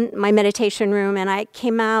was in my meditation room, and I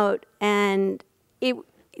came out, and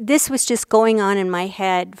this was just going on in my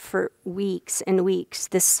head for weeks and weeks,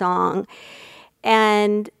 this song.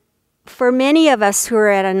 And for many of us who are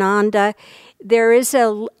at Ananda, there is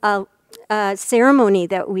a ceremony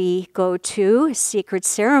that we go to, a secret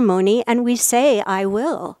ceremony, and we say, "I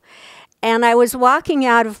will." And I was walking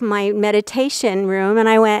out of my meditation room, and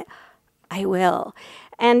I went, "I will."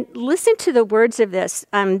 And listen to the words of this.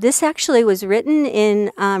 This actually was written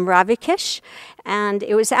in Ravikesh, and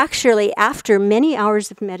it was actually after many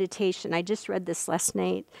hours of meditation. I just read this last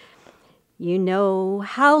night. "You know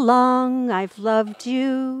how long I've loved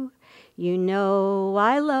you. You know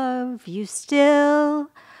I love you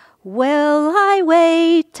still. Will I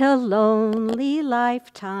wait a lonely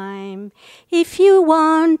lifetime? If you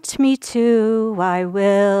want me to, I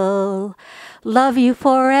will. Love you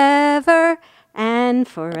forever and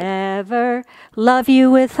forever. Love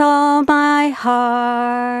you with all my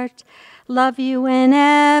heart. Love you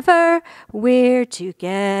whenever we're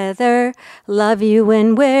together. Love you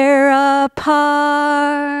when we're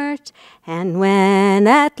apart. And when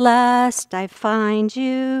at last I find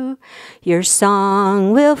you, your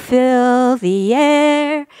song will fill the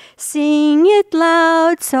air. Sing it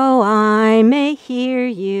loud so I may hear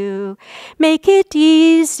you. Make it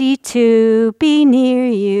easy to be near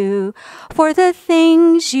you. For the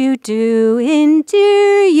things you do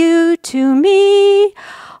endear you to me.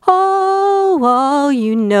 Oh,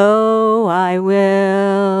 you know I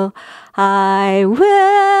will. I will.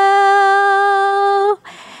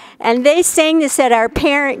 And they sang this at our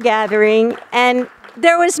parent gathering, and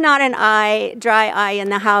there was not an dry eye in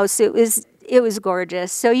the house. It was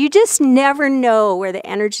gorgeous. So you just never know where the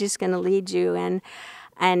energy is going to lead you, and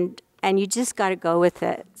you just got to go with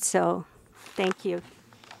it. So, thank you.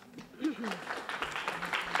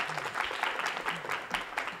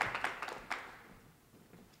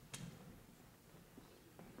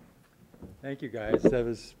 Thank you, guys. That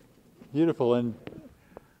was beautiful, and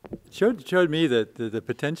showed me that the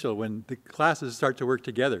potential when the classes start to work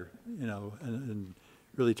together, you know, and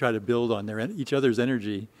really try to build on each other's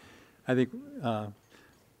energy. I think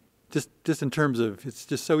just in terms of, it's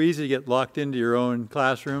just so easy to get locked into your own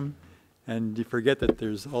classroom, and you forget that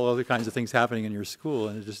there's all other kinds of things happening in your school,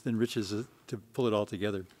 and it just enriches it to pull it all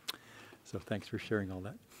together. So thanks for sharing all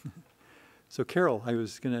that. So Carol, I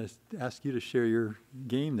was going to ask you to share your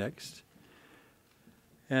game next.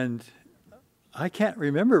 And I can't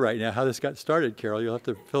remember right now how this got started, Carol. You'll have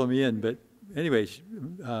to fill me in. But anyway,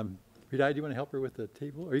 Hridaya, do you want to help her with the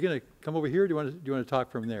table? Are you going to come over here, or do you want to talk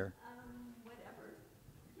from there? Whatever.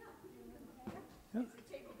 Yeah.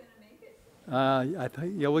 I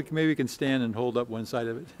think, yeah, maybe we can stand and hold up one side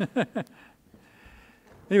of it.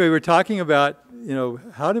 Anyway, we're talking about, you know,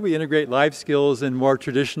 how do we integrate life skills in more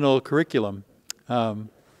traditional curriculum? And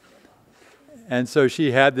so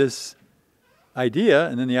she had this idea,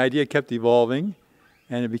 and then the idea kept evolving,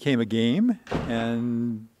 and it became a game,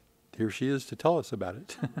 and here she is to tell us about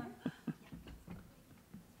it.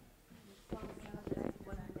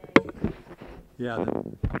 Yeah,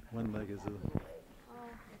 the one leg is a...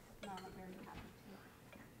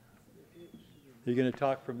 Are you going to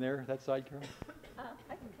talk from there, that side, Carol?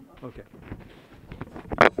 I can come over. Okay.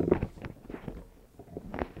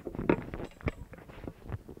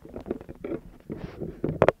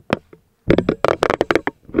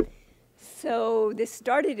 So this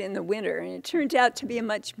started in the winter, and it turned out to be a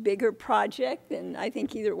much bigger project than I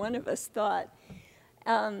think either one of us thought.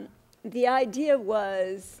 The idea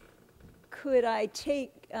was, could I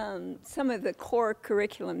take some of the core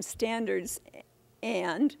curriculum standards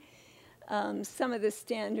and some of the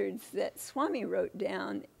standards that Swami wrote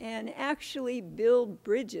down and actually build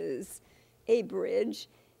bridges, a bridge,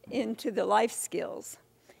 into the life skills.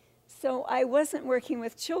 So I wasn't working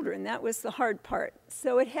with children. That was the hard part.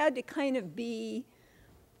 So it had to kind of be,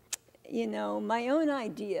 you know, my own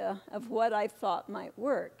idea of what I thought might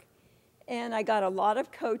work. And I got a lot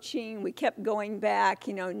of coaching. We kept going back.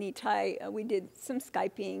 You know, Nitai, we did some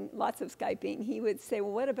Skyping, lots of Skyping. He would say,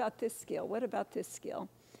 well, what about this skill? What about this skill?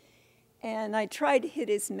 And I tried to hit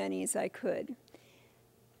as many as I could.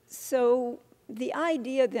 So the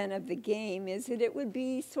idea then of the game is that it would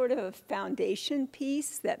be sort of a foundation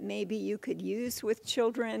piece that maybe you could use with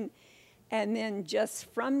children, and then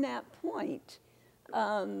just from that point,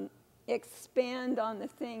 expand on the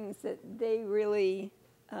things that they really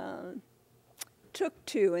took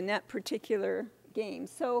to in that particular game.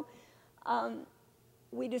 So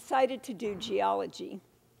we decided to do geology.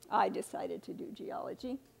 I decided to do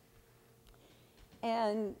geology.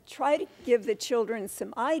 And try to give the children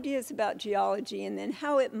some ideas about geology and then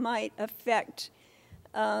how it might affect,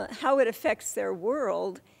 how it affects their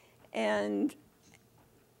world. And,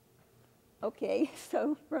 okay,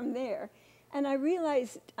 so from there. And I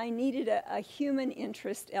realized I needed a human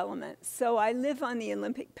interest element. So I live on the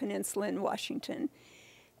Olympic Peninsula in Washington.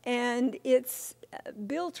 And it's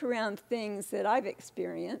built around things that I've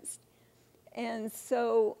experienced. And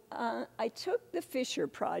so I took the Fisher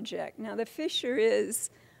Project. Now, the Fisher is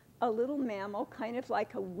a little mammal, kind of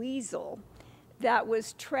like a weasel, that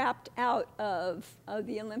was trapped out of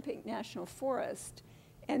the Olympic National Forest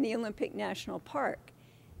and the Olympic National Park.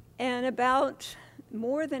 And about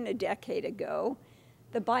more than a decade ago,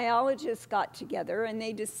 the biologists got together and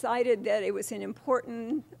they decided that it was an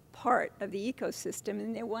important part of the ecosystem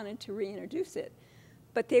and they wanted to reintroduce it.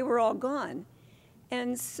 But they were all gone.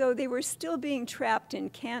 And so they were still being trapped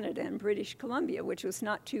in Canada and British Columbia, which was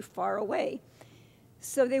not too far away.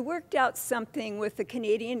 So they worked out something with the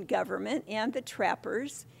Canadian government and the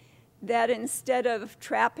trappers that instead of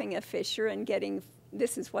trapping a fisher and getting,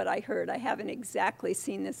 this is what I heard, I haven't exactly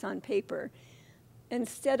seen this on paper,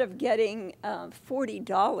 instead of getting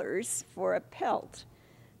 $40 for a pelt,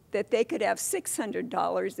 that they could have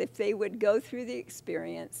 $600 if they would go through the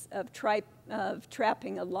experience of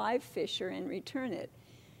trapping a live fisher and return it.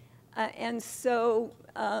 And so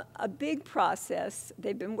a big process,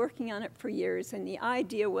 they've been working on it for years, and the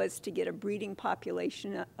idea was to get a breeding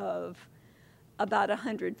population of about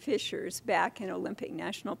 100 fishers back in Olympic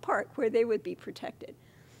National Park where they would be protected.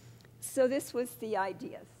 So this was the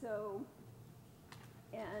idea. So,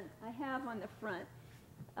 and I have on the front,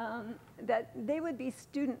 that they would be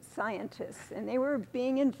student scientists, and they were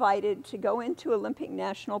being invited to go into Olympic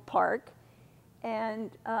National Park and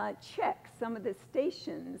check some of the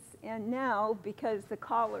stations. And now, because the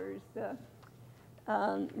collars, the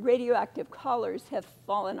radioactive collars have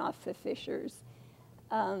fallen off the fishers,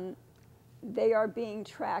 they are being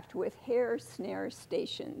tracked with hair snare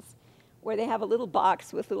stations, where they have a little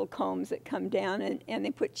box with little combs that come down, and they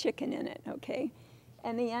put chicken in it, okay?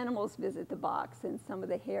 And the animals visit the box, and some of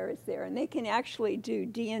the hair is there. And they can actually do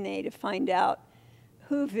DNA to find out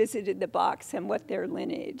who visited the box and what their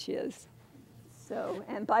lineage is. So,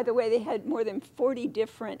 and by the way, they had more than 40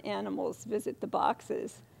 different animals visit the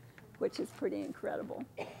boxes, which is pretty incredible.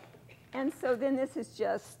 And so then this is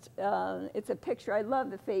just, it's a picture. I love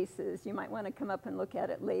the faces. You might want to come up and look at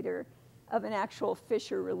it later, of an actual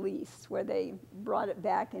fisher release where they brought it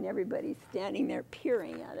back and everybody's standing there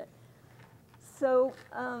peering at it. So,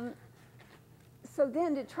 so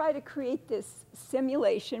then to try to create this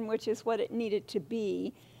simulation, which is what it needed to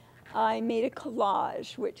be, I made a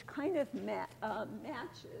collage which kind of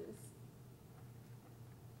matches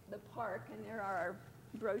the park, and there are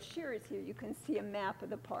brochures here, you can see a map of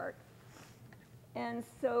the park. And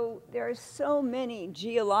so there are so many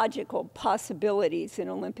geological possibilities in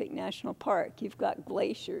Olympic National Park. You've got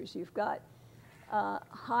glaciers, you've got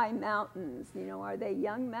high mountains. You know, are they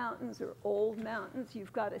young mountains or old mountains?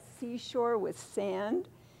 You've got a seashore with sand.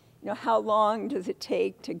 You know, how long does it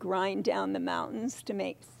take to grind down the mountains to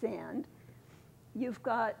make sand? You've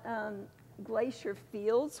got glacier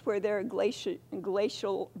fields where there are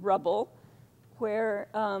glacial rubble, where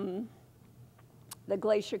the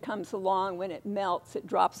glacier comes along. When it melts, it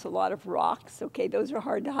drops a lot of rocks. Okay, those are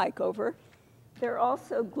hard to hike over. There are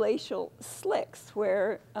also glacial slicks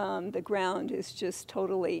where the ground is just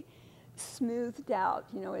totally smoothed out,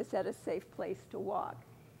 you know, is at a safe place to walk.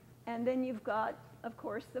 And then you've got, of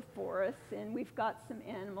course, the forests, and we've got some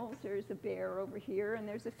animals. There's a bear over here, and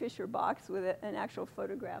there's a fisher box with an actual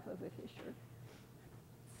photograph of a fisher.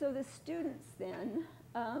 So the students then,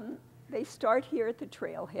 they start here at the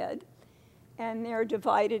trailhead, and they're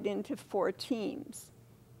divided into 4 teams.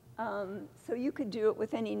 So you could do it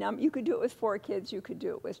with any number. You could do it with 4 kids. You could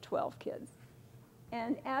do it with 12 kids.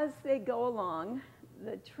 And as they go along,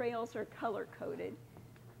 the trails are color-coded.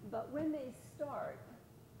 But when they start,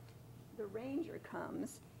 the ranger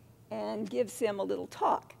comes and gives them a little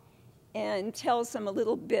talk and tells them a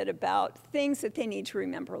little bit about things that they need to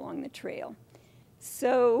remember along the trail.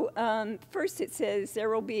 So first it says there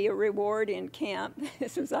will be a reward in camp.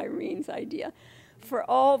 This was Irene's idea. For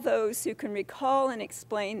all those who can recall and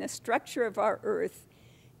explain the structure of our Earth,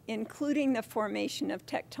 including the formation of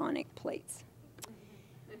tectonic plates.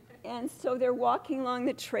 And so they're walking along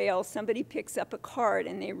the trail. Somebody picks up a card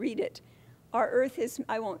and they read it. Our Earth is,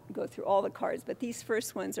 I won't go through all the cards, but these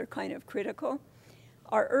first ones are kind of critical.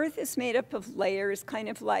 Our Earth is made up of layers, kind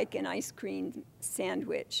of like an ice cream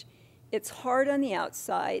sandwich. It's hard on the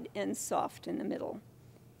outside and soft in the middle.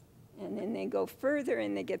 And then they go further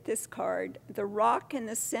and they get this card. The rock in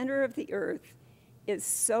the center of the Earth is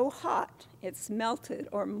so hot, it's melted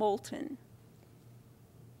or molten.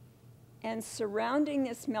 And surrounding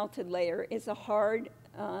this melted layer is a hard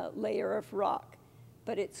layer of rock,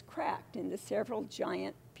 but it's cracked into several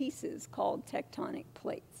giant pieces called tectonic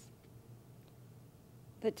plates.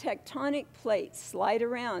 The tectonic plates slide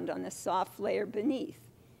around on the soft layer beneath.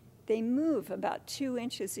 They move about 2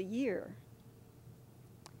 inches a year.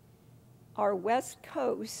 Our west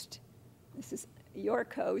coast, this is your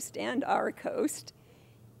coast and our coast,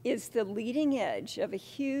 is the leading edge of a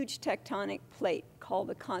huge tectonic plate called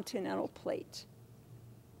the continental plate.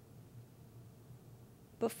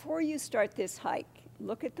 Before you start this hike,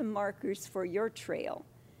 look at the markers for your trail.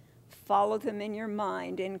 Follow them in your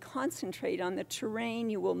mind and concentrate on the terrain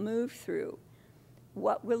you will move through.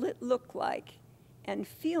 What will it look like and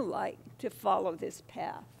feel like to follow this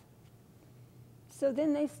path? So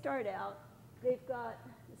then they start out. They've got,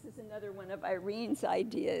 this is another one of Irene's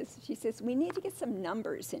ideas. She says, we need to get some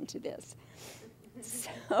numbers into this.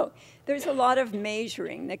 So there's a lot of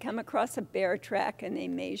measuring. They come across a bear track and they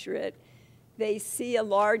measure it. They see a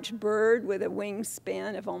large bird with a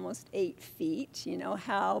wingspan of almost 8 feet. You know,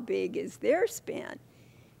 how big is their span?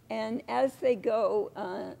 And as they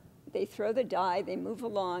go, they throw the die, they move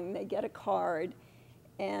along, they get a card,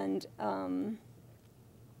 and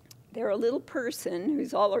they're a little person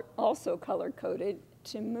who's also color-coded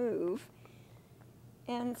to move.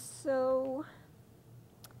 And so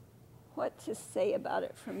what to say about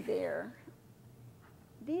it from there?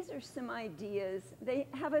 These are some ideas. They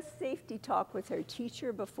have a safety talk with their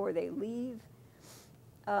teacher before they leave.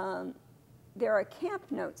 There are camp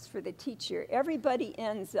notes for the teacher. Everybody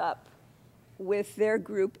ends up with their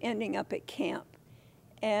group ending up at camp.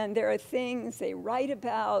 And there are things they write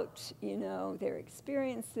about, you know, their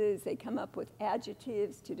experiences. They come up with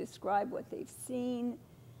adjectives to describe what they've seen.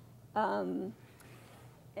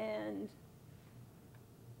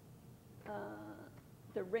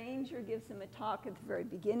 The ranger gives them a talk at the very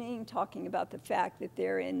beginning, talking about the fact that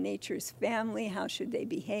they're in nature's family. How should they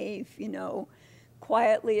behave, you know,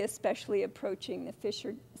 quietly, especially approaching the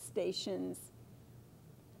fisher stations.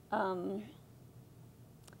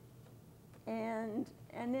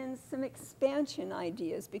 And then some expansion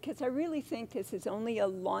ideas, because I really think this is only a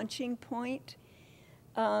launching point,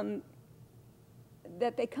 that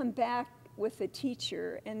they come back with the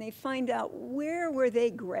teacher and they find out where were they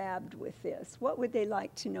grabbed with this? What would they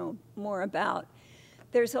like to know more about?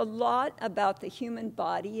 There's a lot about the human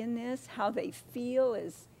body in this, how they feel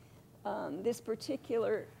as this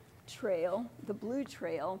particular trail, the Blue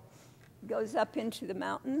Trail, goes up into the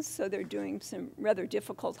mountains, so they're doing some rather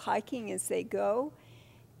difficult hiking as they go.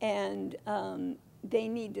 And they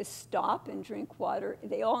need to stop and drink water.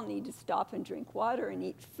 They all need to stop and drink water and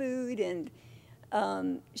eat food. And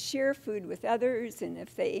share food with others, and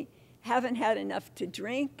if they haven't had enough to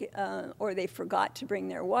drink or they forgot to bring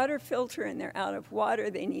their water filter and they're out of water,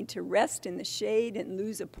 they need to rest in the shade and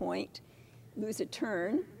lose a point, lose a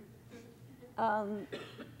turn.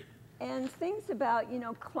 And things about, you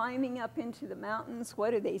know, climbing up into the mountains. What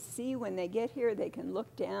do they see when they get here? They can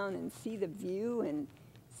look down and see the view and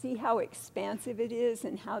see how expansive it is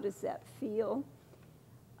and how does that feel.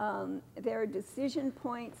 There are decision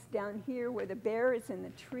points down here where the bear is in the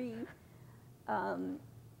tree.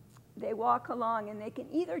 They walk along and they can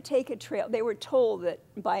either take a trail. They were told that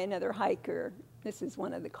by another hiker, this is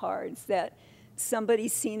one of the cards, that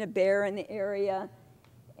somebody's seen a bear in the area,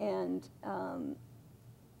 and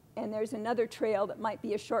there's another trail that might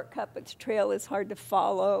be a shortcut, but the trail is hard to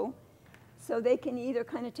follow. So they can either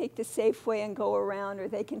kind of take the safe way and go around, or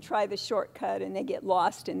they can try the shortcut and they get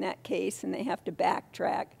lost in that case and they have to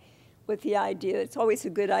backtrack with the idea. It's always a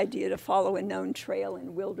good idea to follow a known trail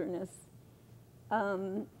in wilderness.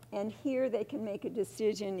 And here they can make a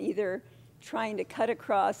decision either trying to cut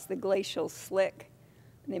across the glacial slick,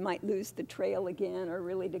 and they might lose the trail again, or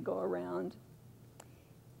really to go around.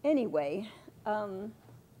 Anyway,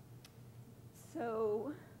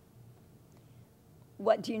 so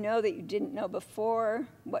what do you know that you didn't know before?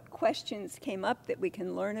 What questions came up that we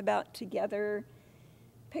can learn about together?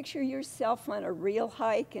 Picture yourself on a real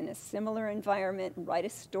hike in a similar environment and write a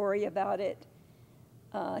story about it.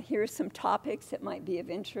 Here are some topics that might be of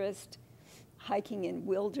interest. Hiking in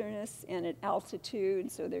wilderness and at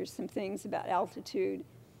altitude, so there's some things about altitude.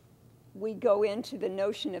 We go into the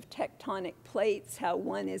notion of tectonic plates, how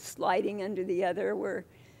one is sliding under the other. We're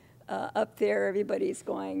up there, everybody's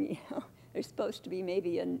going, you know, there's supposed to be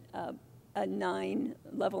maybe a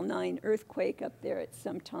level 9 earthquake up there at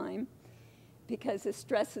some time, because the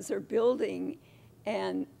stresses are building,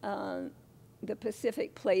 and the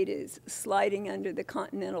Pacific plate is sliding under the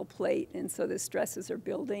continental plate, and so the stresses are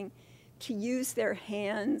building. To use their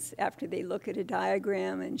hands after they look at a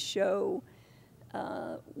diagram and show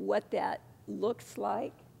what that looks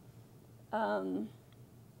like.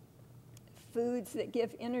 Foods that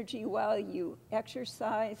give energy while you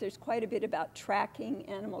exercise. There's quite a bit about tracking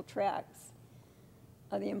animal tracks.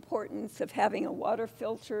 The importance of having a water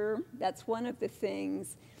filter. That's one of the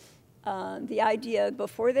things. The idea,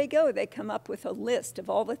 before they go, they come up with a list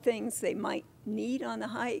of all the things they might need on the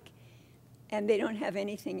hike, and they don't have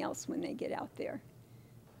anything else when they get out there.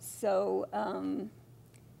 So,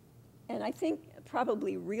 and I think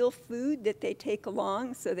probably real food that they take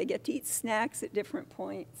along, so they get to eat snacks at different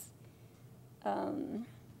points.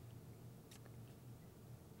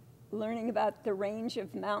 Learning about the range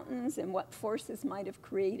of mountains and what forces might have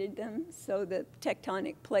created them. So the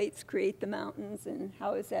tectonic plates create the mountains, and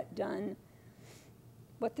how is that done?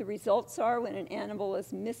 What the results are when an animal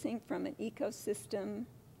is missing from an ecosystem.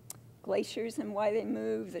 Glaciers and why they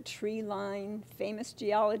move, the tree line, famous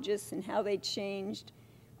geologists and how they changed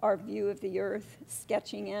our view of the earth,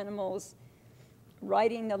 sketching animals,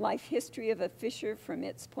 writing the life history of a fisher from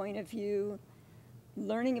its point of view,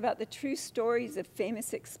 learning about the true stories of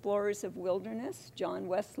famous explorers of wilderness, John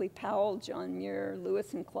Wesley Powell, John Muir,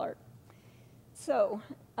 Lewis and Clark. So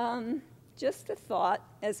just a thought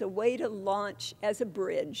as a way to launch, as a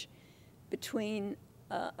bridge between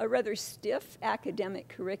a rather stiff academic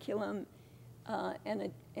curriculum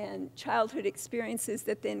and childhood experiences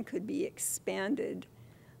that then could be expanded.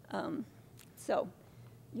 So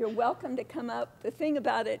you're welcome to come up. The thing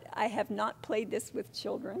about it, I have not played this with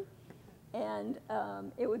children, and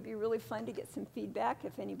it would be really fun to get some feedback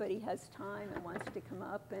if anybody has time and wants to come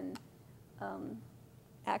up and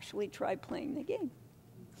actually try playing the game.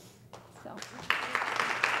 So.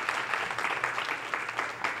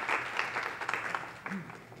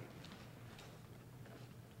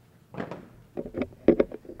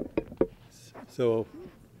 So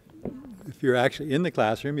if you're actually in the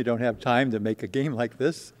classroom, you don't have time to make a game like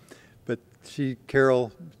this, but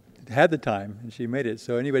Carol had the time and she made it.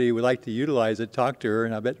 So anybody who would like to utilize it, talk to her,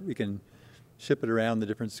 and I bet we can ship it around the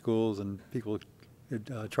different schools and people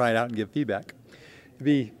could try it out and give feedback. It'd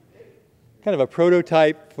be kind of a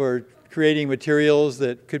prototype for creating materials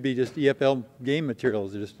that could be just EFL game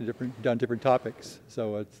materials, just on different topics.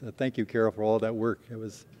 So it's, thank you, Carol, for all that work. It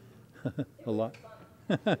was a lot.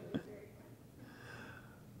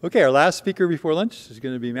 Okay, our last speaker before lunch is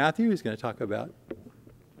going to be Matthew. He's going to talk about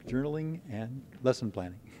journaling and lesson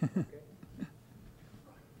planning.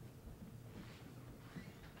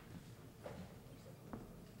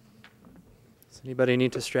 Does anybody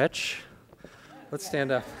need to stretch? Let's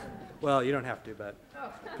stand up. Well, you don't have to, but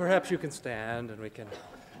perhaps you can stand and we can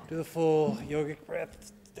do the full yogic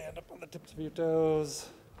breath. Stand up on the tips of your toes.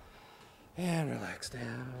 And relax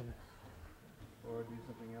down. Or do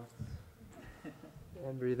something else.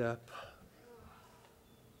 And breathe up.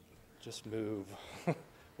 Just move,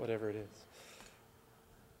 whatever it is.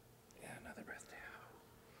 And another breath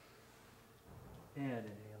down. And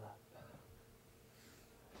inhale up.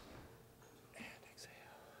 And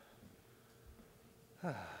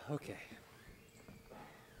exhale. Okay.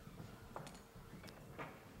 A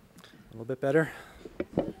little bit better?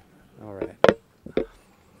 All right.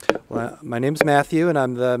 Well, my name's Matthew, and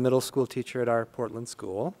I'm the middle school teacher at our Portland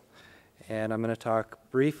school. And I'm going to talk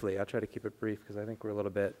briefly, I'll try to keep it brief because I think we're a little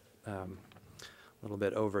bit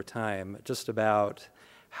over time, just about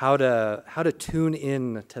how to tune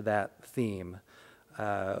in to that theme.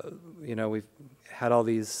 You know, we've had all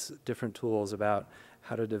these different tools about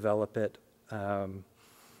how to develop it,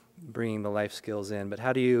 bringing the life skills in, but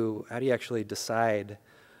how do you actually decide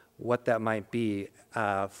what that might be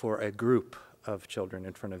for a group of children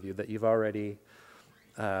in front of you that you've already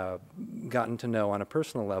gotten to know on a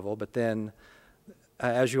personal level, but then,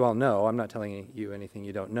 as you all know, I'm not telling you anything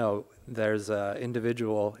you don't know, there's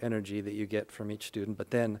individual energy that you get from each student,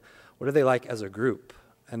 but then what are they like as a group?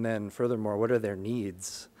 And then furthermore, what are their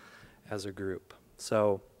needs as a group?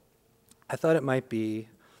 So I thought it might be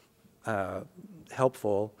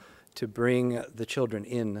helpful to bring the children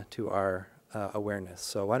into our awareness.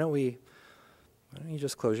 So why don't you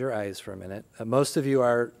just close your eyes for a minute? Most of you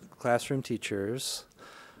are classroom teachers.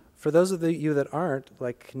 For those of you that aren't,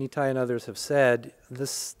 like Nitai and others have said,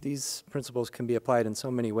 these principles can be applied in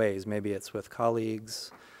so many ways. Maybe it's with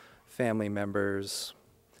colleagues, family members,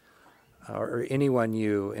 or anyone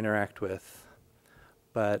you interact with.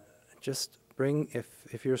 But just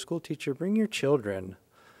if you're a school teacher, bring your children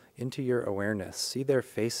into your awareness. See their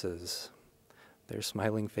faces, their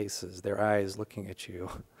smiling faces, their eyes looking at you.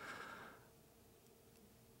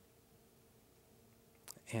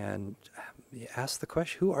 And ask the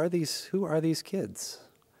question, who are these kids?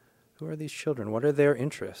 Who are these children? What are their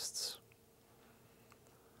interests?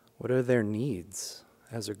 What are their needs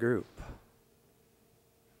as a group?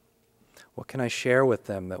 What can I share with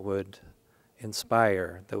them that would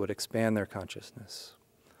inspire, that would expand their consciousness?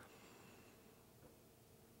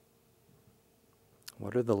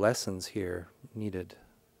 What are the lessons here needed,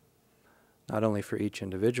 not only for each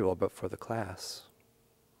individual, but for the class?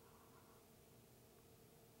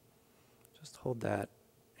 Just hold that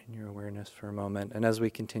in your awareness for a moment. And as we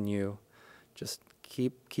continue, just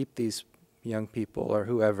keep these young people or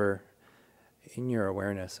whoever in your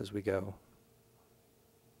awareness as we go.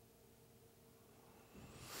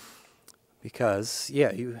 Because,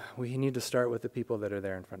 we need to start with the people that are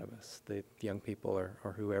there in front of us, the young people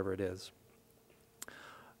or whoever it is.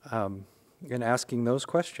 And asking those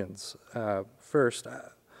questions first.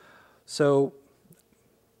 So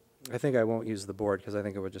I think I won't use the board because I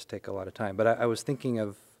think it would just take a lot of time. But I was thinking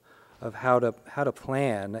of how to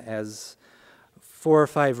plan as 4 or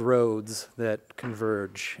 5 roads that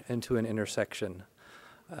converge into an intersection,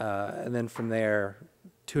 and then from there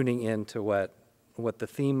tuning into what the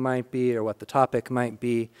theme might be or what the topic might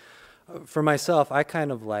be. For myself, I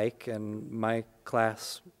kind of like, and my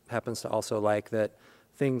class happens to also like, that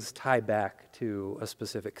things tie back to a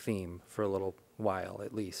specific theme for a little while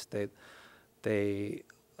at least. They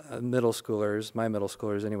middle schoolers, my middle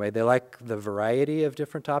schoolers anyway, they like the variety of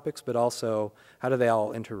different topics, but also how do they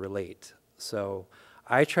all interrelate? So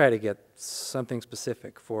I try to get something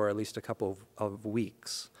specific for at least a couple of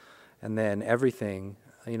weeks. And then everything,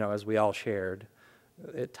 as we all shared,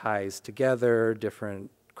 it ties together, different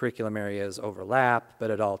curriculum areas overlap, but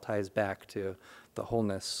it all ties back to the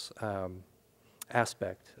wholeness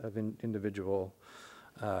aspect of their individual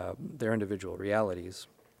realities.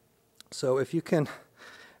 So if you can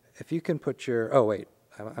put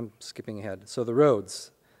I'm skipping ahead. So the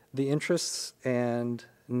roads, the interests and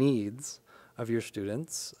needs of your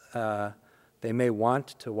students, they may want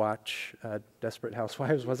to watch Desperate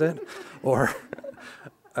Housewives, was it? Or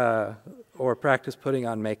practice putting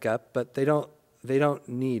on makeup, but they don't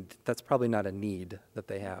need, that's probably not a need that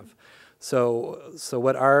they have. So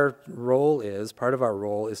what our role is, part of our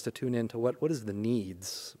role is to tune into what is the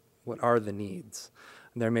needs, what are the needs?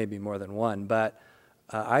 And there may be more than one, but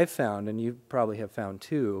I've found, and you probably have found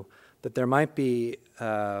too, that there might be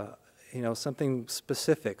something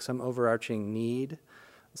specific, some overarching need,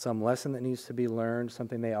 some lesson that needs to be learned,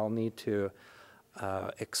 something they all need to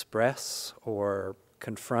express or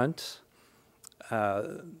confront.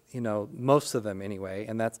 Most of them anyway,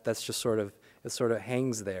 and that's just sort of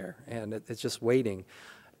hangs there, and it's just waiting.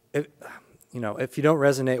 If you don't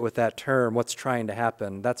resonate with that term, what's trying to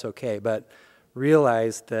happen, that's okay, but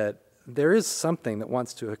realize that there is something that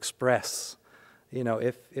wants to express.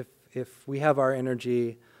 If if we have our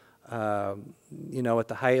energy, you know, at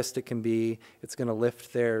the highest it can be, it's going to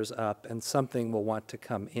lift theirs up, and something will want to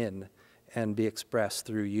come in and be expressed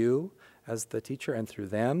through you as the teacher and through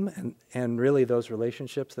them, and really those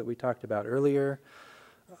relationships that we talked about earlier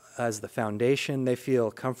as the foundation. They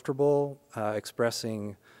feel comfortable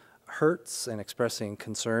expressing hurts and expressing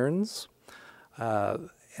concerns,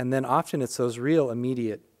 and then often it's those real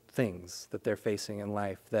immediate things that they're facing in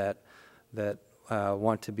life that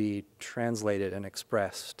want to be translated and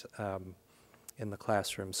expressed in the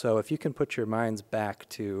classroom. So if you can put your minds back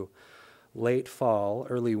to late fall,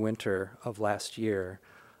 early winter of last year,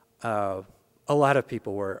 a lot of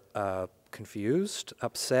people were confused,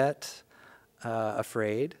 upset,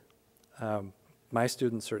 afraid. My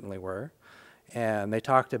students certainly were. And they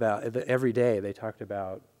talked about, every day they talked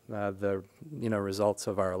about the results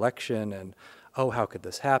of our election, and oh, how could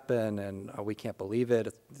this happen, and oh, we can't believe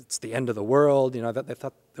it, it's the end of the world, that they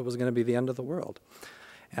thought it was going to be the end of the world.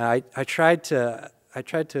 And I tried to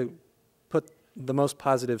put the most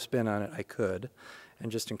positive spin on it I could, and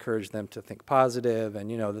just encourage them to think positive, and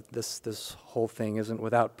that this whole thing isn't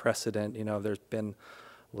without precedent. There's been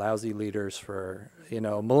lousy leaders for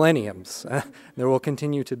millenniums. There will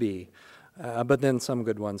continue to be, but then some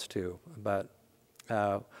good ones too. But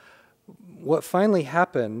what finally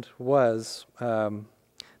happened was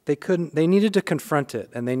they needed to confront it,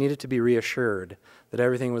 and they needed to be reassured that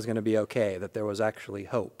everything was going to be okay, that there was actually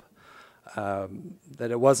hope, that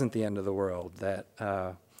it wasn't the end of the world, that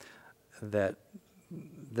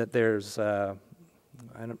there's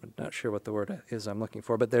I'm not sure what the word is I'm looking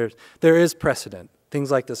for, but there is precedent. Things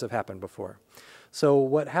like this have happened before. So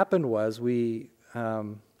what happened was we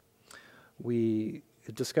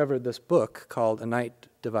discovered this book called A Night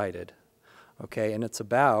Divided, okay, and it's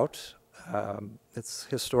about it's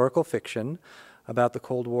historical fiction about the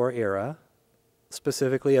Cold War era,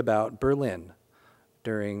 specifically about Berlin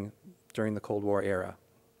during the Cold War era,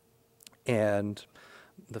 and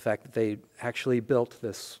the fact that they actually built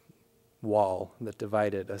this wall that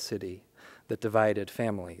divided a city, that divided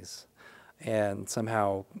families, and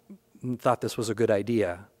somehow thought this was a good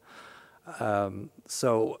idea.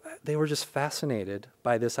 So they were just fascinated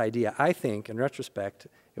by this idea. I think, in retrospect,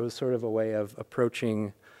 it was sort of a way of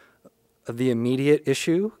approaching the immediate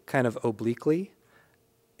issue kind of obliquely,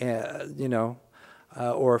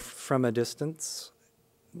 or from a distance,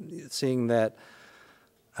 seeing that,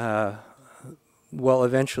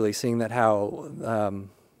 eventually seeing that how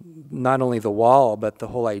not only the wall, but the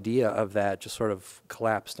whole idea of that just sort of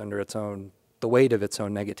collapsed under the weight of its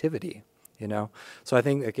own negativity, So I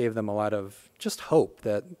think it gave them a lot of just hope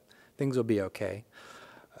that things will be okay.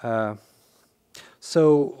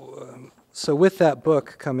 So with that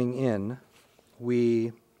book coming in,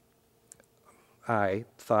 I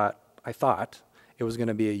thought it was going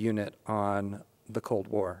to be a unit on the Cold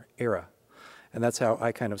War era. And that's how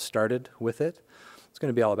I kind of started with it. It's going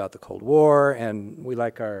to be all about the Cold War, and we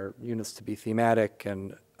like our units to be thematic,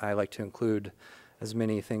 and I like to include as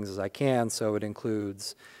many things as I can, so it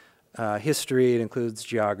includes history, it includes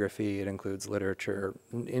geography, it includes literature,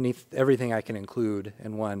 everything I can include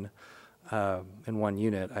in one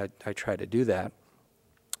unit. I try to do that.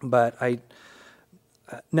 But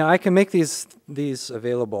now I can make these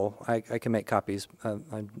available. I can make copies.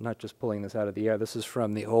 I'm not just pulling this out of the air. This is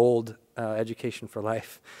from the old Education for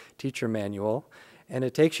Life teacher manual, and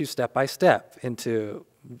it takes you step by step into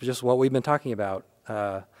just what we've been talking about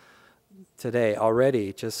today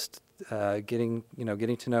already. Just getting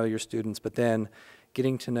to know your students, but then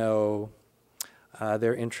getting to know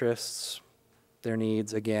their interests, their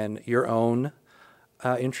needs. Again, your own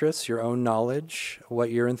interests, your own knowledge,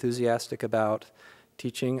 what you're enthusiastic about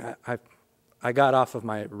teaching. I got off of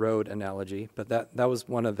my road analogy, but that was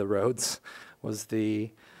one of the roads, was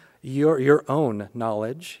your own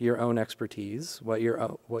knowledge, your own expertise, what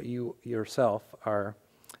you yourself are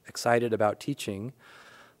excited about teaching,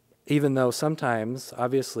 even though sometimes,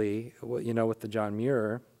 obviously, with the John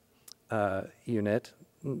Muir unit,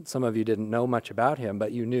 some of you didn't know much about him,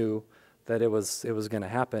 but you knew that it was going to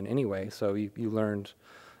happen anyway, so you learned,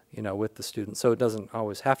 with the students. So it doesn't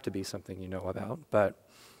always have to be something you know about, but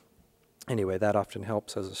anyway, that often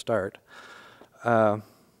helps as a start. But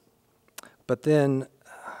then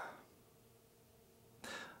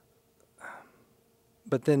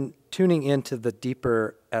tuning into the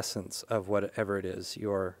deeper essence of whatever it is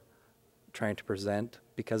you're trying to present,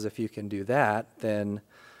 because if you can do that, then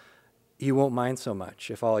you won't mind so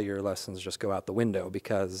much if all your lessons just go out the window,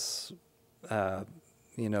 because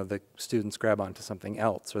the students grab onto something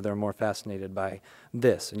else, or they're more fascinated by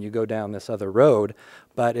this, and you go down this other road.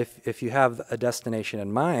 But if you have a destination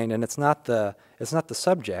in mind, and it's not the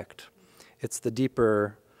subject, it's the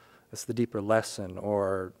deeper lesson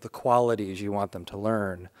or the qualities you want them to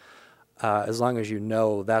learn. As long as you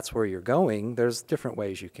know that's where you're going, there's different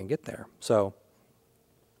ways you can get there. So,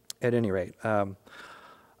 at any rate,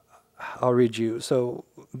 I'll read you. So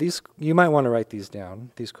you might want to write these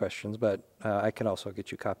down, these questions, but I can also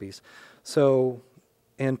get you copies. So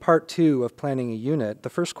in part 2 of planning a unit, the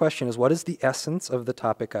first question is, what is the essence of the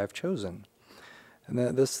topic I've chosen? And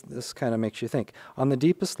this kind of makes you think. On the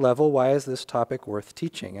deepest level, why is this topic worth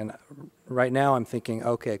teaching? And right now I'm thinking,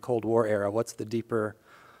 okay, Cold War era, what's the deeper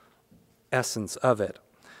essence of it?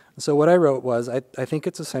 So what I wrote was, I think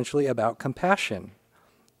it's essentially about compassion.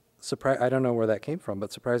 I don't know where that came from,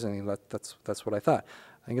 but surprisingly, that's what I thought.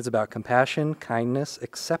 I think it's about compassion, kindness,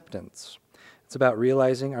 acceptance. It's about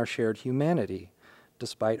realizing our shared humanity,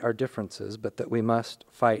 despite our differences, but that we must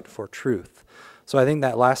fight for truth. So I think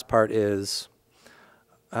that last part is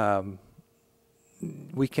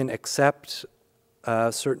we can accept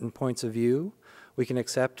certain points of view. We can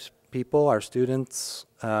accept people, our students,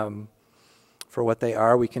 for what they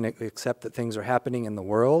are. We can accept that things are happening in the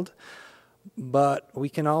world. But we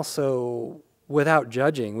can also, without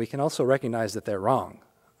judging, we can also recognize that they're wrong,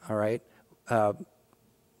 all right?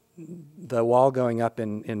 The wall going up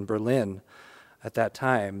in Berlin at that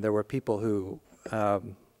time, there were people who,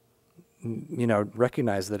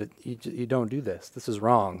 recognized that you don't do this. This is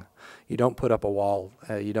wrong. You don't put up a wall.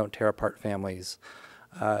 You don't tear apart families.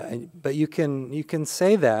 But you can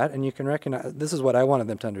say that, and you can recognize, this is what I wanted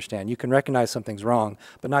them to understand. You can recognize something's wrong,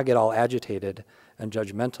 but not get all agitated and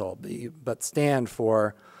judgmental, but stand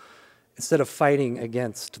for, instead of fighting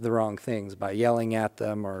against the wrong things by yelling at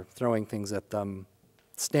them or throwing things at them,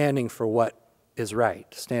 standing for what is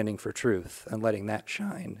right, standing for truth and letting that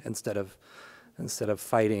shine instead of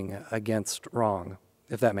fighting against wrong,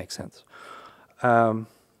 if that makes sense.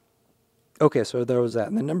 Okay, so there was that.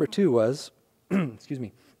 And then number 2 was, excuse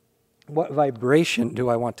me, what vibration do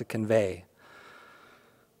I want to convey?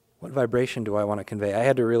 What vibration do I want to convey? I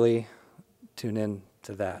had to really tune in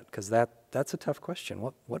to that, because that's a tough question.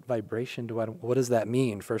 What vibration what does that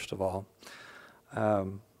mean, first of all?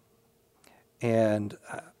 And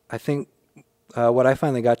I think what I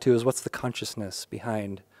finally got to is, what's the consciousness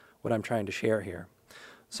behind what I'm trying to share here?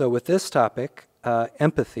 So with this topic,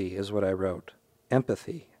 empathy is what I wrote.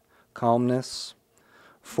 Empathy, calmness,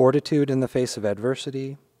 fortitude in the face of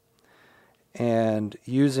adversity, and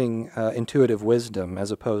using intuitive wisdom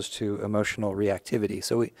as opposed to emotional reactivity.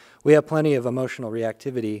 So we have plenty of emotional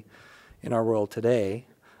reactivity in our world today,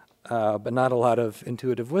 but not a lot of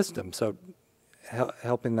intuitive wisdom. So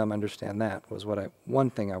helping them understand that was one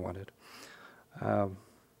thing I wanted.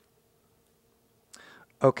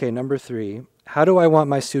 Okay, number 3, how do I want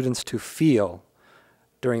my students to feel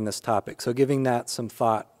during this topic? So giving that some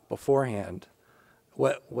thought beforehand.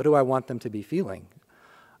 What do I want them to be feeling?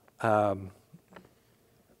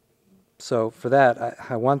 So for that,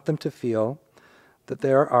 I want them to feel that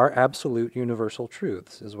there are absolute universal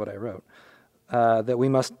truths, is what I wrote. That we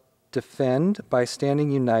must defend by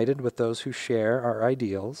standing united with those who share our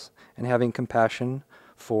ideals and having compassion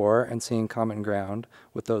for and seeing common ground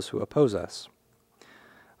with those who oppose us.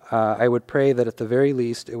 I would pray that at the very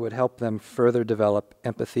least it would help them further develop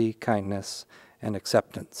empathy, kindness, and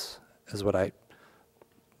acceptance, is what I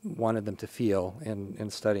wanted them to feel in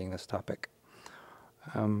studying this topic.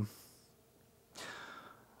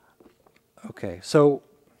 Okay, so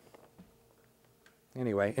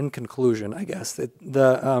anyway, in conclusion, I guess,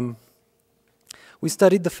 we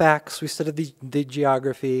studied the facts, we studied the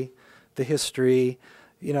geography, the history.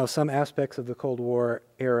 Some aspects of the Cold War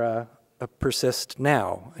era persist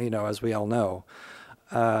now, as we all know.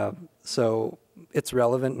 So it's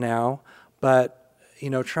relevant now, but,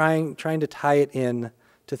 trying to tie it in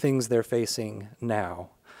to things they're facing now,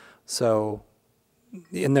 so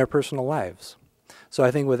in their personal lives. So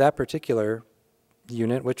I think with that particular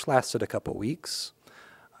unit, which lasted a couple weeks,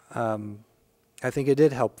 I think it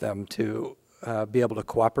did help them to be able to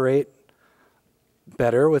cooperate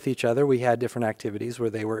better with each other. We had different activities where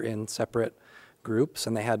they were in separate groups,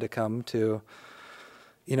 and they had to come to,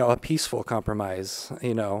 a peaceful compromise.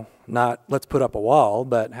 Not let's put up a wall,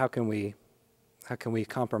 but how can we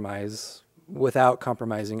compromise without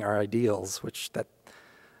compromising our ideals, which that's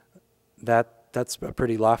a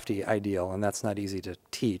pretty lofty ideal, and that's not easy to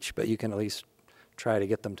teach, but you can at least try to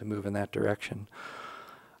get them to move in that direction.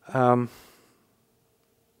 At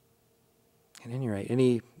any rate,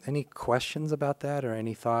 any questions about that or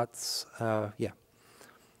any thoughts? Yeah.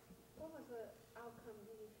 What was the outcome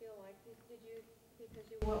because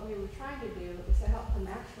what we were trying to do is to help them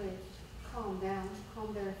actually calm down,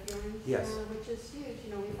 calm their feelings, Yes. which is huge.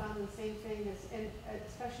 You know, we found the same thing as, and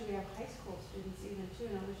especially we have high school students even too,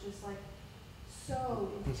 and it was just like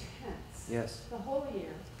so intense. Yes. The whole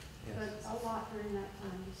year, Yes. but a lot during that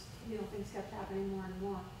time. Just, you know, things kept happening more and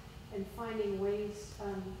more, and finding ways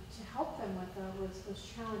to help them with was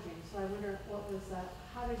challenging. So I wonder what was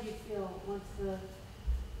how did you feel once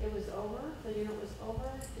it was over? The unit was over.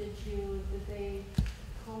 Did they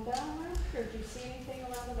calm down around, or did you see anything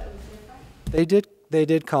around it that was different? They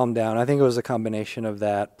did calm down. I think it was a combination of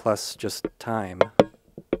that plus just time,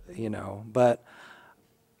 you know. But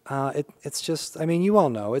it's just, I mean, you all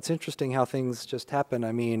know, it's interesting how things just happen.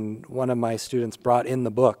 I mean, one of my students brought in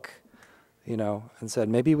the book, you know, and said,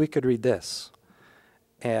 maybe we could read this.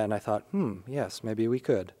 And I thought, yes, maybe we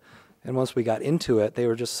could. And once we got into it, they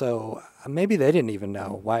were just so, maybe they didn't even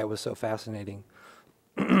know why it was so fascinating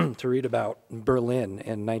to read about Berlin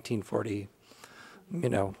in 1940, you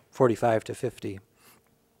know, 45 to 50.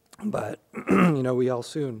 But, you know, we all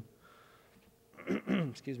soon,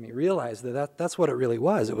 excuse me, realized that's what it really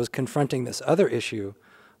was. It was confronting this other issue,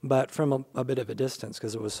 but from a bit of a distance,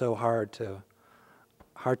 because it was so hard to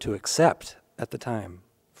accept at the time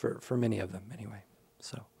for many of them anyway.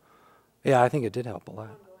 So, yeah, I think it did help a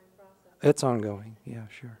lot. It's ongoing. Yeah,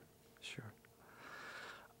 sure.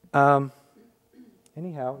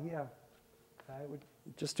 Anyhow, yeah, I would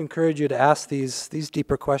just encourage you to ask these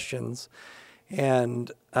deeper questions,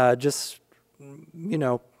 and just, you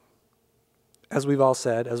know, as we've all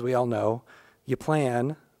said, as we all know, you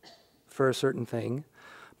plan for a certain thing,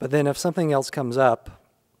 but then if something else comes up,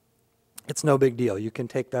 it's no big deal. You can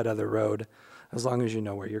take that other road as long as you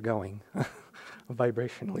know where you're going,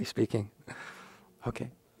 vibrationally speaking.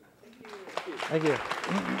 Okay. Thank you.